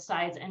for both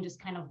sides, and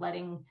just kind of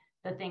letting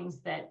the things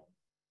that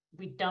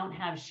we don't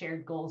have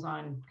shared goals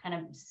on kind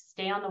of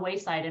stay on the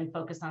wayside and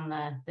focus on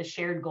the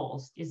shared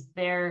goals? Is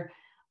that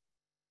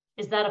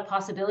a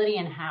possibility,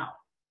 and how?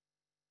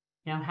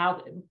 You know,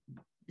 how,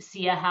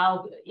 Cea,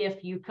 how,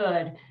 if you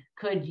could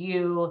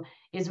you,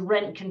 is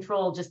rent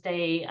control just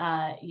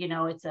a, you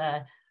know, it's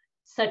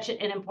such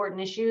an important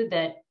issue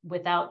that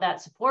without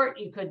that support,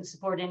 you couldn't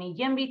support any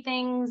YIMBY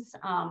things?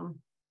 I'd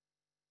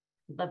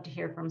love to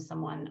hear from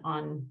someone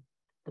on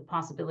the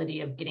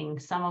possibility of getting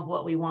some of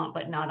what we want,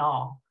 but not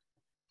all.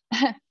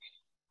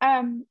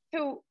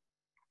 So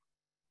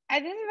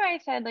this is why I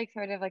said like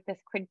sort of like this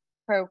quid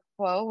pro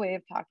quo way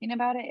of talking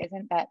about it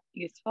isn't that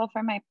useful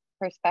from my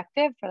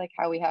perspective for like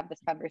how we have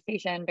this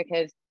conversation,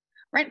 because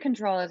rent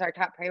control is our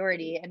top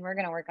priority and we're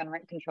going to work on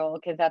rent control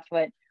because that's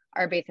what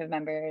our base of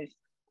members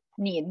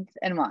needs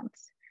and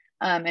wants.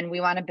 And we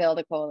want to build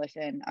a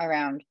coalition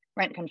around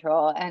rent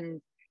control,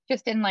 and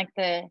just in like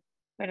the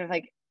sort of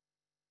like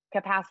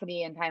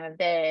capacity and time of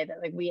day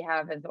that like we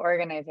have as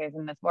organizers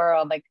in this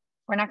world, like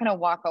we're not going to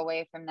walk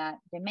away from that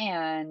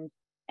demand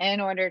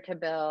in order to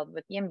build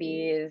with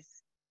YIMBYs.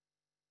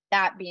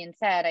 That being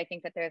said, I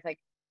think that there's like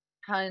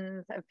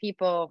tons of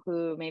people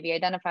who maybe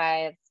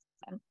identify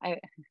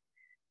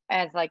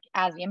as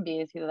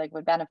YIMBYs who like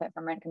would benefit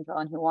from rent control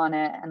and who want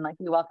it, and like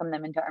we welcome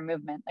them into our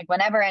movement. Like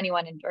whenever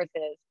anyone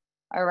endorses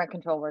our rent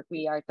control work,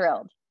 we are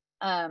thrilled.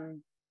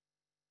 And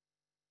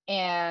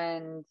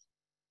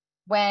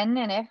when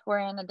and if we're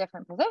in a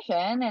different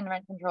position and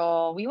rent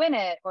control, we win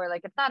it, or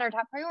like it's not our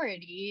top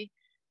priority,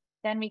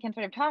 then we can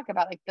sort of talk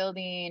about like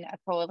building a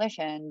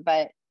coalition.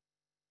 But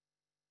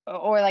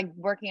or like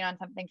working on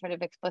something sort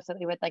of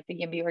explicitly with like the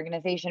YIMBY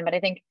organization. But I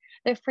think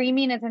the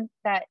framing isn't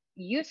that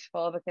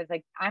useful because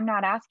like I'm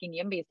not asking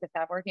YIMBYs to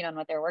stop working on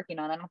what they're working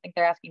on. I don't think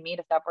they're asking me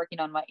to stop working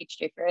on what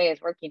HJ4A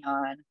is working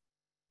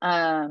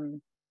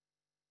on.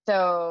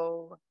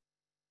 So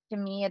to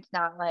me, it's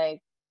not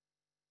like,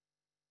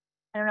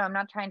 I don't know, I'm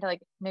not trying to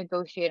like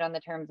negotiate on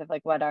the terms of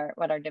like what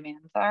our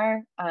demands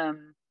are.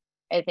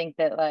 I think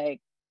that like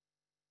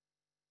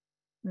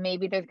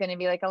maybe there's going to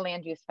be like a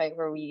land use fight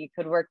where we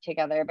could work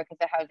together because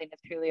the housing is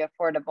truly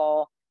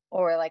affordable,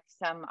 or like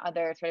some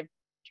other sort of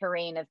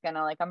terrain is going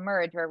to like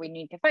emerge where we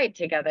need to fight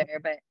together.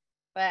 But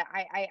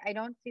I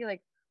don't see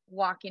like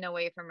walking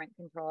away from rent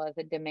control as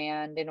a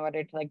demand in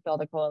order to like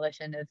build a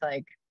coalition is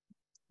like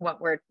what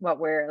we're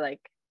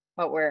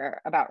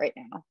about right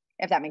now,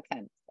 if that makes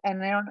sense.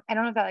 And I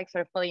don't know if that like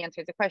sort of fully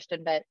answers the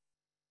question, but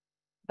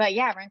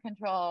yeah, rent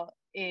control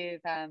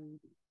is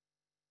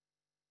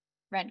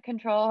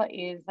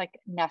like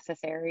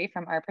necessary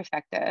from our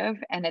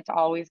perspective, and it's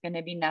always going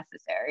to be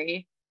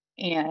necessary.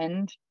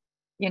 And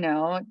you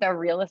know, the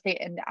real estate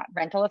and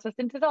rental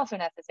assistance is also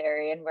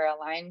necessary, and we're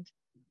aligned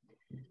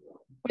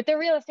with the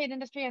real estate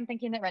industry. I'm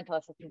thinking that rental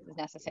assistance is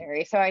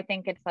necessary. So I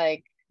think it's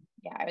like,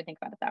 yeah, I would think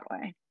about it that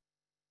way.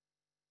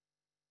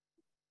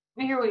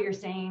 I hear what you're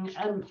saying.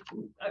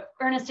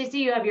 Ernest, I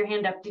see you have your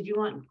hand up. Did you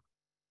want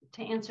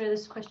to answer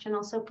this question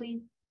also,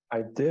 please?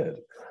 I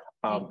did.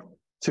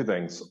 Two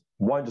things.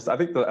 One, just I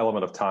think the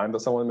element of time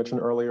that someone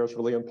mentioned earlier is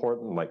really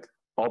important. Like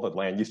all the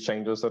land use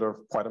changes that are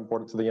quite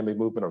important to the YIMBY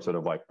movement are sort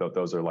of like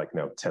those are like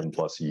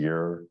 10+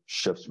 year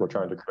shifts we're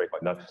trying to create.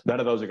 Like none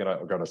of those are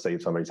going to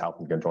save somebody's house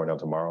and get torn down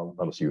tomorrow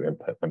unless you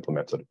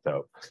implement sort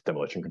of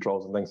demolition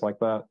controls and things like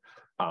that.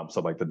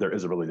 So like there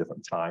is a really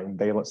different time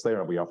valence there,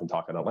 and we often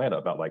talk in Atlanta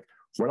about like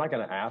we're not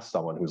going to ask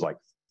someone who's like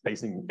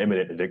facing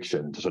imminent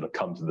eviction to sort of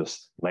come to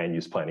this land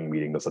use planning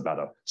meeting that's about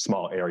a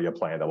small area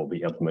plan that will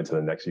be implemented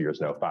in the next year's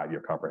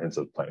 5-year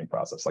comprehensive planning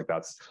process. Like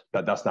that's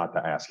not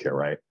the ask here,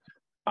 right?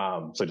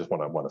 So I just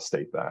want to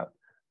state that.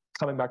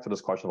 Coming back to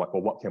this question, like,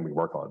 well, what can we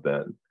work on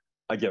then?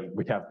 Again,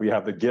 we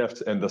have the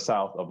gift in the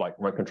South of like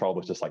rent control,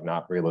 which is like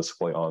not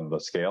realistically on the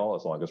scale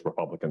as long as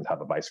Republicans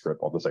have a vice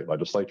grip on the state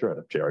legislature and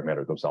have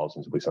gerrymandered themselves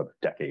into at least a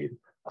decade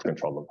of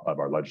control of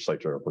our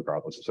legislature,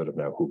 regardless of sort of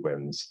who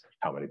wins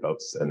how many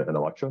votes in an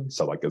election.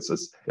 So like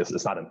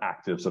it's not an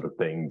active sort of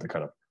thing to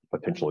kind of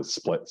potentially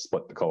split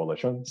the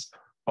coalitions.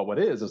 But what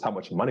is how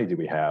much money do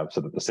we have so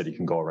that the city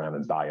can go around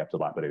and buy up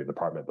dilapidated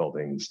apartment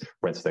buildings,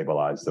 rent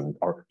stabilize them,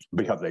 or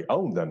because they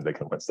own them, they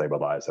can rent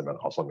stabilize them and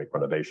also make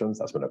renovations.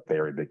 That's been a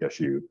very big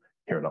issue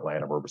here in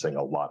Atlanta, where we're seeing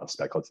a lot of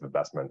speculative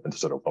investment into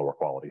sort of lower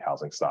quality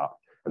housing stock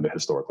in the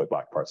historically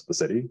Black parts of the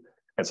city.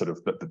 And sort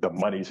of the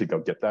money to go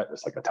get that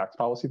is like a tax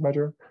policy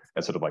measure.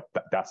 And sort of like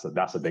that's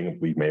the thing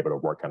we've been able to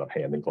work kind of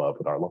hand in glove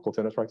with our local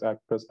tenants' rights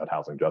activists at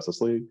Housing Justice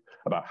League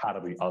about how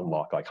do we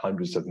unlock like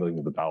hundreds of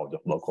millions of dollars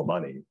of local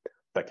money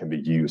that can be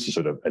used to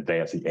sort of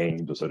advance the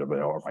aims of sort of a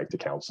right to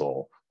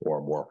counsel or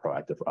a more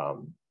proactive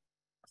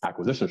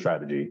acquisition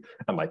strategy.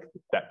 And like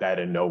that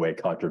in no way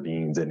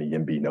contravenes any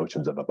YIMBY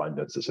notions of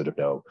abundance to sort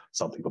of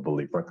some people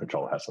believe rent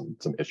control has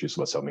some issues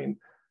with. So I mean,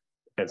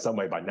 in some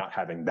way, by not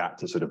having that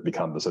to sort of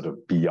become the sort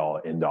of be all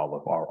end all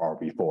of are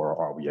we for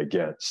or are we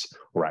against,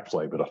 we're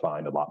actually able to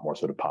find a lot more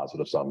sort of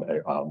positive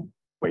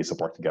ways to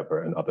work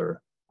together in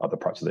other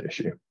parts of the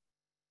issue.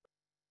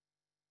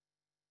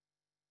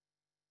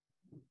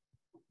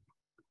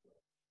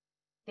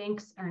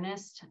 Thanks,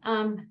 Ernest.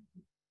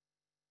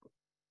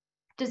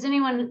 Does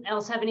anyone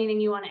else have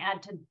anything you want to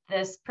add to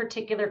this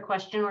particular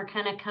question? We're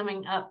kind of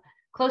coming up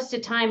close to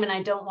time, and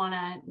I don't want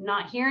to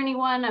not hear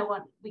anyone.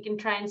 We can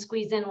try and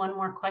squeeze in one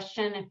more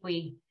question if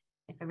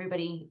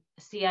everybody.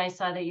 See, I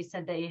saw that you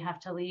said that you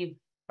have to leave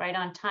right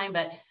on time,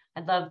 but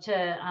I'd love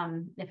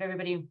to if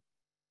anybody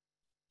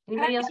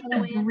else want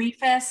to weigh in?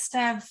 Briefest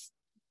of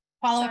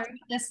follow-up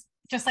this,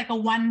 just like a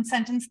one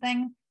sentence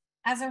thing.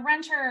 As a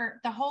renter,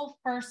 the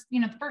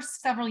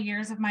first several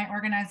years of my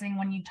organizing,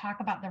 when you talk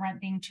about the rent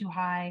being too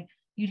high,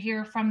 you'd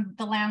hear from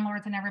the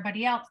landlords and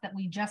everybody else that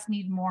we just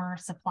need more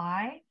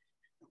supply.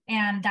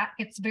 And that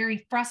gets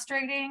very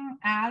frustrating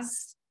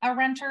as a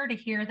renter to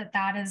hear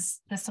that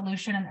is the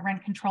solution and that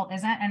rent control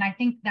isn't. And I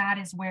think that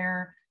is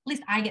where, at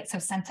least I get so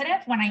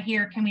sensitive when I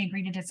hear, can we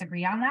agree to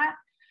disagree on that?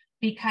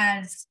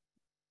 Because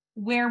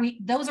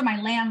those are my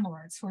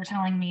landlords who are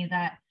telling me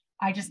that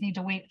I just need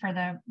to wait for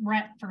the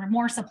rent for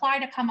more supply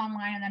to come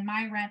online, and then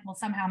my rent will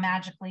somehow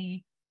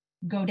magically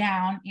go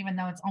down, even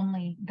though it's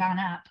only gone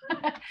up.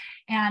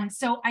 And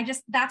so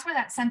that's where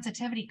that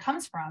sensitivity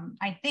comes from,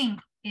 I think,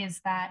 is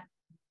that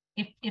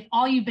if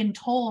all you've been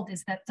told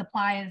is that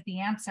supply is the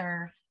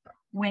answer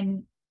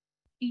when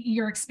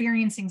you're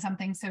experiencing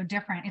something so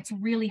different, it's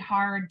really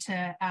hard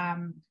to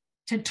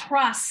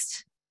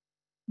trust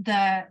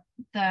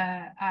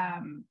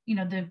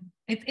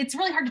it's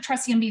really hard to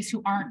trust YIMBYs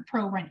who aren't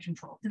pro rent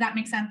control. Does that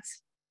make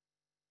sense?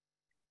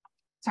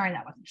 Sorry,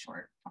 that wasn't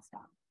short. I'll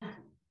stop.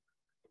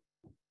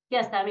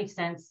 Yes, that makes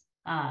sense.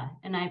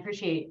 And I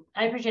appreciate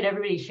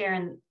everybody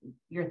sharing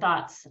your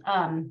thoughts.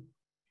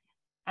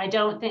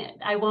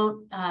 I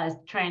won't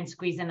try and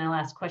squeeze in a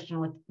last question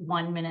with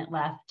 1 minute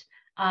left.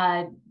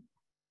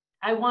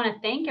 I want to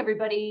thank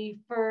everybody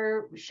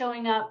for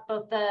showing up,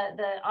 both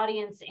the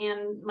audience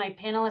and my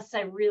panelists.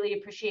 I really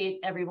appreciate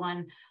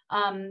everyone.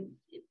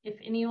 If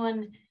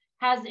anyone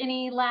has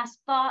any last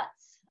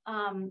thoughts,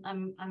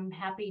 I'm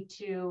happy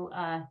to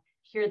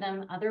hear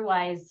them.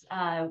 Otherwise,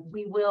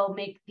 we will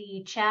make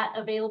the chat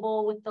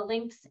available with the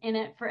links in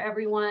it for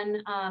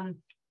everyone.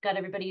 Got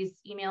everybody's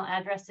email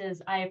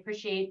addresses. I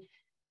appreciate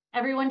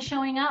everyone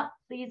showing up.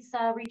 Please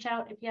reach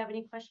out if you have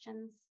any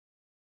questions.